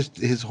that's just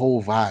his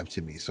whole vibe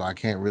to me. So I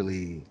can't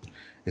really.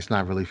 It's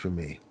not really for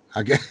me.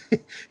 I guess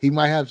he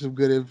might have some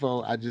good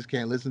info. I just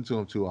can't listen to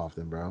him too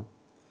often, bro.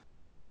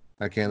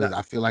 I can't No, listen.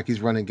 I feel like he's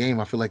running game.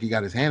 I feel like he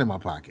got his hand in my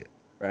pocket.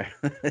 right.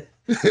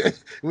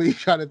 When you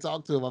try to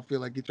talk to him, I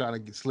feel like you're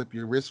trying to slip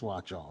your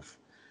wristwatch off.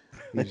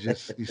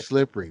 He's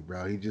slippery,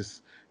 bro.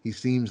 He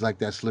seems like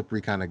that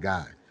slippery kind of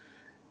guy.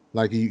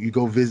 Like you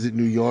go visit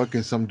New York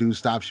and some dude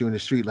stops you in the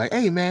street, like,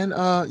 "Hey man,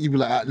 you be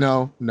like,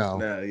 no, no,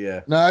 No,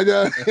 yeah. no,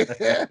 no, no,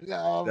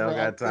 Don't bro, I'm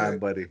got time, good,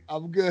 buddy.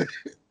 I'm good."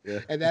 Yeah.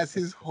 And that's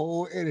his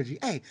whole energy.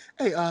 Hey,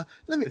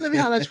 let me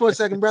holler at you for a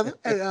second, brother.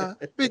 Hey,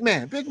 big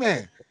man,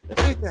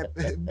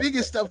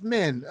 biggest stuff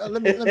men.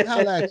 Let me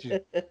holler at you.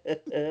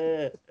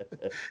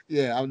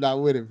 Yeah, I'm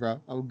not with it, bro.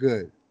 I'm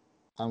good.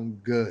 I'm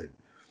good.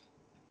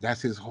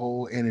 That's his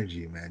whole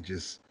energy, man.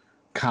 Just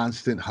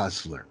constant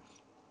hustler.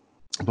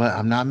 But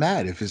I'm not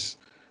mad if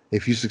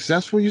you're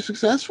successful, you're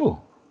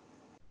successful.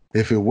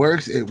 If it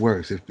works, it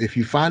works. If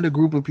you find a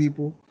group of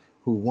people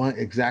who want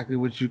exactly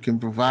what you can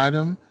provide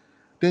them,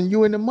 then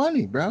you in the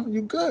money, bro.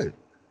 You good.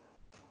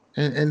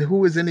 And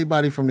who is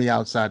anybody from the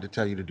outside to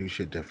tell you to do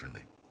shit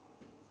differently?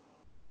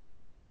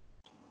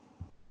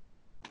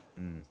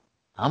 Mm.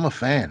 I'm a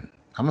fan.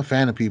 I'm a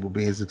fan of people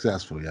being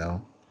successful,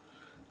 yo.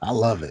 I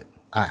love it.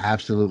 I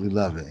absolutely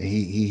love it. And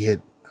he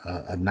hit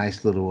a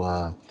nice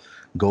little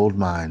gold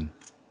mine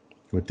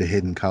with the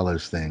hidden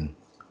colors thing.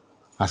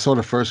 I saw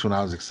the first one.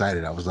 I was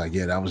excited. I was like,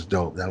 yeah, that was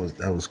dope. That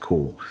was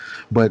cool.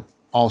 But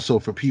also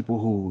for people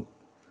who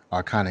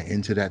are kind of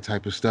into that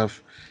type of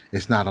stuff,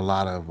 it's not a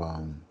lot of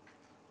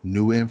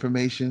new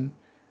information.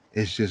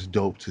 It's just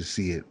dope to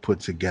see it put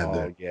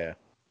together Oh yeah.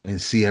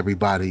 and see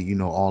everybody,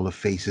 all the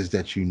faces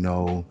that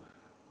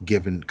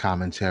giving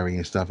commentary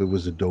and stuff. It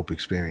was a dope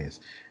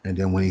experience. And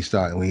then when he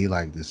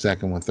like the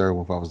second one, third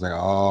one, I was like,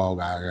 oh,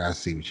 I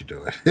see what you're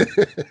doing.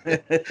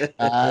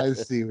 I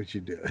see what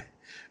you're doing.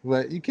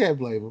 But you can't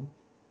blame him.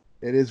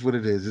 It is what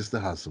it is. It's the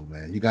hustle,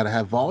 man. You got to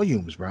have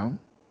volumes, bro.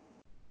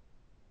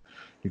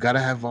 You got to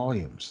have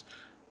volumes.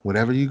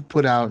 Whatever you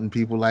put out and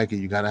people like it,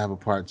 you got to have a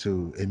part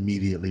two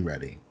immediately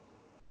ready.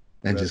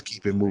 And just Rest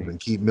in keep it moving. stream.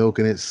 Keep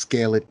milking it.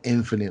 Scale it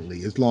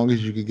infinitely. As long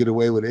as you can get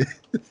away with it.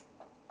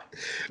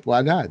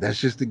 Why not?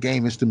 That's just the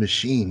game. It's the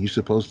machine. You're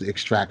supposed to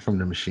extract from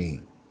the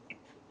machine.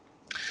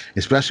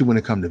 Especially when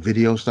it comes to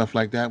video stuff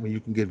like that, when you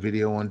can get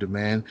video on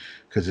demand,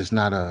 because it's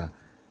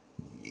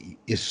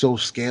so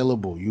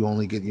scalable. You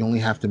only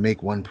have to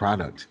make one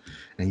product,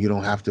 and you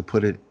don't have to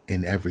put it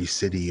in every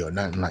city or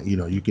nothing. Like,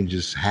 you can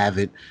just have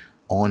it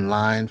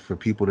online for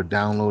people to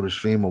download or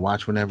stream or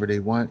watch whenever they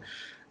want,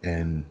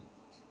 and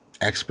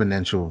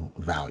exponential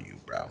value,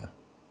 bro.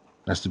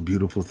 That's the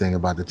beautiful thing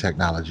about the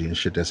technology and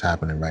shit that's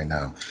happening right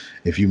now.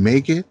 If you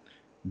make it,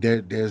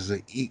 there's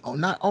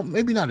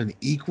maybe not an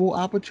equal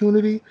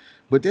opportunity,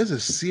 but there's a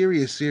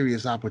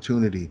serious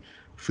opportunity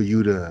for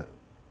you to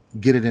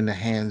get it in the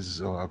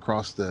hands or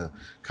across the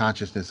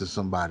consciousness of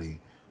somebody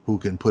who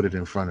can put it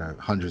in front of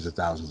hundreds of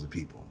thousands of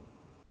people.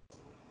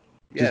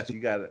 Yes, if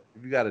you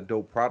got a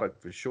dope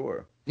product for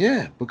sure.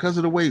 Yeah, because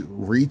of the way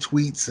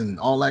retweets and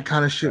all that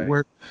kind of shit Right.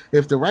 work.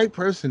 If the right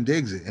person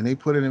digs it and they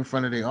put it in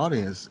front of their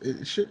audience,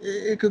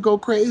 it could go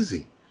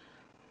crazy.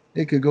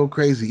 It could go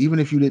crazy, even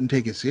if you didn't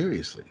take it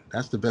seriously.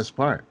 That's the best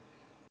part.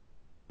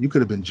 You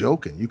could have been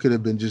joking. You could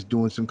have been just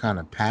doing some kind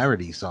of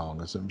parody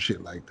song or some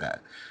shit like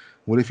that.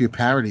 What if your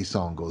parody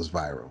song goes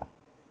viral?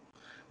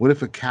 What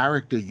if a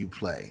character you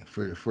play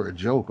for a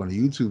joke on a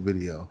YouTube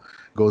video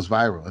goes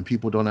viral and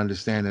people don't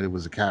understand that it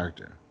was a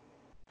character?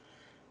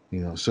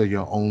 So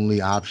your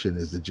only option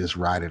is to just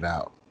ride it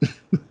out.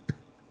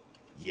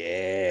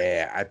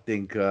 Yeah, I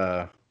think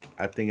at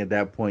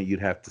that point you'd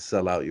have to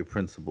sell out your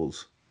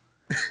principles.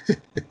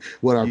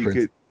 What are You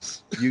could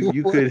principles?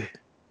 you What? could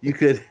you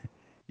could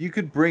you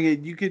could bring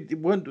it you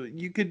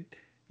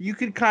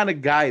could kind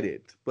of guide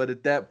it, but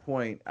at that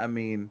point, I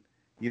mean,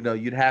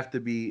 you'd have to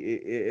be,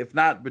 if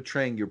not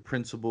betraying your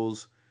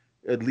principles,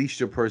 at least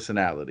your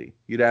personality.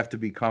 You'd have to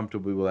be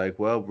comfortable with, like,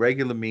 well,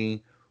 regular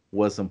me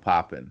wasn't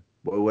popping,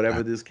 but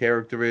whatever this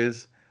character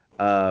is,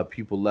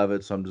 people love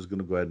it, so I'm just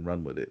gonna go ahead and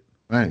run with it.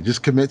 Right.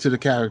 Just commit to the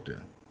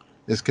character.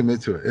 Just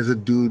commit to it. There's a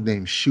dude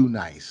named Shoe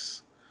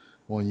Nice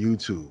on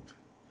YouTube.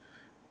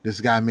 This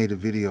guy made a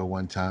video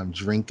one time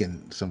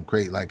drinking some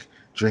crate, like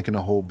drinking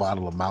a whole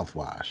bottle of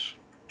mouthwash.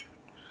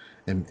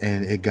 And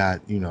it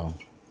got,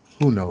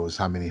 who knows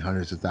how many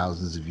hundreds of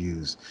thousands of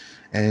views.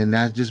 And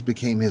that just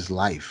became his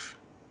life.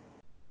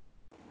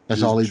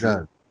 That's Just all he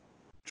does.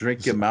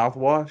 drink your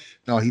mouthwash.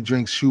 No, he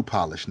drinks shoe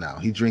polish now.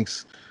 He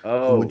drinks with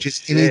Oh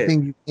just shit!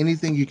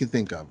 anything you can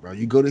think of, bro.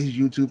 You go to his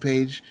YouTube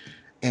page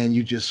and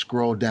you just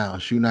scroll down.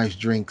 Shoe Nice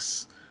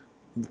drinks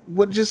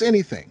what just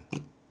anything.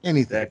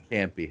 Anything. That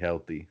can't be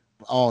healthy.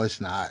 Oh,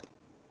 it's not.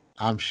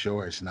 I'm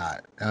sure it's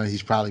not.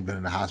 He's probably been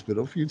in the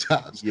hospital a few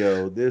times.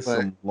 Yo, there's But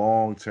some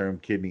long-term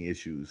kidney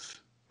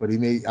issues.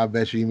 I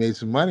bet you he made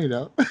some money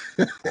though.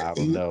 I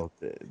don't know.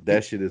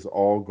 That shit is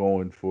all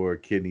going for a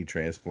kidney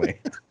transplant.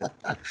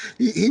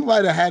 He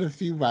might have had a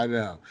few by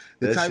now.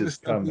 The That type of shit's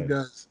stuff he coming.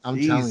 does, I'm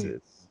telling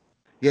you. Jesus.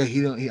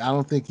 Yeah, I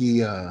don't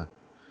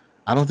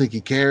think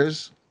he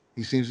cares.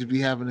 He seems to be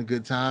having a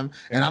good time,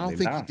 and I don't Apparently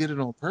think he not. did it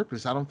on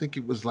purpose. I don't think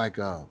it was like,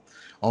 oh,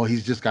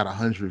 he's just got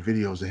 100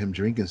 videos of him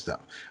drinking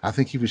stuff. I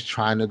think he was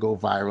trying to go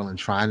viral and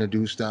trying to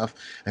do stuff,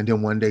 and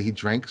then one day he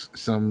drank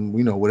some,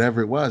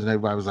 whatever it was, and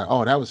everybody was like,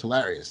 oh, that was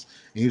hilarious.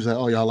 And he was like,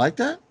 oh, y'all like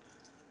that?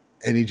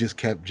 And he just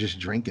kept just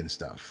drinking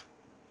stuff.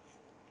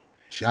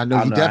 I know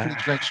I he don't know.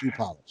 definitely drank shoe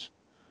polish.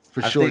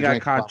 For I sure, think I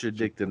drank a bottle of shoe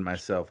contradicted polish.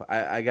 myself.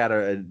 I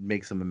gotta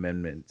make some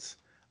amendments.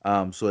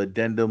 So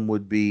addendum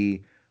would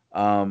be,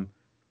 um,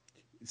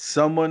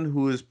 someone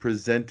who is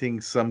presenting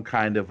some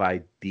kind of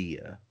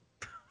idea.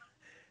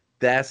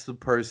 That's the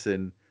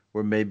person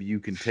where maybe you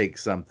can take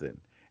something.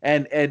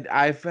 And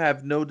I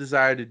have no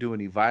desire to do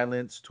any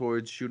violence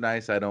towards Shoe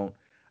Nice. I don't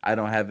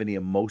have any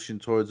emotion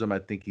towards him. I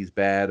think he's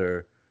bad,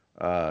 or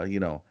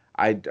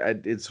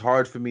it's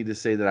hard for me to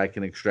say that I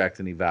can extract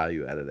any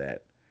value out of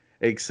that,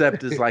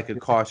 except as like a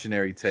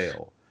cautionary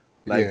tale.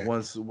 Like Yeah,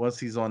 once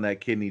he's on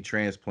that kidney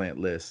transplant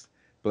list,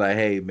 but like,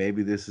 hey,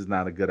 maybe this is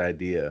not a good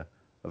idea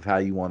of how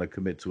you want to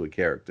commit to a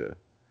character.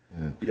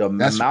 yeah. Yo,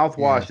 Yeah.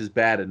 mouthwash is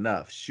bad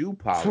enough. Shoe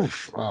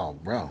polish. Oh,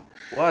 bro.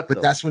 What But the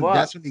fuck?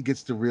 that's when he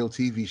gets the real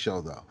TV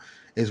show though.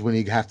 Is when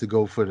he have to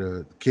go for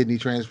the kidney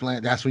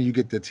transplant. That's when you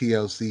get the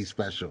TLC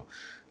special.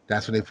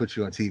 That's when they put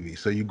you on TV.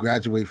 So you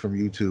graduate from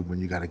YouTube when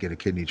you got to get a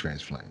kidney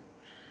transplant.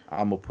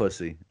 I'm a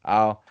pussy.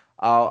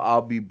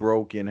 I'll be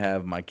broke and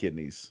have my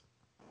kidneys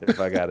if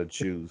I gotta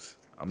choose.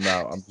 I'm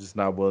just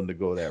not willing to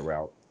go that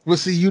route. Well,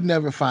 see, you'd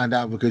never find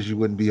out because you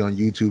wouldn't be on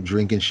YouTube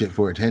drinking shit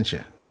for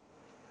attention.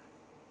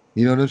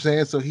 You know what I'm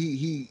saying? So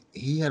he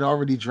had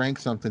already drank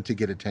something to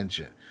get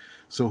attention.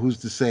 So who's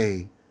to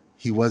say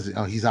he wasn't?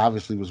 Oh, he's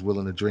obviously was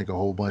willing to drink a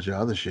whole bunch of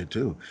other shit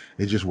too.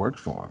 It just worked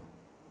for him.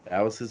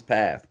 That was his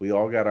path. We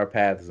all got our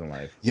paths in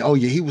life. Yeah. Oh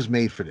yeah, he was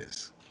made for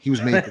this. He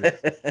was made for this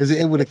because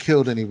it would have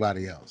killed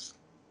anybody else.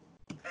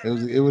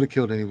 It would have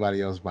killed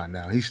anybody else by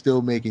now. He's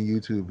still making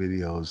YouTube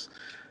videos.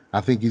 I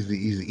think he's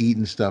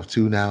eating stuff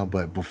too now,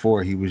 but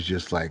before he was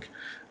just like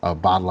a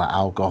bottle of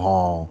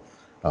alcohol,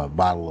 a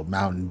bottle of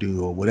Mountain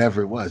Dew, or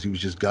whatever it was. He was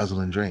just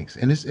guzzling drinks,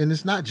 and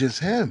it's not just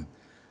him.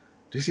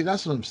 You see,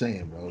 that's what I'm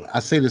saying, bro. I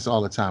say this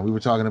all the time. We were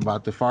talking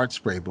about the fart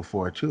spray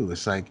before too.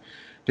 It's like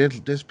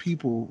there's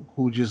people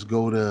who just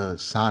go to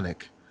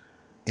Sonic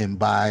and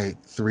buy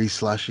 3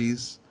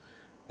 slushies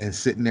and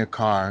sit in their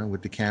car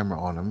with the camera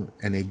on them,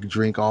 and they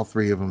drink all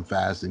 3 of them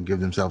fast and give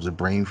themselves a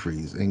brain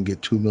freeze and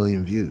get 2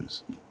 million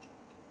views.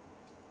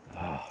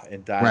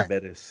 And Right.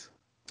 diabetes.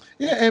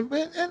 Yeah,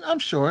 and I'm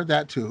sure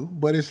that too.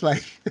 But it's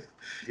like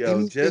Yo,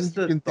 anything just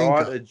you the can think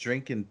thought of. of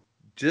drinking,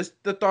 just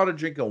the thought of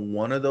drinking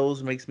one of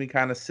those makes me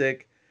kind of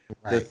sick.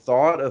 The Right.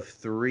 thought of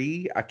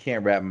three, I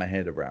can't wrap my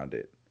head around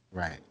it.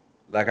 Right.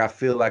 Like I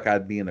feel like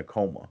I'd be in a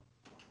coma.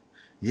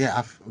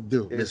 Yeah,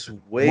 dude, It's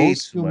listen. way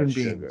too much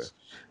sugar.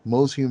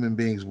 Most human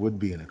beings would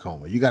be in a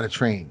coma. You got to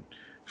train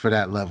for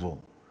that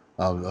level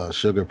of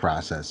sugar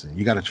processing.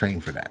 You got to train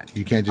for that.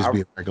 You can't just I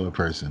be a regular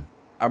person.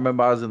 I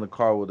remember I was in the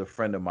car with a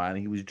friend of mine.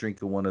 He was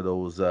drinking one of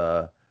those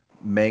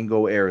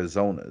mango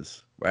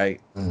Arizonas,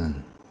 right?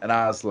 Mm. And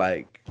I was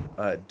like,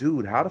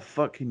 dude, how the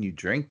fuck can you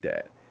drink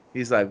that?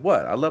 He's like,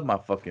 what? I love my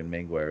fucking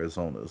mango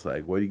Arizonas.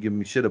 Like, what are you giving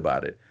me shit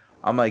about it?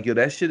 I'm like, yo,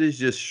 that shit is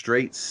just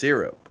straight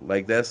syrup.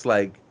 Like, that's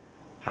like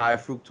high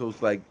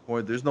fructose, like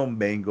corn. There's no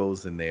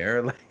mangoes in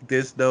there. Like,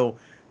 there's no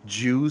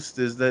juice.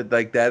 There's that,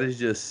 like, that is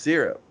just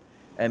syrup.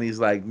 And he's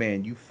like,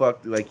 man, you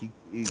fucked. Like,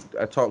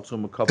 I talked to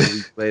him a couple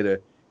weeks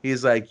later.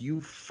 He's like,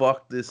 you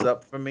fucked this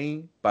up for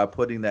me by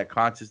putting that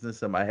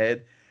consciousness in my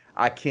head.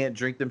 I can't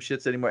drink them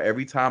shits anymore.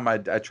 Every time I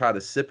try to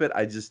sip it,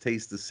 I just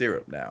taste the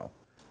syrup now.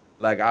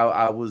 Like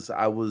I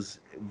was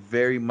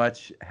very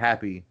much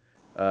happy.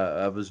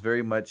 I was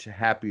very much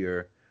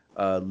happier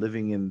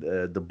living in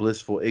the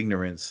blissful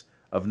ignorance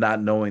of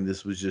not knowing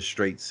this was just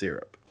straight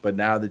syrup. But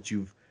now that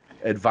you've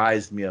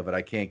advised me of it,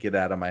 I can't get it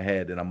out of my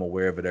head, and I'm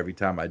aware of it every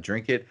time I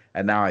drink it,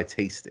 and now I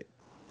taste it.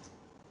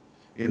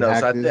 You You know, so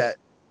hacked I this. that.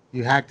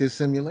 You hacked this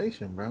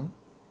simulation, bro.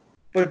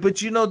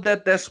 But you know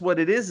that's what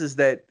it is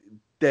that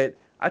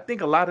I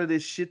think a lot of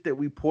this shit that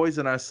we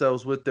poison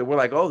ourselves with that we're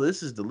like, oh,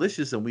 this is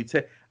delicious, and we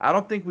take. I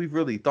don't think we've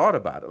really thought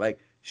about it. Like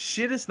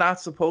shit is not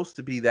supposed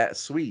to be that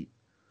sweet.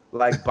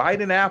 Like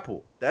bite an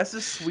apple, that's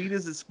as sweet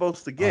as it's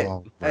supposed to get.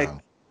 Oh, Like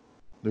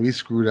bro, we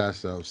screwed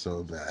ourselves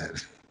so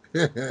bad.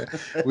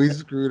 We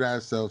screwed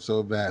ourselves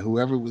so bad.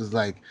 Whoever was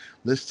like,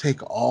 let's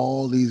take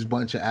all these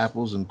bunch of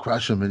apples and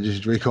crush them and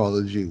just drink all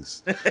the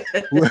juice.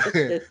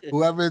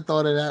 Whoever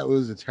thought of that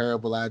was a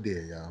terrible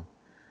idea, yo.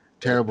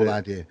 Terrible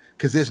idea.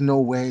 Because there's no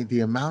way the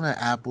amount of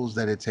apples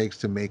that it takes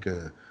to make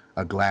a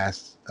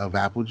glass of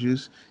apple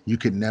juice, you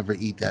could never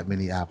eat that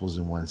many apples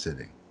in one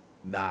sitting.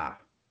 nah,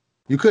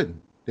 You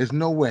couldn't. There's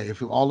no way.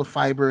 If all the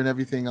fiber and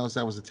everything else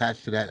that was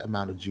attached to that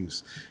amount of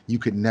juice, you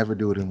could never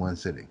do it in one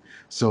sitting.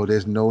 So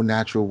there's no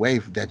natural way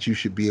that you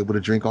should be able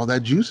to drink all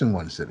that juice in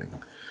one sitting.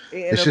 and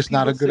It's just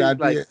not people a good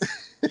say like,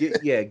 idea.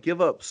 yeah,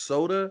 give up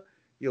soda.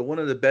 You know, one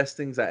of the best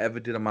things I ever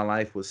did in my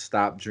life was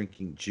stop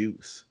drinking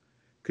juice,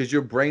 because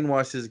you're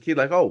brainwashed as a kid,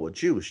 like, oh well,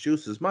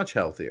 juice is much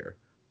healthier.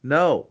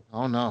 No,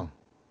 Oh no.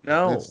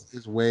 no,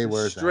 It's way it's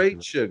worse straight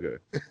actually.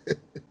 sugar.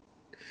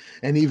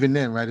 And even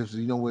then, right? If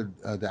you know what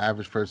the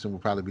average person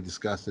would probably be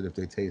disgusted if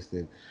they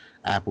tasted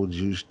apple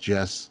juice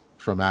just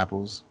from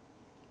apples.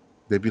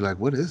 They'd be like,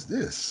 "What is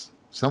this?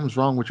 Something's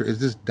wrong with your. Is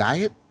this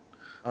diet?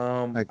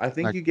 I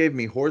think Like, you gave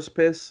me horse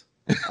piss.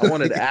 I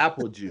wanted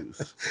apple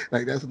juice.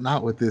 like that's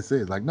not what this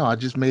is. Like, no, I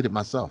just made it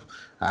myself.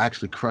 I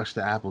actually crushed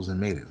the apples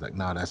and made it. Like,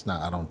 no, that's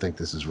not. I don't think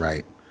this is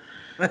right.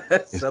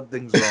 It's,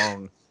 Something's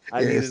wrong.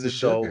 I yeah, need it's an the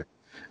adult. sugar.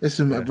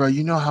 Yeah. Bro.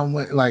 You know how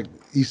much like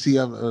you see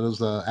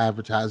those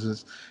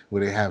advertisements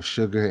where they have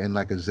sugar in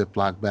like a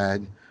Ziploc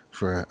bag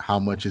for how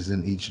much is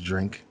in each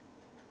drink.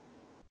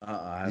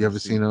 I You haven't ever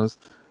seen seen it. those?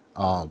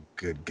 Oh,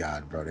 good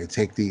God, bro. They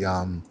take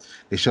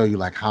they show you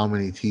like how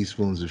many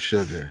teaspoons of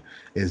sugar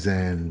is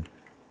in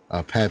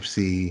a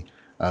Pepsi,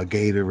 a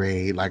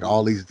Gatorade, like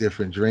all Oof, these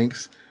different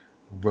drinks.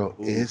 Bro,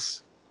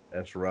 oof,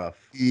 that's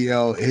rough.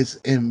 it's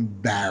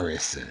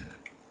embarrassing.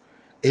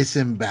 It's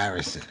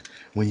embarrassing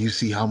when you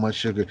see how much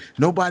sugar.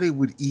 Nobody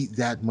would eat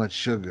that much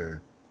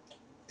sugar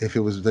if it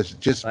was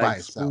just by Like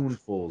itself.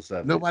 spoonfuls of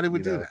it, Nobody would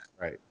you do know. that.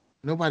 Right.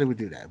 Nobody would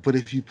do that. But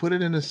if you put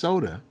it in a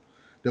soda,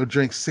 they'll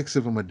drink six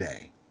of them a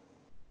day.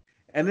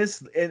 And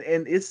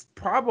it's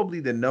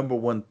probably the number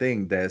one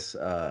thing that's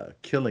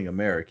killing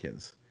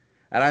Americans.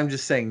 And I'm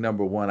just saying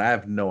number one. I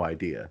have no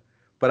idea,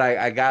 but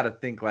I gotta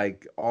think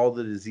like all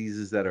the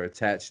diseases that are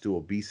attached to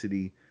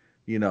obesity.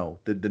 You know,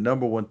 the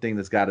number one thing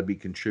that's got to be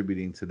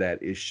contributing to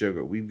that is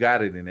sugar. We've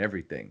got it in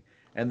everything,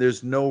 and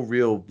there's no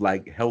real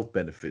like health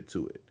benefit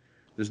to it.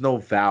 There's no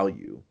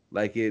value.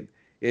 Like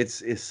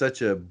it's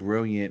such a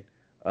brilliant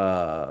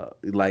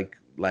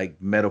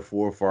like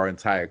metaphor for our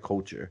entire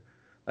culture.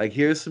 Like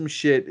here's some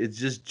shit. It's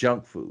just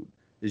junk food.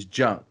 It's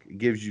junk. It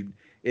gives you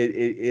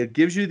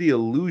the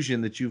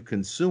illusion that you've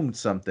consumed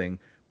something,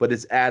 but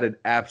it's added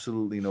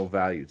absolutely no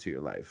value to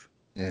your life.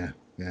 Yeah,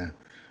 yeah.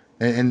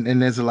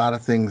 And there's a lot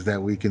of things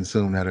that we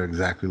consume that are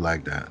exactly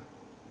like that.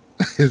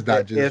 It's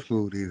not just If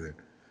food either.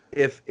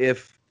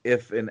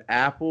 if an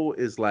apple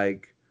is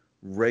like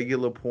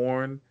regular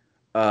porn,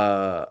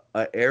 a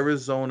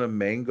Arizona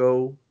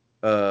mango,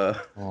 uh,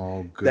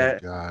 Oh, good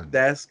that God.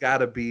 that's got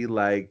to be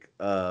like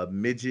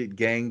midget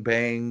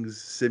gangbangs,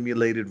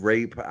 simulated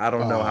rape. I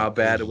don't know Oh, how good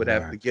bad it would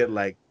have to Lord. get.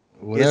 Like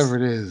Whatever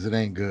it's it is, it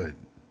ain't good.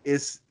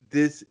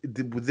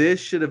 this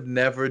should have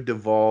never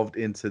devolved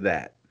into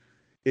that.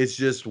 It's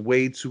just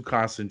way too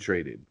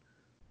concentrated.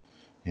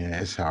 Yeah,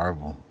 it's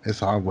horrible. It's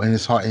horrible, and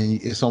it's hard,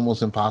 and it's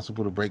almost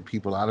impossible to break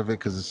people out of it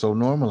because it's so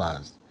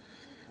normalized.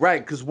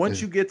 Right, because once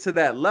It's, you get to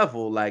that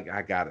level, like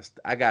I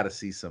gotta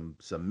see some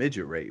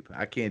midget rape.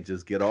 I can't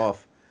just get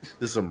off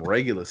to some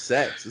regular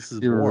sex. This is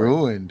you're boring.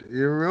 ruined.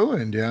 You're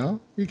ruined, yo.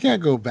 You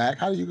can't go back.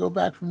 How do you go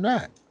back from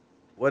that?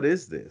 What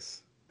is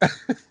this?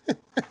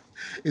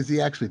 Is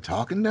he actually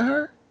talking to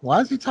her?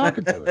 Why is he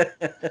talking to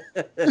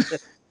her?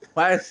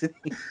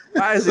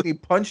 why isn't he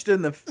punched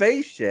in the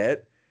face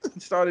yet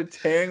and started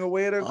tearing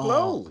away at her Oh,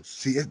 clothes?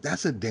 see,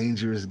 that's a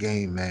dangerous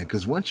game, man.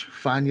 Because once you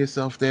find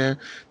yourself there,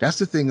 that's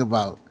the thing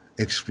about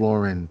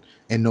exploring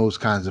in those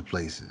kinds of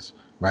places,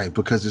 right?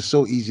 Because it's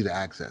so easy to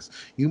access.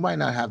 You might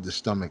not have the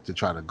stomach to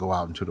try to go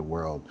out into the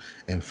world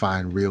and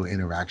find real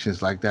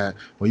interactions like that.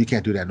 Well, you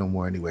can't do that no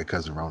more anyway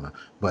because of Rona.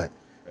 But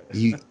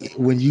you,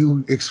 when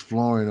you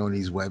exploring on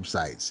these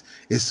websites,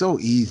 it's so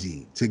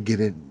easy to get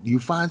it. You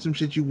find some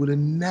shit you would have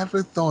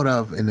never thought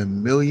of in a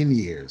million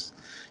years.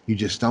 You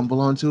just stumble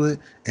onto it,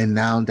 and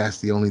now that's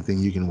the only thing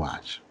you can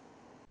watch.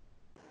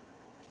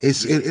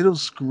 Yeah. It'll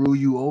screw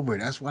you over.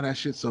 That's why that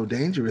shit's so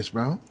dangerous,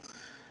 bro.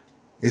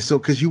 It's so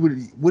because you would.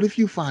 What if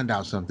you find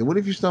out something? What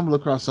if you stumble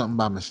across something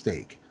by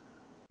mistake?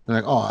 You're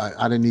like, oh,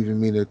 I didn't even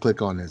mean to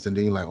click on this, and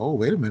then you're like, oh,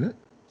 wait a minute,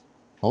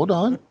 hold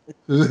on,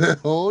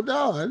 hold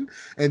on,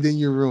 and then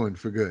you're ruined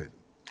for good.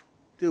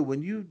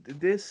 Dude,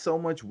 there's so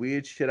much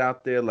weird shit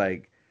out there.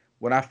 Like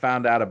when I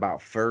found out about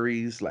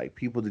furries, like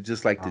people that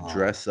just like to Oh,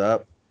 dress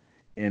up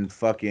in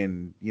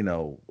fucking,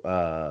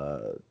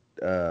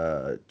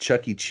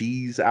 Chuck E.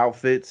 Cheese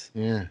outfits.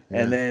 yeah,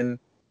 And yeah. then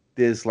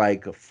there's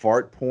like a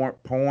fart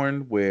porn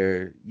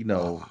where,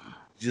 Oh,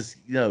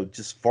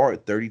 just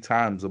fart 30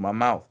 times in my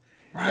mouth.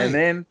 And right.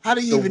 then How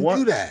do you the even one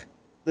do that?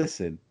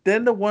 listen,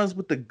 then the ones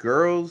with the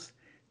girls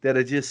that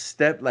are just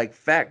like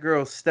fat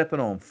girls stepping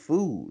on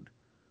food.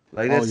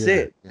 Like Oh that's yeah,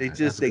 it. yeah.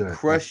 That's They good. That's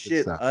crush good it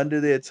stuff. under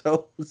their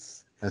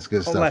toes. That's good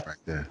I'm stuff like, right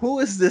there. who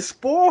is this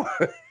for?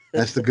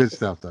 That's the good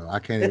stuff, though. I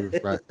can't even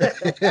front. That's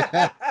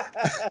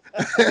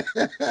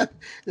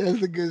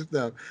the good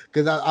stuff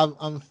because I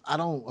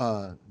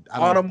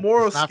On a don't.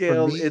 moral It's not for scale,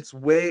 me. it's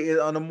way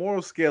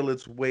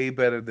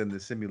better than the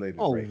simulated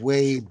Oh, rape.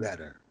 way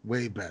better,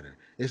 way better.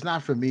 It's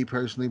not for me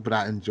personally, but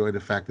I enjoy the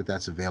fact that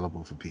that's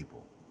available for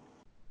people.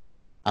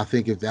 I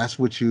think if that's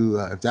what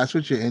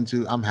you're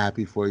into, I'm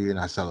happy for you and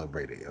I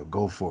celebrate it. Yo.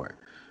 Go for it.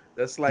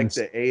 That's like Cons-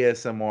 the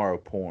ASMR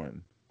of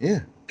porn.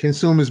 yeah,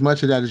 consume as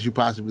much of that as you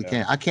possibly Yeah.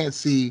 can. I can't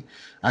see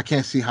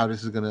how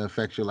this is going to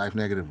affect your life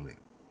negatively.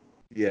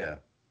 Yeah.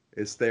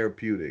 It's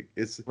therapeutic.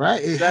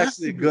 Right? It It's has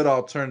actually to a be. good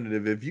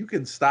alternative. If you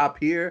can stop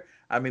here,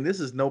 I mean, this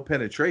is no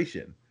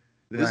penetration.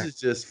 This Right. is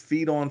just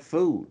feed on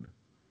food.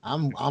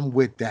 I'm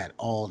with that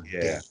all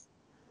day. Yeah.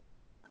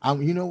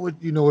 You know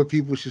what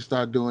people should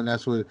start doing.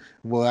 That's what.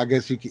 Well, I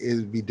guess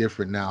it'd be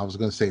different now. I was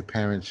gonna say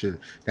parents should.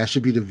 That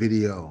should be the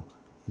video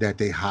that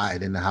they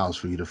hide in the house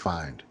for you to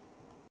find.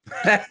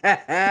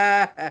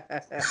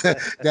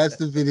 That's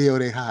the video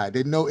they hide.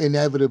 They know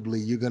inevitably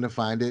you're gonna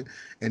find it,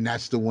 and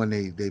that's the one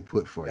they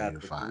put for you to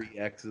Got the find. three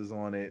X's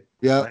on it.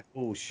 Yep. Like,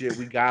 oh shit,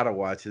 we gotta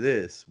watch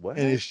this.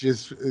 And What? it's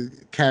just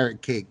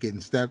carrot cake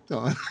getting stepped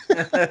on.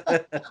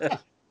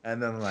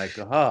 And then I'm like,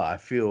 I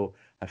feel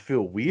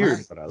weird,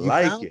 Right. but I You like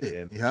found it.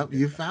 it. And Yep. yeah.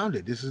 You found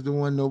it. This is the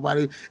one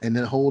nobody. And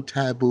the whole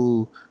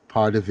taboo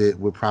part of it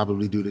would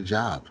probably do the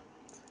job.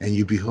 And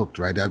you'd be hooked,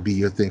 right? That'd be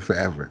your thing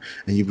forever.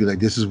 And you'd be like,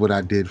 this is what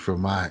I did for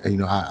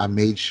I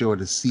made sure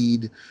the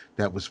seed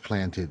that was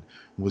planted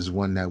was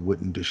one that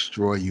wouldn't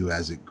destroy you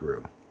as it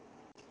grew.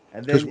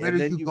 Because where And do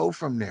then you go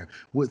from there?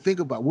 Well, think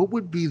about what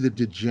would be the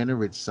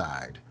degenerate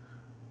side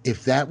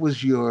if that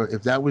was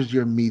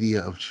your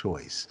media of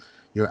choice,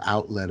 your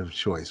outlet of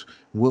choice.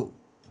 What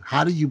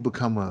how do you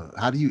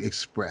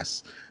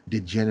express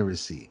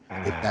degeneracy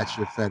if that's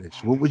your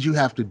fetish? What would you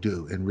have to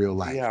do in real see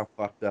life? how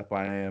fucked up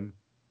I am.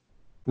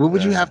 What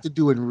would you Uh, have to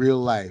do in real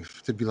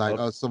life to be like,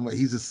 o- oh, someone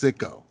he's a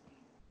sicko?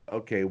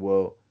 okay,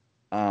 well,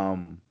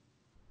 um,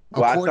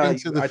 According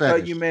to the I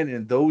thought you fetish. meant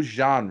in those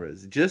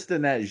genres. Just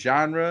in that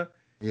genre,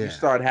 you Yeah.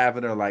 start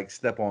having her like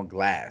step on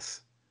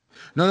glass.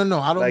 No, no, no.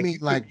 I don't Like mean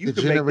like you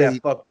could make that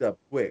degenerate. fucked up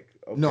quick.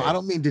 No, I Okay.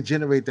 don't mean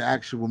degenerate the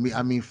actual me.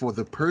 I mean for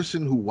the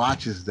person who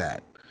watches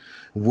that,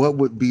 what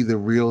would be the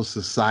real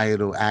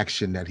societal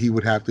action that he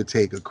would have to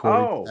take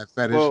according to Oh that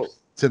fetish well,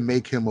 to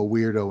make him a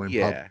weirdo in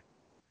public? yeah.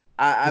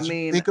 I Because you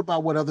mean, think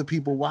about what other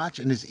people watch,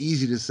 and it's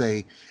easy to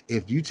say,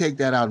 if you take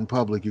that out in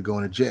public, you're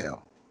going to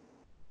jail.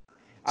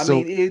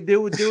 So,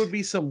 there would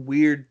be some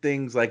weird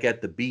things like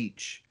at the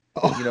beach.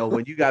 You know, oh,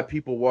 when you got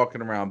people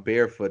walking around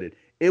barefooted,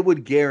 it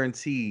would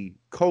guarantee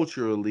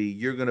culturally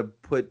you're gonna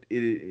put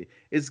it.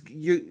 It's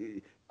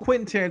you.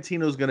 Quentin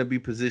Tarantino's gonna be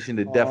positioned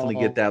to definitely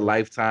get that oh,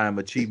 lifetime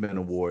achievement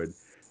award.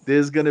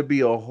 There's gonna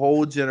be a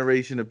whole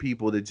generation of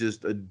people that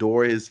just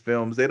adore his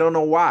films. They don't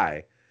know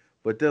why,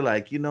 but they're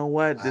like, you know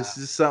what? This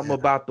is something yeah,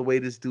 about the way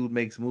this dude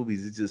makes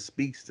movies. It just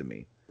speaks to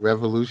me.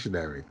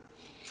 revolutionary.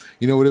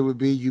 You know what it would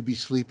be? You'd be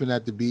sleeping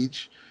at the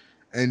beach,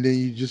 and then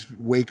you just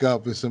wake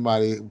up and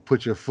somebody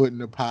put your foot in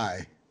the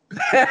pie.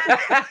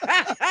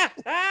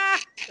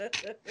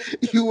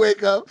 You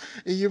wake up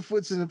and your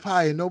foot's in the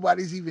pie and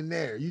nobody's even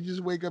there. You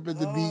just wake up at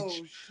the beach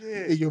Oh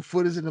and shit. your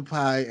foot is in the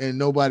pie and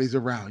nobody's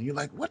around. You're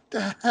like, what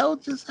the hell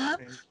just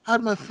happened? And, How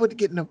did my foot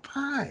get in the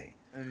pie?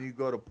 and you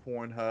go to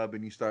Pornhub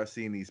and you start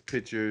seeing these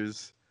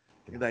pictures.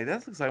 You're like,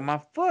 that looks like my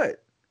foot.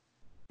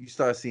 You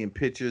start seeing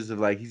pictures of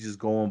like he's just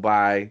going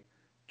by,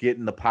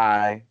 getting the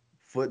pie,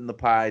 foot in the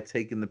pie,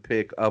 taking the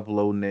pic,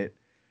 uploading it,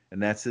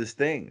 and that's his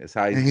thing. That's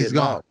how he's And he's getting gone.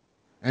 off.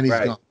 and he's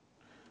Right.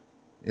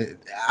 gone.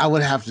 I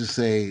would have to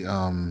say,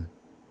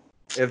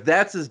 If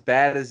that's as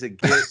bad as it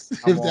gets,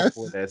 I'm if all that's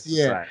for that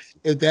yeah, society.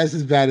 if that's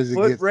as bad as it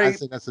Foot gets, I rape,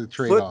 say that's a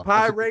trade foot off. That's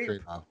pie a good rape,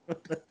 trade off.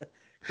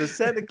 because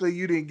technically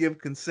you didn't give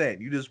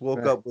consent. You just woke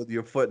Right. up with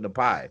your foot in a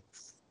pie.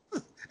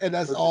 And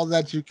that's But all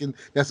that you can.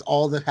 That's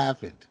all that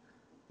happened.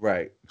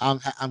 right.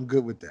 I'm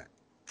good with that.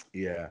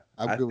 Yeah.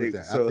 I'm I good with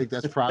think that. I so. think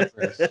that's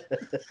progress.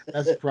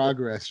 That's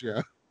progress,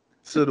 yo.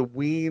 So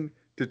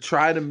to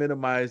try to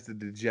minimize the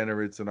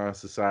degenerates in our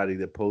society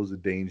that pose a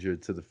danger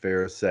to the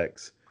fair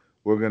sex,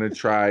 we're gonna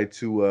try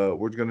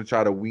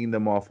to wean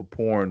them off of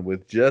porn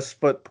with just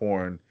foot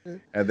porn,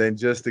 and then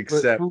just But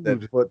accept that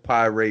food, foot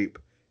pie rape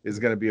is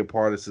gonna be a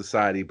part of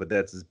society, but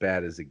that's as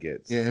bad as it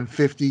gets. yeah, in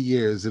 50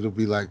 years, it'll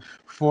be like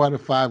 4 out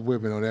of 5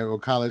 women on every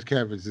college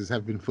campuses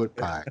have been foot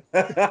pie.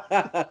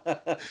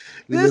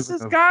 We live This in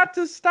has a got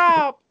to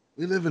stop.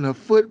 we live in a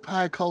foot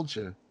pie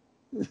culture.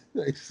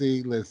 Like,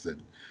 see,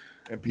 listen,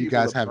 And you people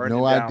guys are have no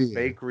burning down idea.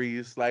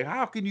 bakeries. Like,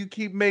 how can you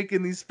keep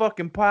making these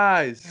fucking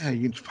pies? Yeah,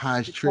 you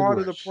pies You're part trigger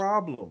of the us.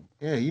 problem.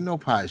 Yeah, you know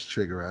pies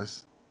trigger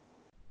us.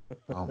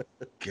 Oh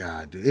my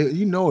God, dude.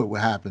 You know it would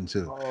happen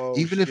too. Oh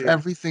Even if shit.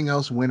 everything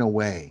else went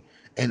away,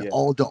 and Yeah.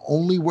 all the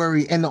only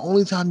worry and the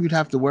only time you'd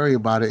have to worry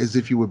about it is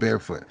if you were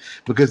barefoot,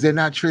 because they're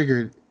not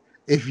triggered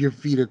if your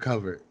feet are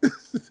covered.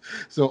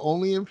 So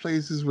only in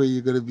places where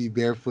you're gonna be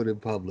barefoot in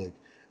public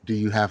do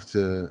you have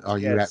to are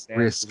She you had at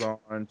sandals risk?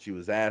 on. She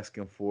was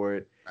asking for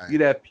it. Right.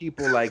 You'd have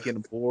people like in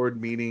board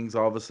meetings,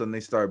 all of a sudden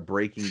they start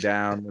breaking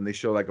down when they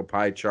show like a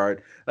pie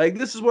chart. Like,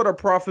 this is what our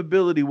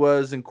profitability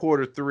was in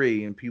quarter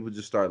 3, and people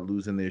just start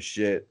losing their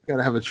shit.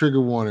 Gotta have a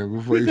trigger warning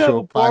before You you have show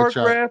a a pie bar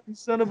chart. graph, you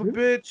son of a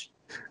bitch.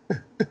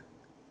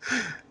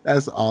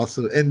 That's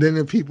awesome. And then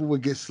the people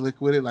would get slick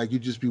with it. Like you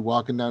just be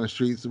walking down the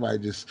street, somebody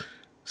just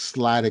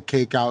slide a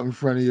cake out in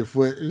front of your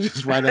foot,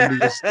 just right under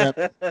your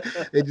step.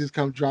 They just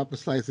come drop a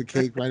slice of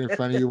cake right in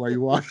front of you while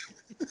you walk.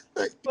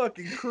 Like,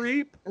 Fucking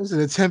creep. it was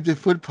an attempted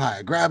foot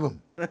pie. Grab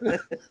him.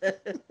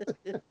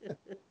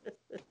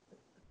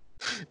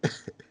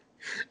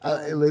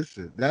 Hey, Um,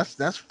 listen,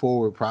 that's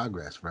forward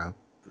progress, bro.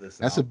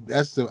 listen,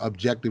 That's the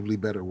objectively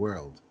better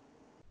world.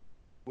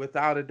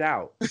 without a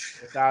doubt,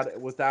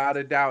 without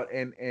a doubt,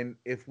 and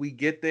if we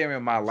get there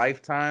in my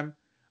lifetime,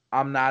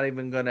 I'm not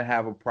even gonna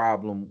have a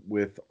problem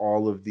with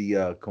all of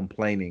the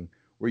complaining.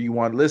 Where you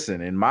want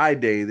listen, in my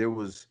day there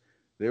was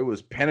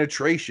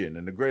penetration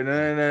and the great no,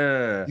 no, no,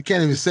 no, no. You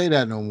can't even say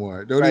that no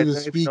more. Don't Right, even they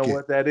don't even know speak it.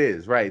 what that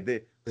is, right?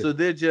 So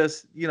they're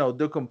just,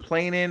 they're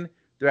complaining,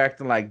 they're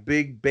acting like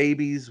big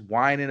babies,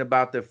 whining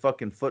about their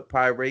fucking foot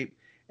pie rape,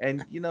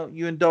 and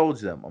you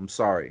indulge them. I'm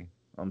sorry.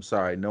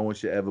 No one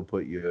should ever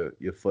put your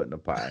foot in a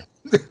pie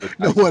No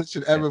without your one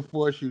should consent. ever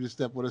force you to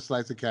step on a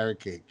slice of carrot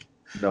cake.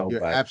 You're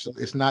Nobody.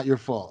 absolutely. It's not your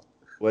fault.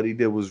 What he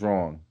did was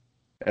wrong.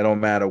 It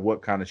don't matter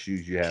what kind of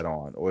shoes you had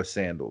on or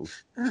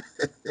sandals.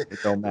 It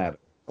don't matter.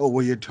 Oh,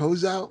 were your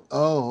toes out?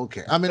 Oh,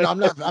 okay. I mean, I'm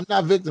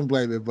not victim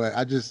blaming, but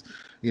I just,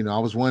 I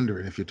was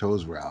wondering if your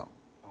toes were out.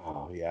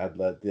 Oh yeah, I'd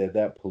let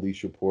that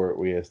police report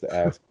where he has to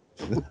ask.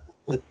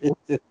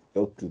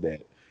 Go through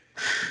that.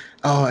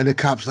 Oh, and the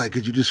cop's like,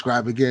 could you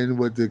describe again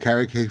what the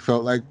carrot cake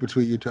felt like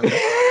between your toes?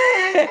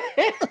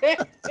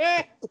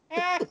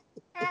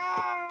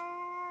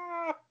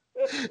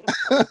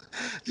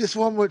 Just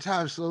one more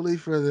time, slowly,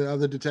 for the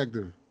other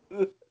detective,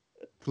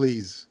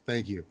 please.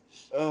 Thank you.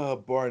 Oh,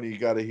 Barney, you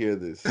got to hear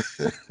this.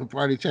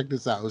 Party, check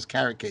this out. It was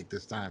carrot cake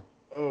this time.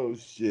 Oh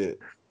shit.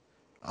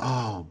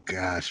 Oh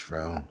gosh,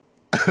 bro.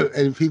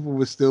 And people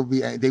would still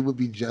be. They would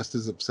be just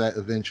as upset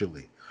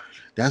eventually.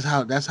 That's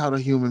how the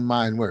human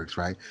mind works,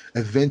 right?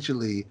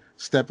 Eventually,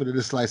 stepping in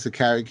a slice of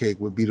carrot cake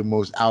would be the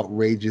most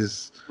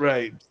outrageous.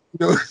 Right.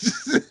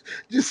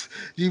 Just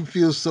you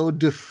feel so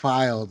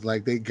defiled,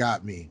 like they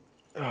got me.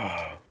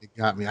 Oh, They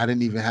got me. I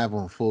didn't even have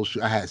on full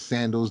shoe. I had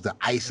sandals. The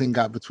icing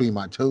got between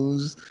my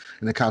toes,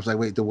 and the cops like,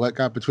 "Wait, the what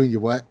got between your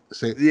what?"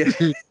 Say, yeah.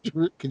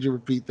 could you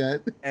repeat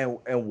that? And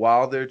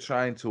while they're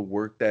trying to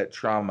work that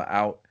trauma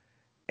out,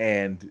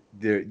 and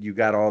you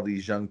got all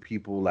these young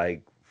people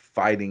like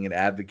fighting and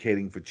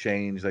advocating for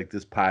change, like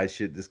this pie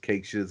shit, this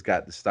cake shit has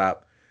got to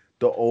stop.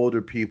 The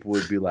older people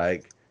would be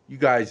like, "You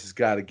guys just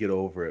got to get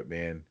over it,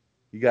 man.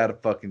 You got to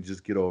fucking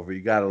just get over it.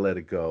 You got to let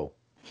it go."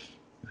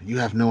 You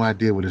have no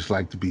idea what it's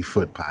like to be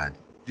foot pied.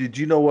 Did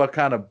you know what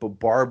kind of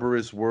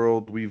barbarous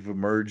world we've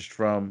emerged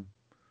from?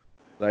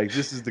 Like,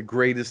 this is the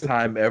greatest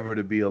time ever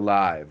to be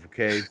alive.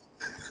 Okay,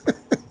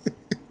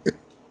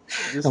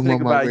 just I'm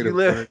think on my about way it. to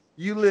work.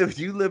 You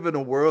live in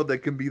a world that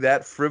can be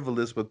that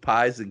frivolous with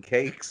pies and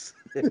cakes.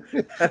 They're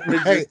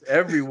Right. just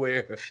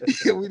everywhere.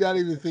 Yeah, we're not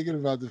even thinking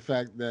about the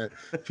fact that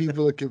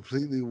people are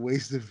completely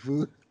wasting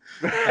food.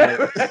 Like, Right.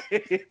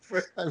 I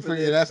For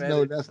forget their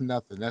fetish. that's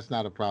nothing. That's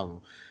not a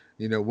problem.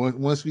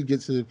 Once we get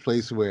to the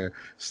place where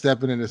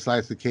stepping in a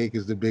slice of cake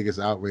is the biggest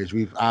outrage,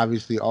 we've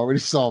obviously already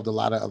solved a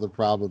lot of other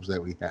problems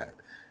that we had.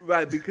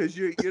 Right, because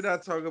you're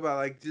not talking about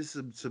like just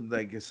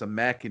some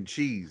mac and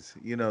cheese.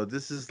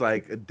 This is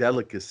like a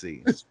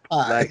delicacy. It's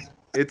pie. Like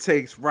it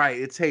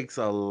takes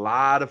a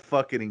lot of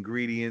fucking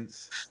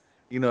ingredients.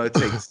 It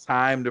takes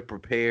time to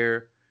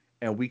prepare,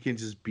 and we can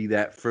just be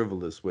that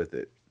frivolous with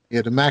it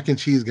Yeah, the mac and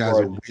cheese guy's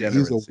or a weird.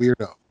 He's a degeneracy.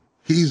 weirdo.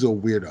 He's a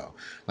weirdo.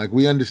 Like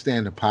we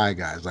understand the pie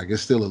guys, like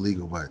it's still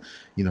illegal, but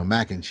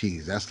mac and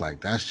cheese, that's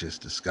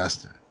just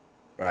disgusting.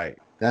 Right.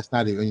 That's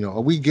not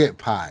even, we get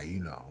pie,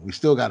 we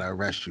still gotta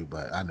arrest you,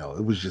 but I know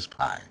it was just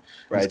pie.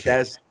 It was Right.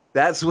 cake.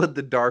 That's what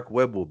the dark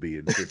web will be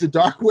in The 50 years.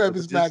 dark web It'll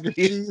is mac just and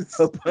be cheese.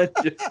 a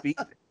bunch of feet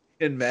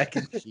and mac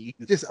and cheese.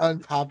 Just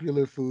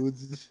unpopular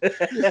foods.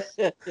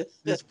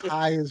 This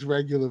pie is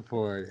regular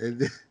porn, and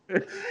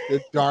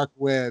the dark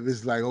web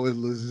is like, oh, it's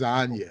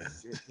Oh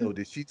lasagna. shit! No,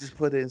 did she just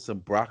put in some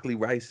broccoli,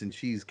 rice, and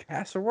cheese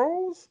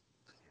casseroles?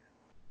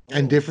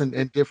 and Oh different shit!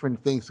 and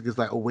different things because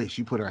like, oh wait,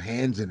 she put her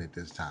hands in it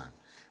this time.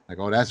 Like,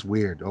 oh, that's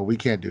weird. Oh, we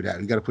can't do that.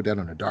 We got to put that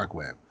on the dark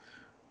web.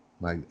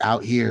 Like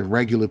out here,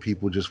 regular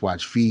people just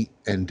watch feet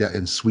and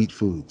sweet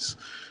foods.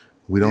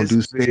 We don't This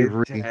do bitch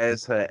savory.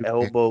 has her Do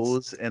hands.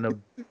 elbows in a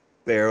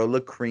barrel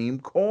of cream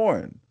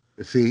corn.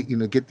 See,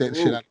 get that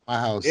shit Ooh, out of my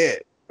house.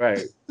 shit!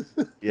 Right?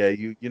 Yeah,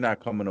 you're not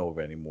coming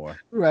over anymore.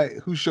 Right?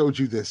 Who showed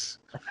you this?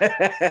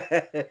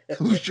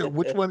 Who showed?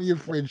 Which one of your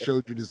friends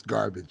showed you this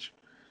garbage?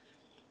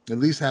 At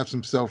least have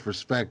some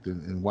self-respect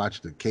and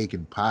watch the cake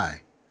and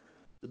pie.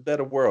 The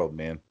better world,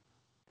 man.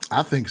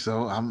 I think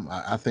so.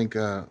 I think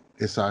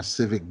it's our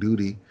civic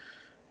duty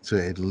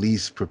to at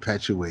least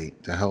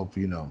perpetuate to help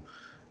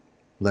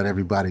let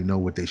everybody know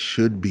what they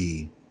should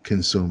be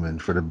consuming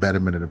for the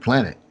betterment of the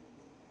planet.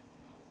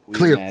 We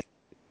Clearly, imagine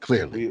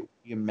clearly.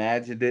 we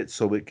imagined it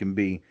so it can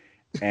be.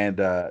 And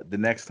the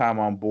next time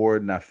I'm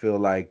bored and I feel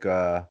like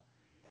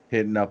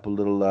hitting up a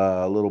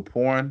little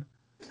porn,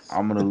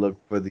 I'm gonna look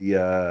for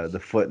the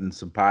foot and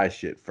some pie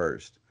shit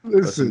first,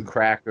 or some Listen,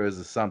 crackers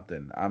or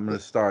something. I'm gonna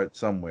start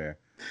somewhere.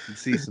 You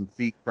see some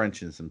feet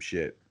crunching some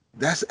shit.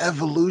 that's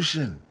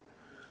evolution.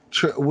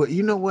 Well,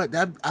 you know what?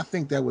 That I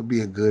think that would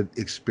be a good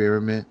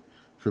experiment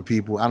for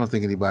people. I don't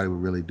think anybody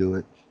would really do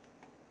it,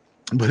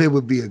 but it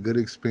would be a good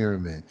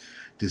experiment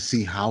to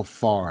see how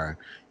far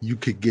you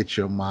could get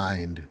your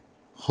mind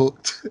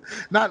hooked.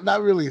 Not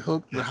really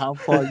hooked, but how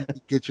far you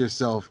could get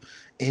yourself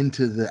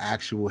into the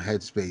actual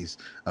headspace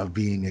of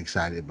being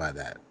excited by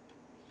that.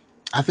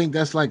 I think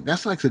that's like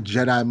a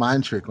Jedi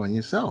mind trick on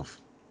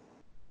yourself.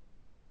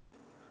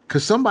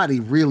 Cause somebody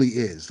really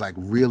is, like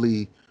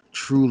really,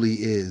 truly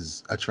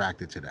is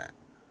attracted to that.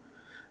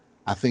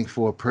 I think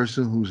for a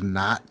person who's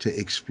not, to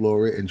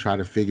explore it and try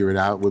to figure it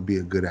out would be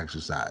a good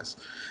exercise,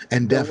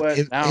 and You know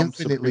what? Now I'm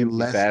infinitely supremely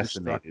less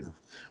fascinated. destructive.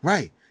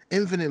 Right,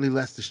 infinitely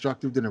less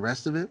destructive than the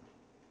rest of it.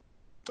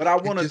 But I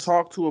It want to just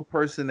talk to a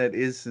person that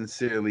is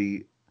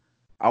sincerely.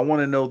 I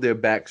want to know their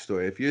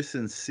backstory. If you're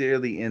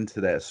sincerely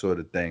into that sort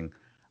of thing,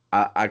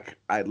 I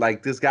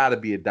like. There's got to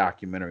be a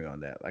documentary on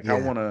that. Like, I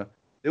yeah. want to.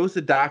 There was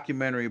a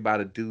documentary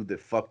about a dude that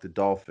fucked a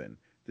dolphin.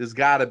 There's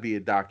got to be a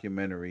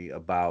documentary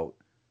about,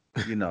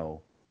 you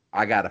know,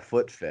 I got a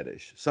foot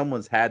fetish.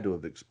 Someone's had to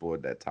have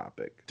explored that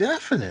topic.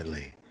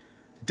 Definitely.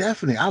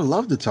 Definitely. I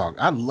love to talk.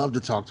 I'd love to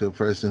talk to a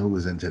person who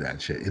was into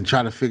that shit and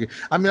try to figure.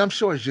 I mean, I'm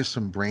sure it's just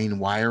some brain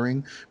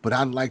wiring, but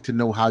I'd like to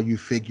know how you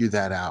figure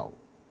that out.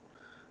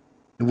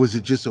 Was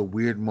it just a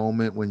weird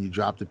moment when you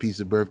dropped a piece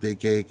of birthday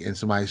cake and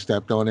somebody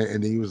stepped on it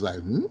and then you was like,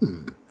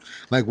 hmm?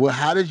 Like, well,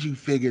 how did you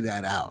figure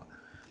that out?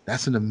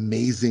 That's an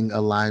amazing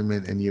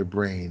alignment in your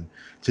brain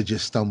to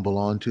just stumble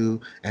onto,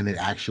 and it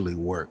actually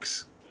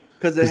works.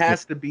 Because it Because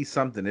has to be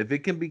something. If it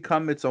can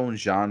become its own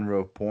genre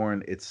of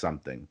porn, it's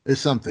something.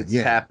 it's something, It's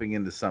yeah. tapping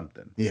into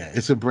something. Yeah,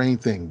 it's a brain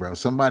thing, bro.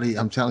 Somebody,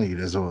 I'm telling you,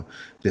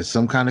 there's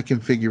some kind of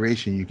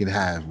configuration you can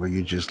have where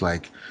you're just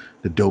like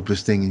the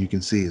dopest thing you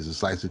can see is a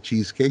slice of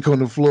cheesecake on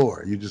the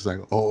floor. You're just like,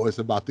 oh, it's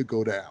about to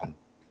go down.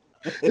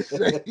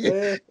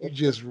 You're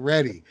just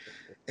ready.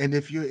 And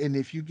if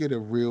you get a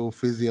real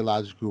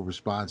physiological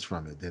response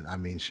from it, then I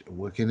mean,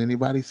 what can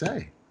anybody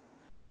say?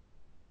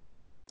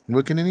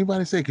 What can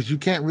anybody say? Because you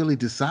can't really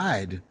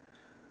decide,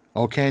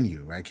 or can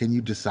you? Right? Can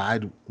you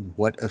decide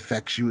what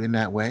affects you in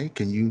that way?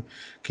 Can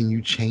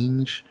you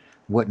change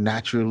what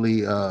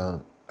naturally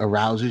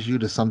arouses you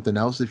to something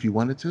else if you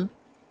wanted to?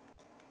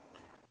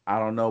 I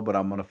don't know, but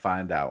I'm gonna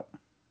find out.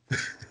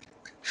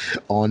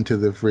 On to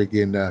the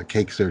freaking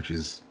cake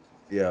searches.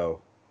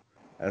 Yo,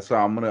 that's why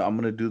I'm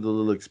gonna do the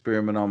little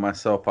experiment on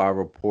myself. I'll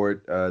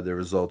report the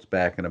results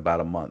back in about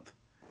a month.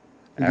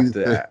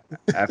 After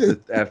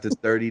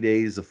 30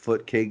 days of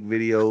foot cake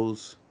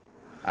videos,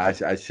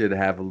 I should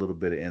have a little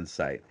bit of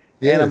insight.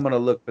 And Yeah, I'm gonna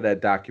look for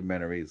that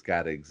documentary. It's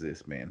got to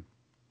exist, man.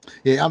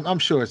 yeah, I'm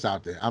sure it's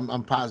out there.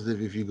 I'm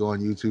positive if you go on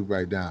YouTube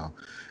right now,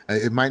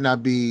 it might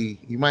not be.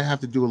 You might have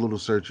to do a little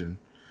searching.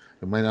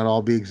 It might not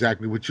all be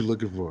exactly what you're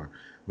looking for,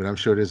 but I'm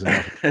sure there's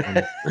enough.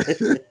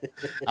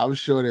 I'm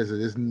sure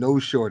there's no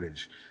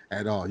shortage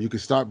at all. You can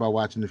start by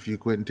watching a few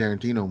Quentin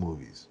Tarantino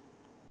movies.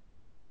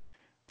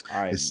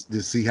 All right,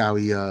 To see how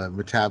he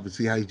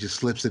see how he just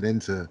slips it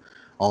into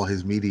all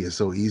his media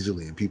so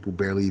easily, and people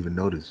barely even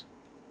notice.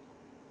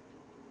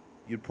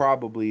 you'd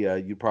probably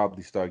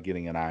start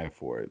getting an eye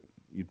for it.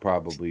 you'd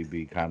probably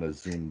be kind of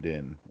zoomed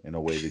in a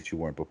way that you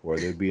weren't before.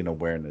 There'd be an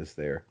awareness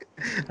there.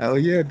 Oh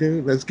yeah,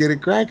 dude. Let's get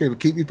it cracking.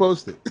 Keep me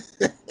posted.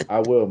 I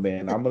will,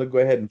 man. I'm gonna go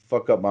ahead and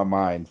fuck up my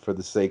mind for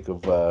the sake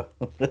of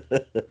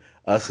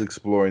us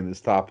exploring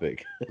this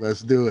topic.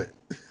 Let's do it.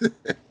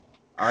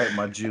 All right,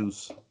 my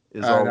juice.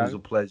 It's All right, always a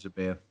pleasure,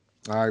 man.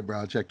 all right, bro.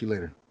 I'll check you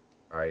later.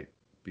 All right,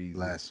 be easy.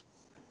 Last.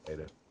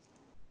 Later.